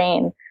the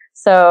brain.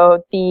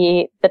 So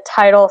the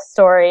title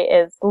story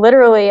is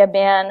literally a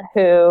man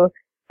who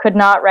could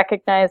not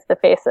recognize the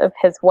face of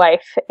his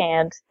wife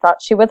and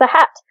thought she was a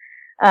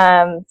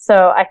hat.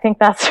 So I think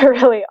that's a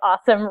really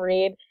awesome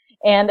read,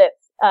 and it's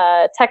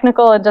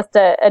technical in just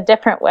a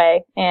different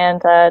way,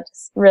 and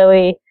just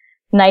really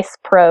nice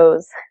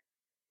prose.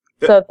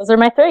 So those are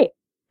my three.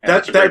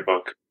 That's a great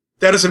book.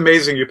 That is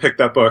amazing you picked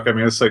that book. I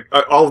mean, it's like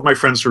all of my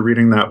friends were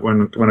reading that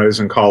when I was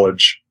in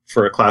college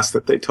for a class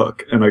that they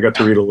took, and I got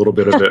to read a little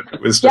bit of it.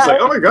 It was just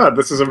like, oh my God,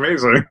 this is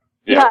amazing.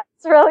 Yeah,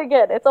 it's really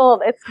good. It's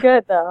old. It's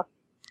good, though.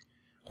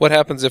 What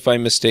happens if I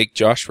mistake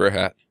Josh for a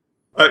hat?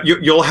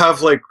 You'll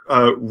have like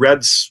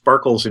red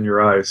sparkles in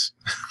your eyes.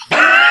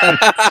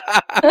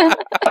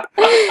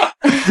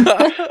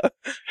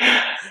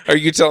 Are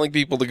you telling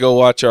people to go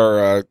watch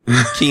our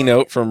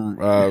keynote from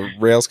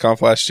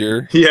RailsConf last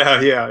year?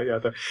 Yeah.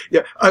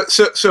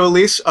 So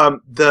Elise,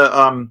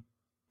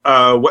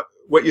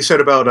 what you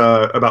said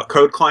about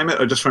Code Climate,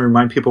 I just want to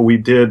remind people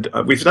we've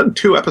done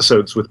 2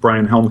 episodes with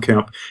Brian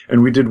Helmkamp,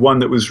 and we did one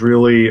that was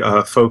really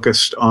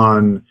focused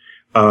on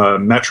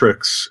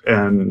metrics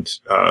and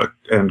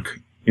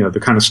the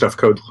kind of stuff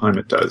Code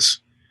Climate does.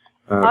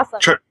 Awesome.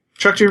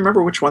 Chuck, do you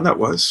remember which one that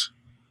was?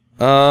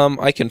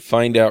 I can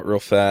find out real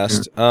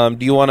fast. Yeah.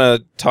 Do you want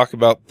to talk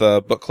about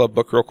the book club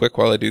book real quick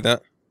while I do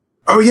that?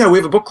 Oh yeah, we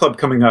have a book club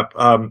coming up,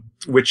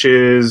 which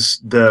is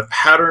The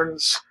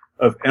Patterns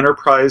of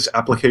Enterprise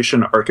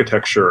Application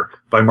Architecture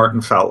by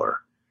Martin Fowler.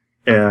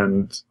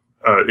 And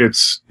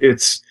it's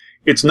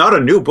not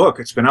a new book.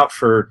 It's been out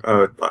for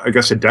I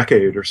guess a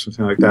decade or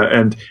something like that.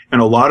 And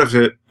a lot of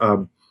it,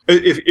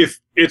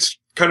 if it's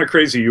kind of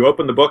crazy. You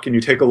open the book and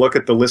you take a look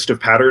at the list of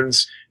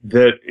patterns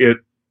that it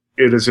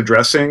is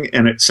addressing,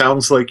 and it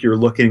sounds like you're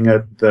looking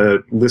at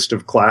the list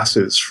of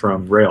classes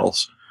from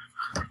Rails.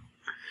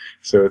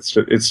 So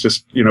it's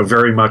just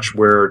very much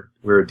where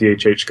where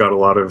DHH got a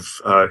lot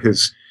of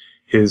his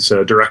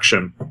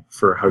direction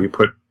for how you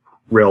put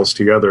Rails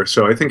together.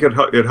 So I think it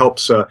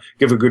helps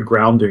give a good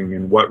grounding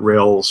in what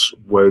Rails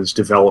was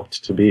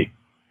developed to be.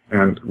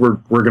 And we're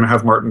going to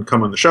have Martin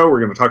come on the show. We're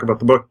going to talk about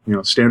the book,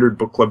 standard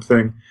book club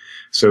thing.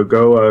 So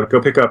go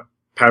pick up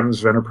Patterns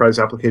of Enterprise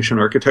Application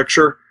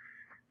Architecture,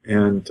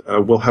 and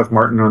we'll have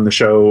Martin on the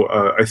show,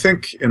 I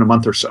think, in a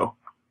month or so.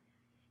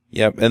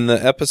 Yep, and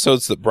the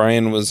episodes that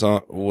Brian was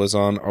on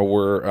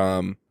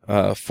were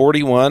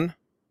 41,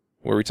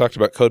 where we talked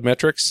about code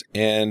metrics,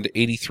 and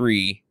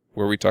 83,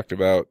 where we talked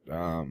about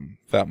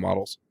fat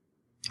models.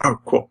 Oh,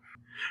 cool.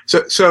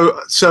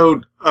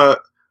 So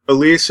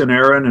Elise and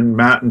Aaron and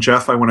Matt and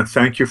Jeff, I want to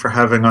thank you for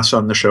having us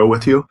on the show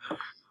with you.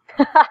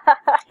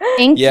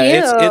 Thank you.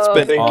 It's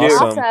been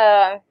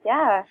awesome.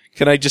 Yeah.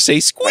 Can I just say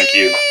squeak? Thank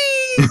you.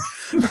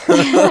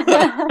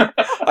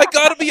 I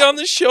gotta be on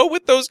the show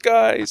with those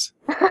guys.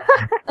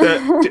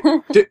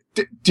 Do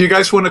you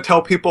guys want to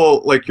tell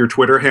people like your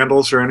Twitter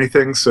handles or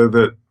anything so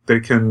that they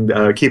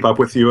can keep up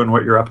with you and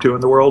what you're up to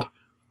in the world?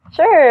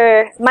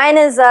 Sure. Mine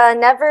is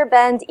Never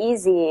Bend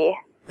Easy.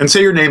 And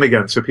say your name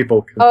again so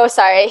people can... Oh,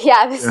 sorry.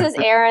 Yeah, this is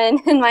Aaron,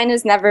 and mine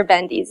is Never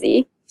Bend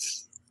Easy.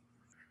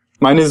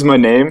 Mine is my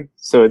name,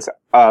 so it's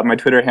my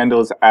Twitter handle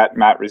is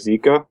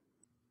 @MattRazika.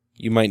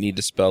 You might need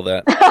to spell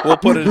that. We'll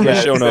put it in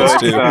the show notes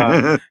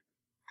too.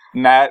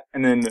 Matt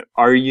and then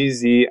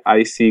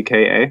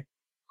RUZICKA.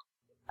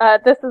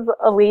 This is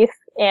Elise,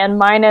 and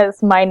mine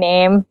is my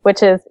name,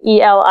 which is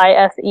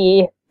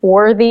ELISE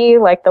Worthy,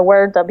 like the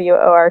word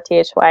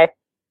WORTHY.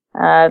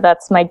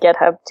 That's my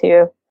GitHub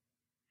too.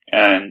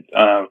 And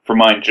for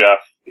mine, Jeff,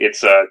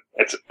 it's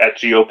at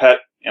Geopet,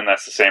 and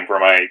that's the same for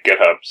my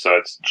GitHub. So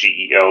it's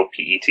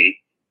GEOPET.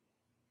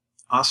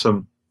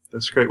 Awesome.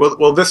 That's great.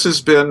 Well, this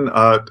has been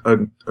a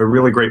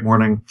really great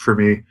morning for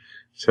me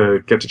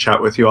to get to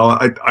chat with you all.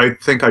 I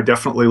think I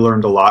definitely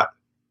learned a lot.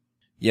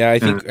 Yeah, I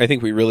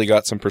think we really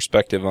got some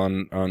perspective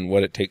on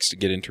what it takes to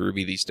get into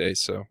Ruby these days.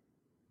 So,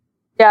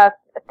 yeah,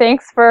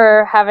 thanks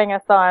for having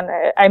us on.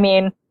 I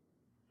mean,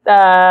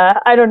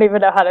 I don't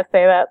even know how to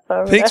say that.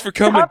 So thanks for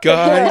coming,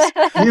 guys.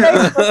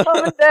 Thanks for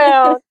coming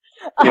down.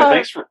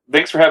 Yeah,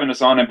 thanks for having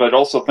us on, but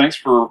also thanks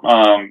for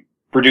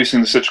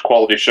producing such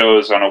quality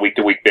shows on a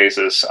week-to-week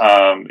basis.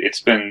 It's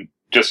been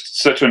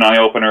just such an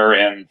eye-opener,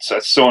 and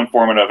it's so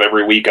informative.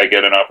 Every week I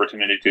get an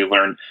opportunity to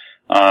learn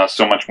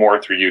so much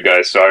more through you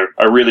guys. So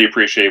I really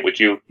appreciate what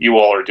you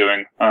all are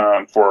doing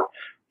for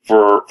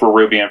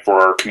Ruby and for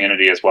our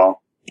community as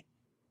well.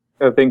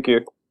 Oh, thank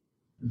you.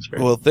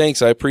 Well,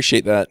 thanks. I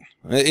appreciate that.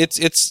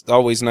 It's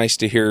always nice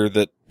to hear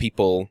that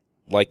people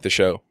like the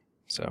show.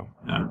 So.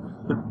 Yeah.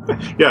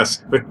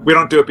 Yes, we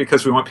don't do it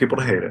because we want people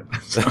to hate it.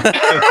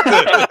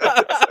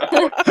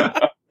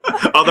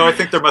 Although I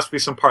think there must be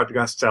some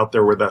podcasts out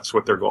there where that's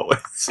what their goal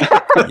is.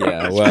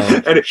 Yeah,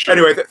 well.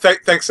 Anyway,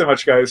 thanks so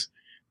much, guys.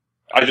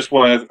 I just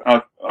want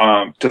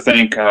to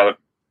thank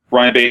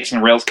Ryan Bates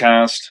and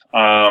Railscast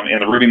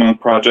and the Ruby Monk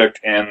project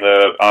and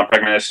the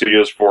Pragmatic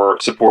Studios for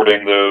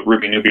supporting the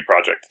Ruby Nuby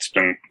project. It's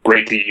been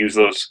great to use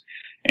those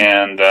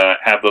and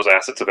have those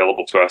assets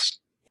available to us.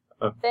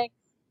 Thanks.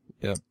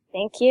 Yeah.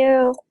 Thank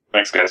you.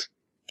 Thanks, guys.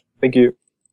 Thank you.